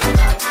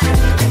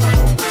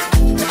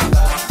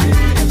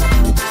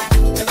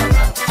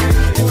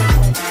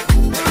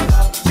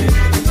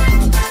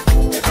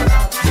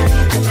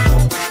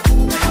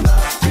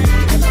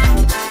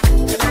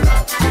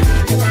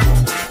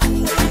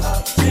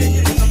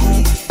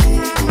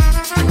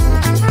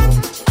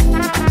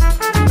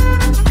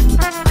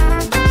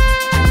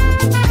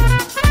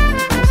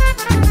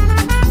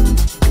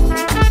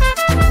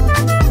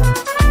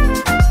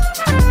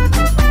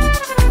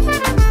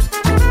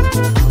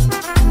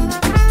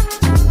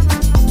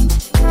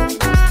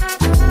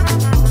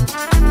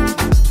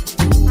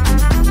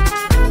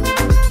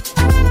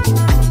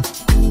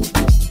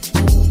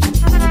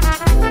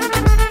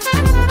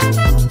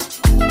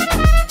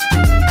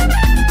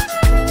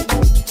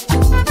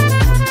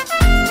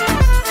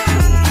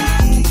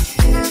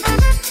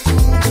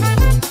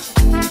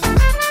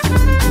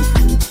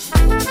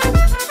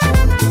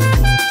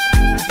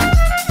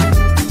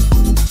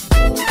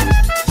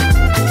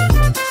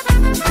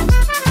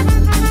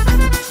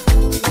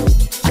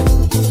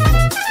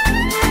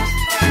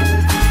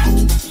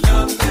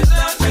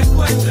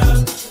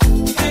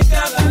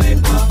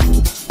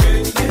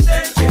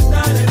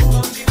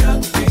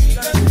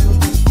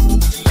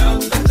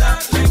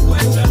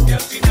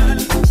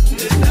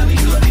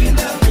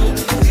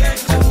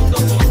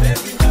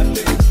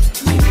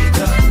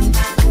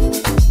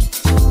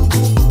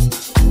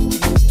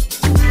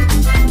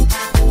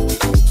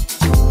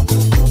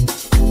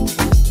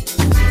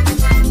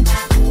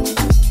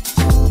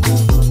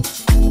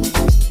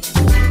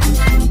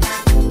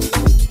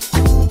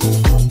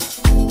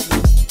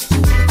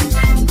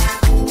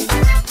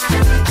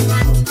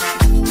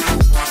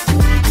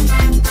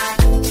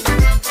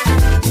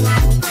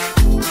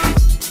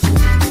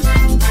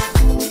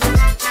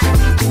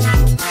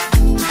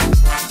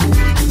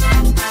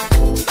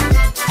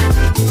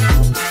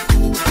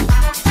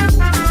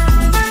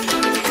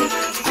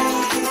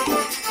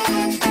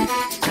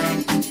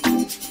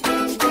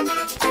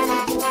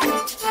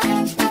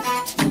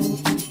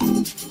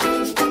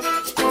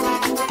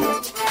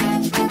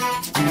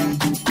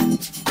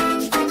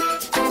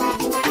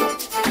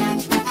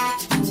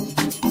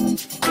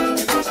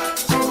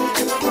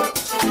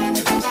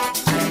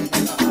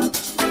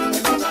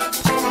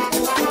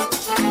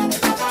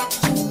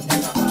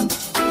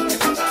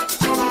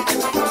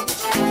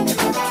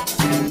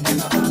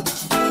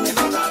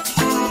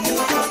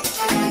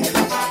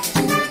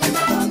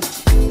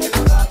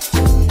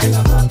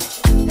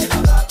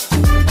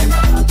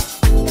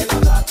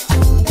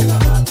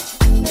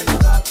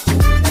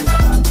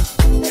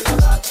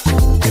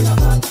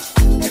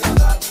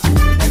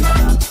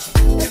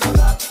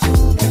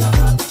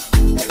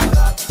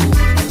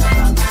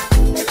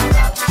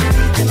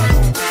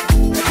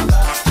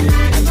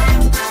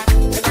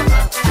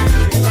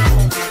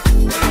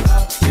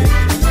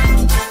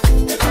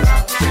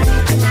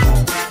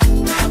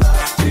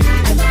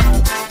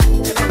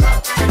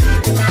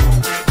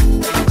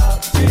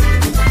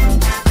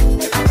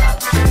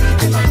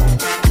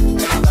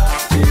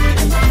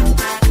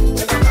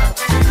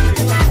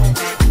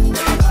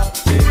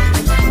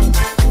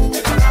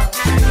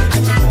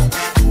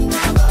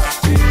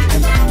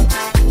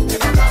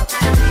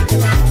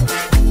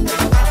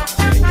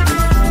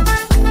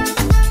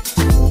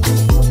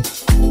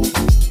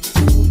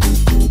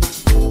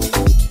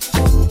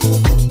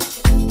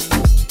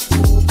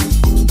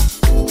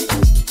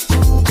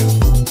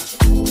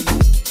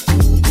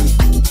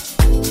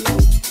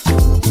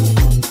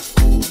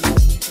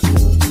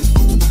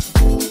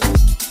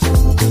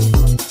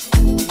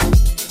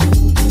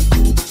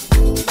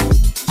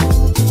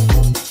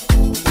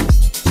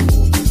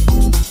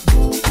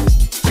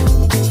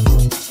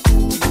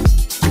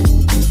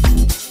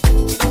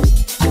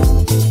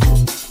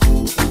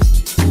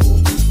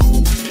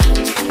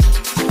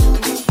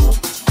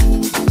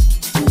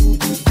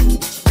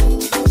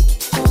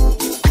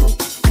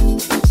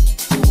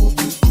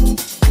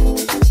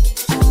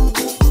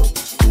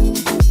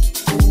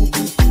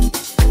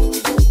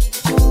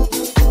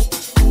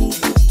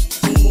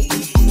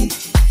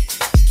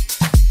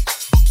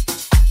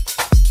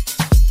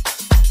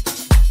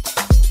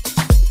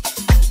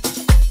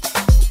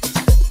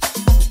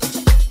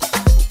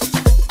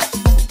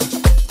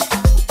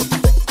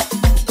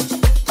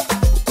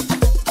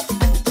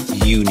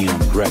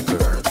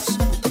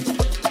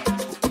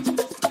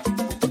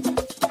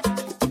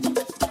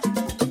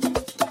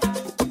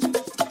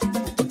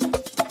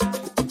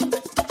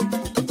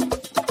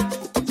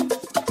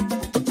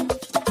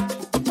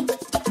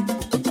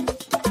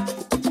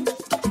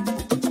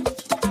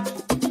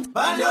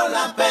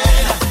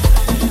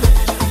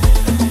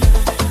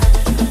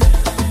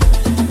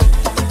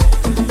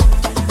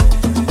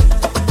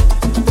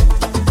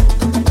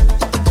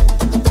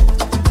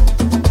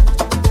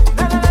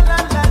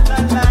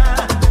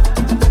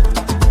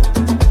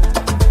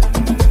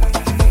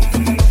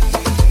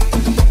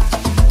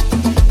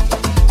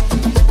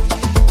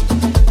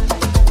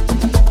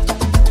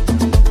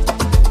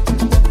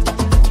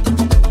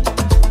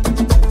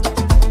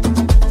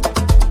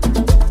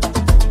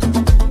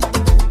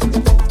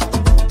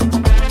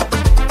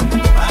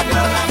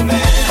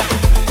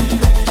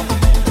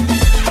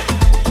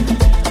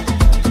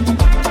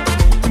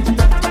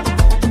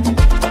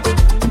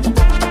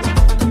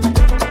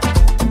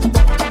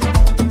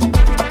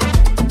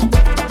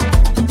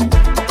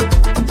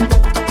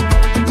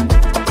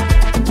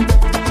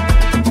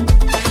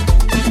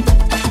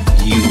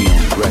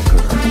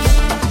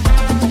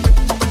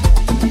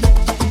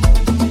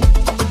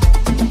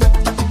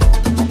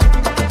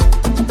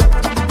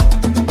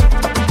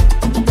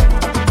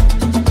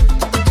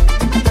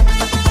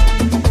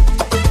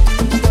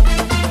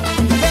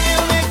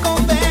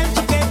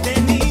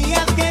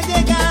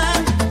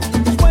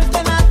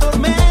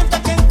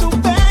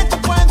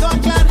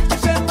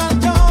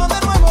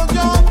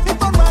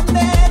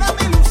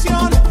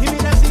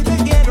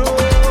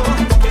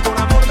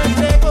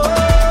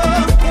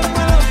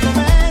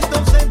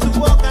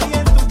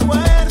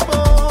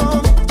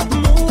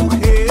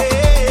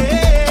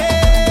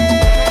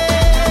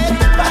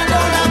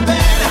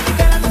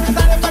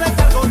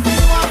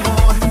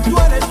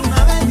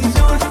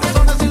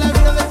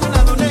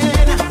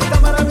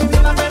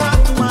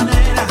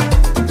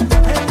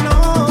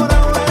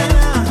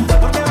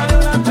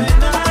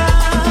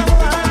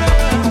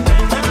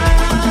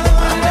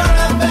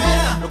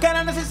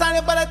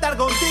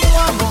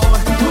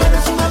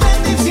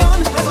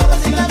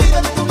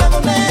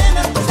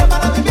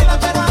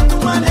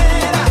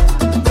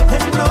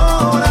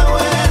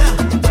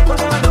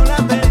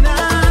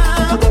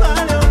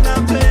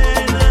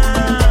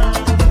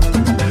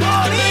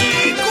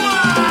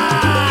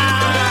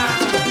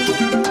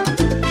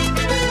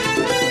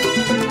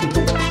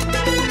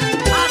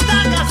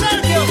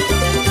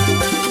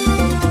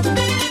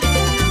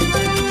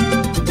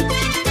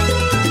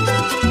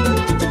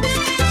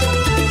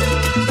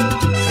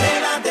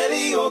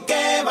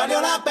 valió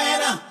la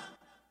pena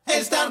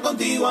estar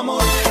contigo,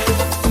 amor.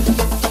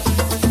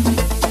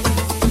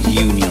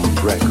 Union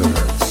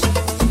Records.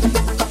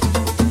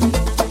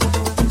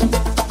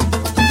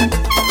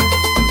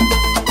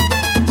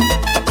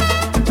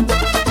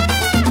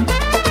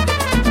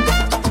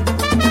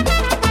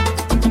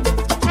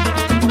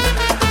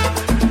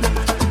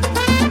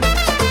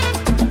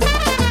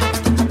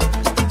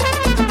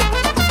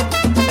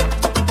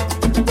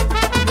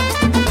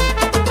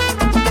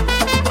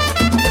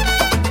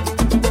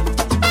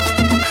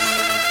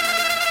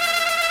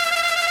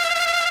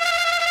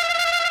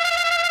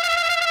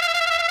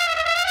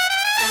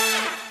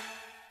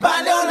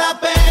 Valió la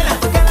pena,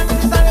 que era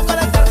necesario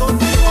para estar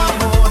contigo,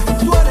 amor.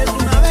 Tú eres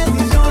una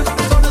bendición,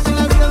 personas en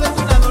la vida de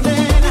tu lado,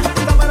 nena.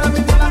 Está para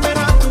vivirla, pero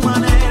a tu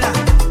manera.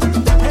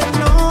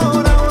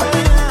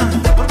 Enhorabuena,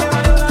 porque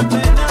valió la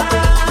pena,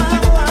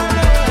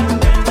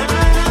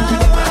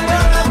 valió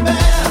la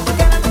pena,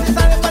 que era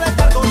necesario para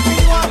estar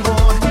contigo,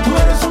 amor. Tú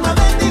eres una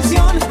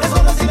bendición,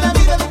 personas en la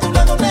vida de tu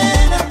lado,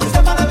 nena.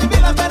 Está para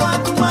vivirla, pero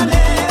a tu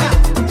manera.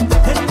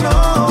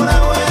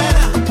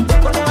 Enhorabuena,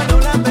 porque valió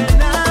la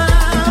pena.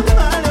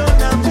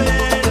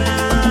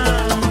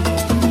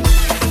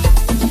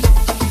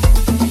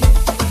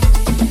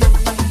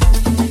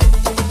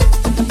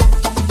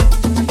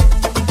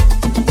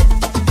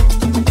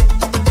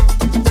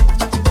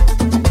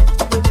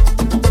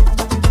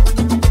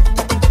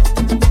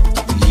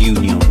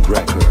 Union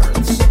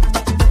Records.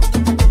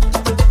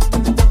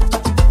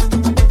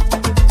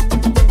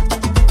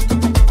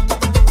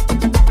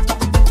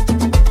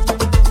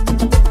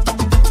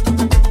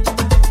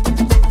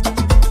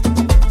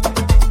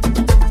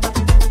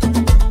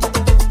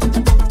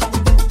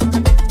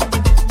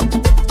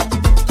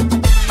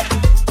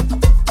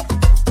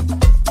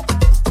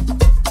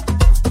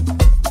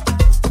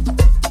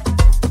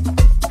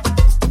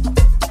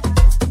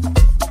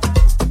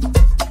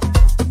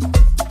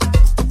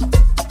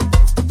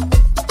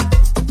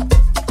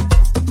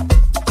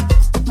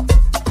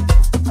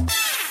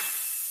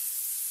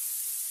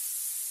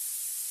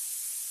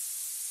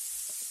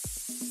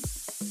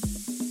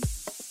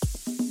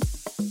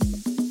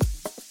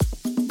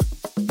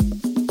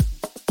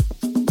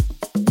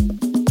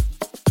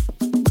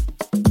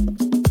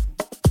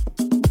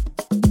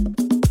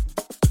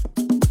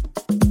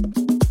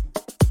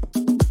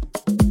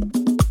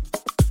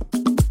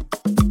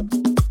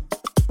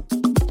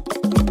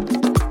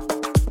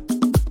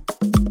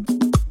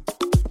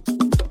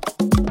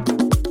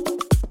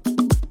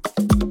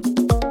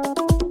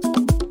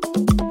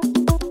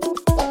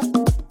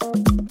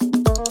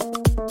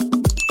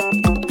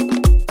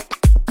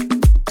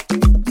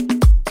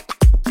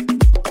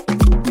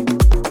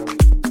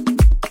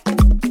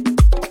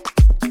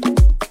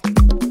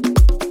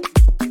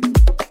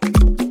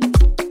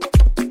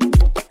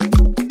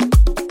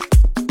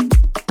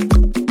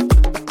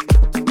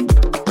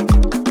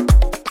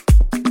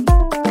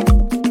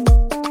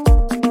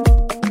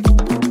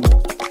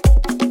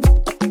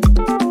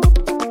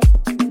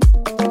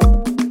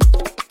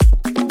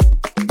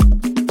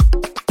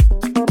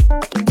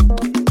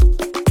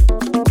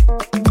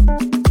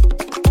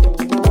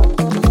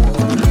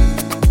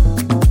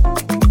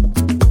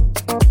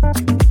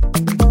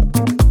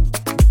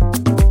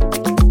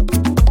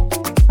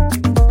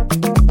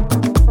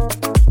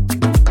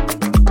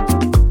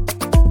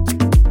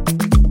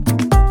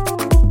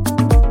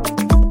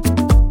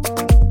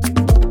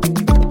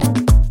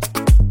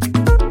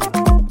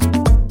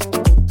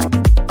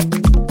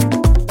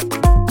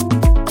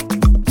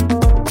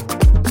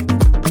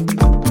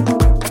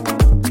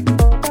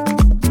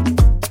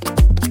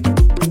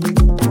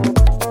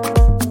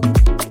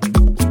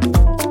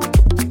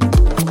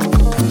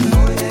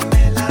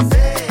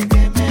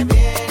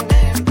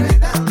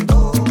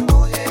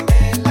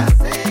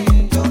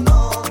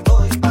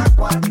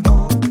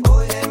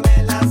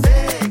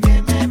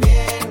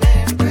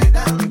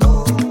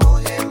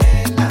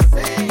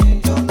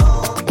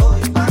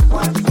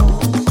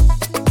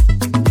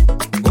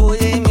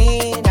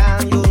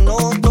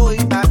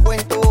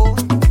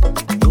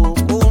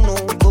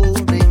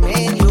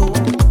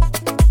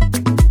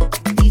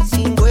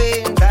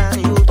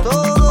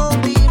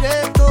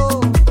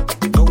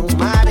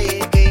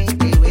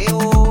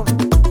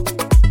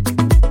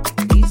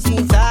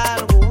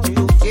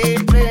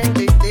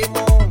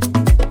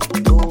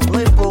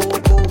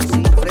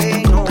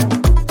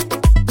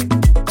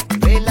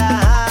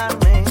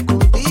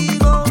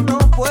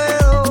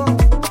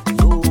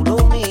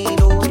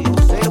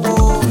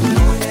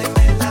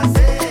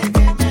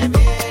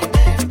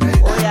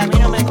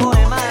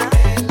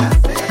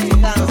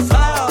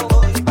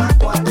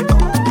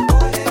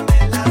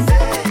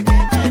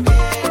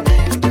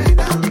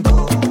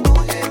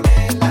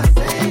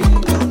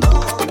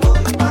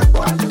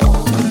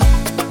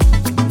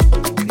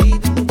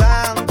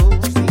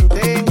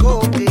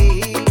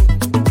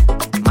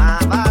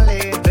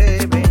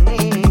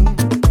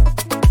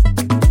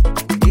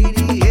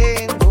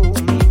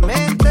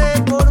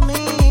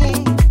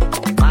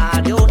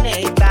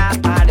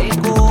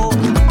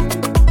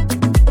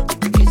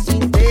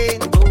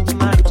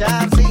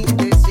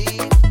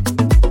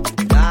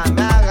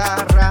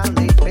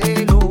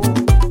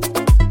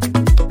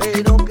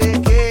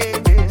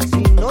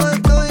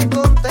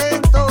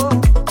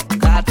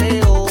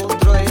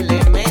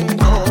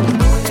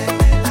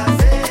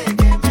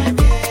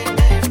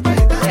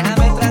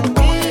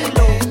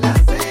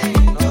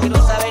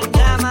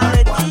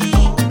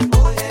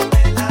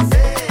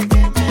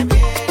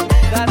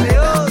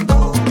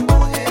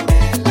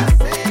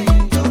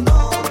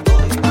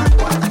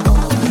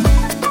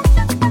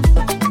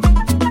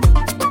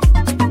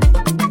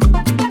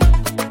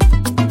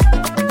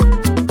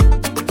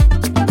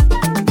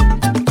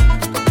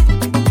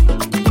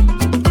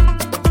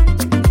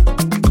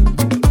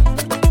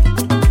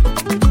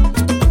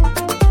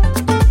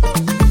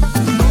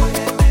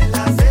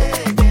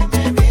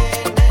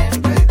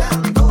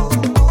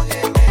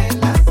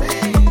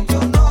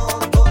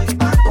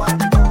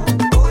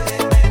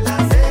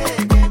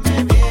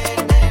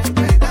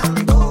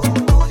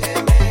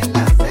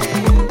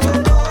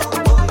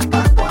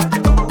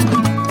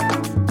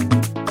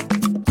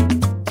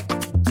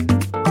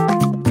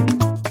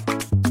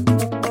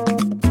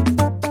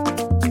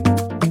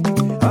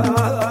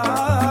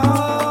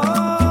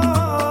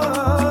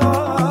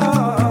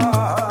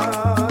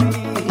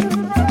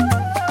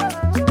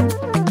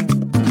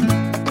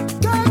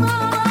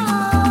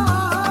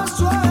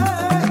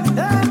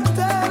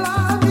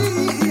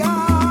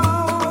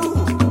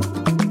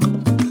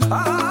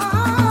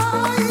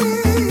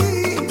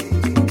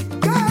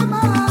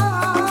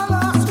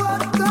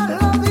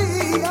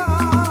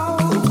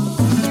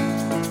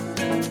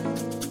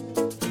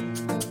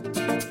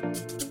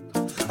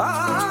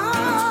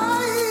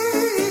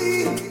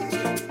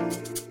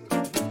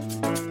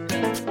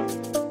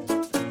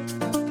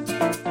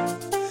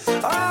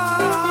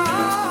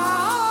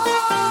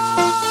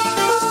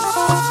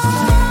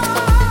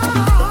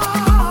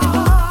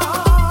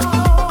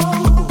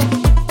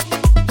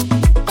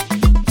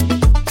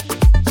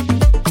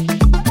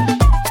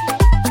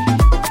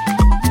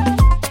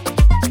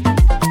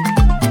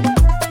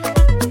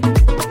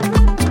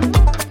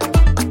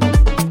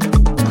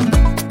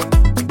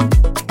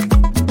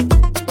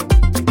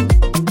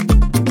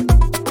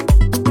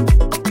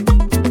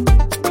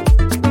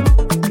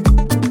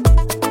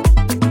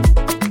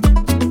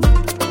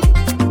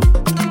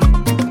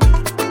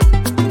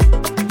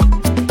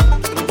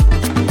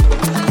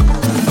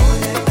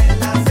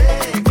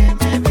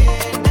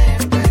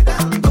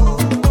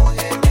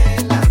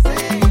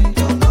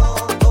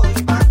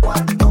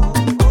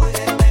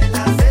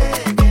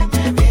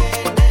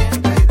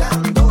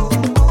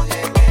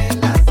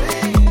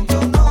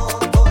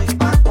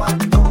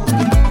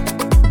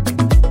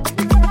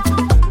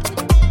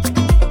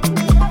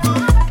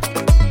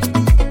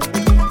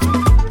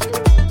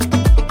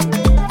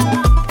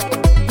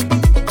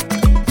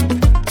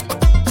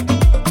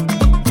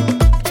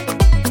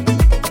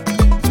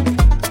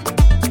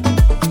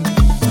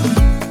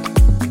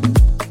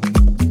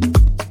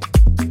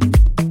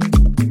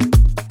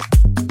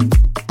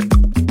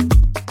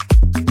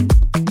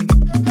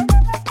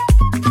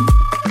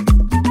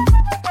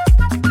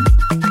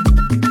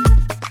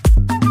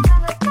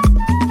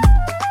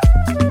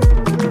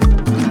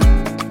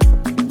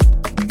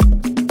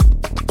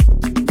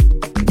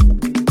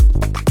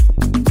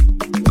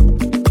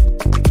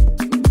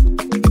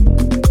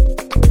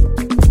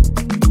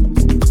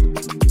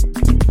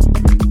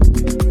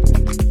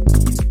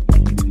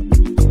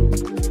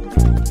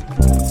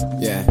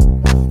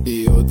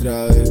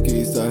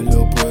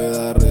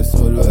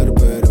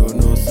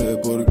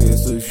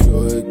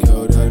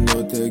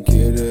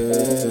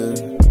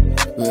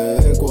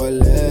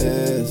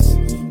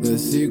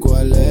 decí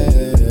cuál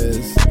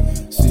es.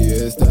 Si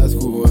estás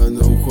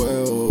jugando un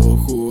juego,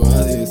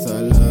 jugá 10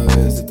 a la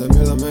vez. Esta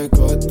mierda me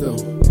costó,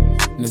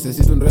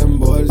 necesito un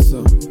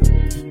reembolso.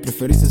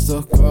 Preferís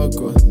esos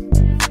cocos,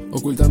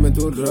 ocúltame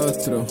tu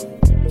rostro.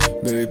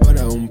 Baby,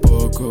 para un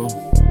poco.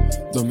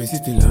 2 me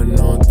hiciste y la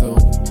noto,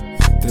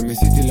 3 me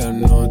hiciste y la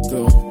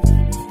noto.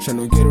 Ya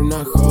no quiero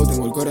una hoe,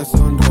 tengo el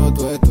corazón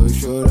roto. Estoy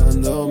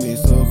llorando, mis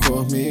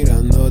ojos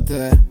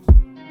mirándote.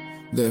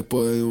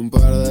 Después de un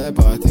par de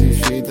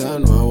pastillitas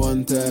no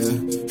aguanté.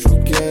 Yo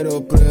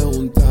quiero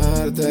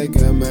preguntarte y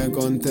que me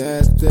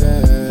conteste.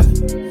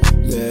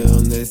 ¿De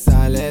dónde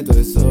sale todo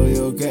eso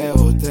odio que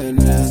vos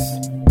tenés?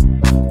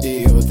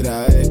 Y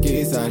otra vez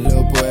quizás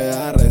lo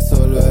pueda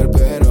resolver,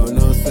 pero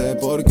no sé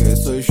por qué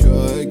soy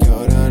yo el que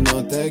ahora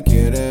no te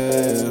quiere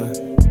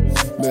ver.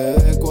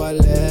 Bebé, ¿cuál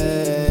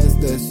es?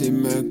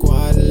 Decime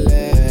cuál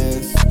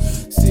es.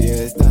 Si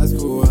estás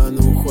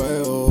jugando un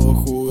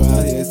juego,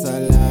 jugá 10 a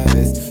la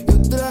vez. Y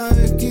otra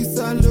vez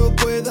quizás lo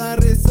pueda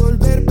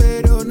resolver,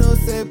 pero no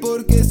sé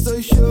por qué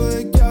soy yo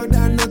el que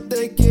ahora no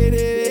te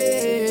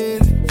quiere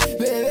ver.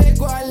 Bebé,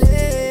 ¿cuál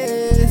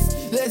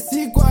es?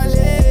 Decí cuál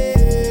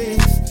es.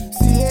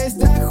 Si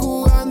estás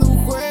jugando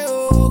un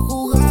juego,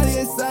 jugá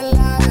 10 a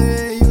la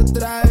vez. Y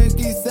otra vez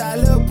quizás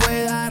lo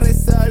pueda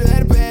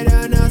resolver,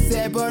 pero no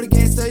sé por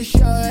qué soy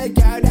yo el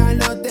que ahora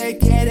no te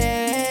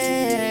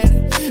quiere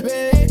ver.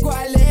 Bebé,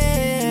 ¿cuál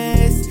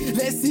es?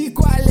 Decí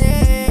cuál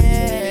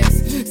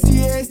es.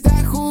 Si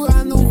estás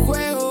jugando un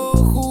juego,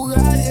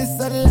 jugá 10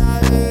 a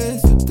la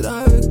vez. Y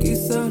otra vez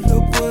quizás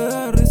lo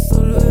pueda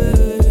resolver.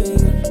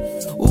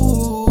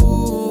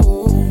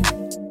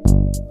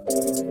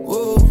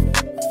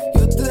 Y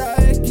otra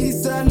vez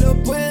quizás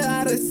lo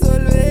pueda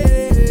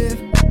resolver.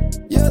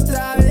 Y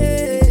otra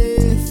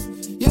vez,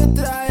 y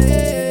otra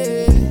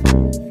vez,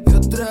 y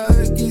otra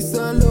vez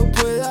quizás lo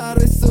pueda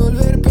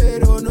resolver,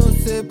 pero no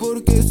sé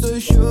por qué soy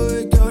yo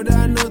el que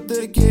ahora no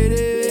te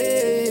quiere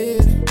ver.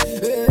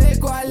 Bebé,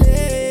 ¿cuál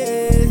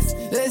es?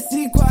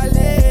 Decí cuál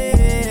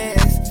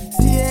es.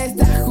 Si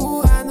estás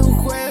jugando un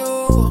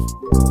juego,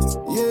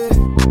 yeah.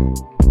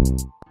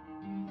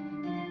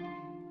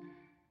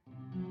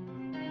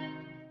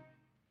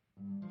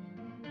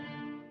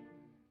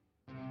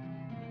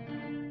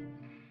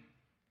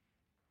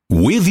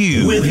 With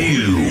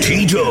you,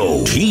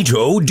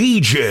 Tito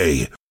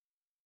DJ.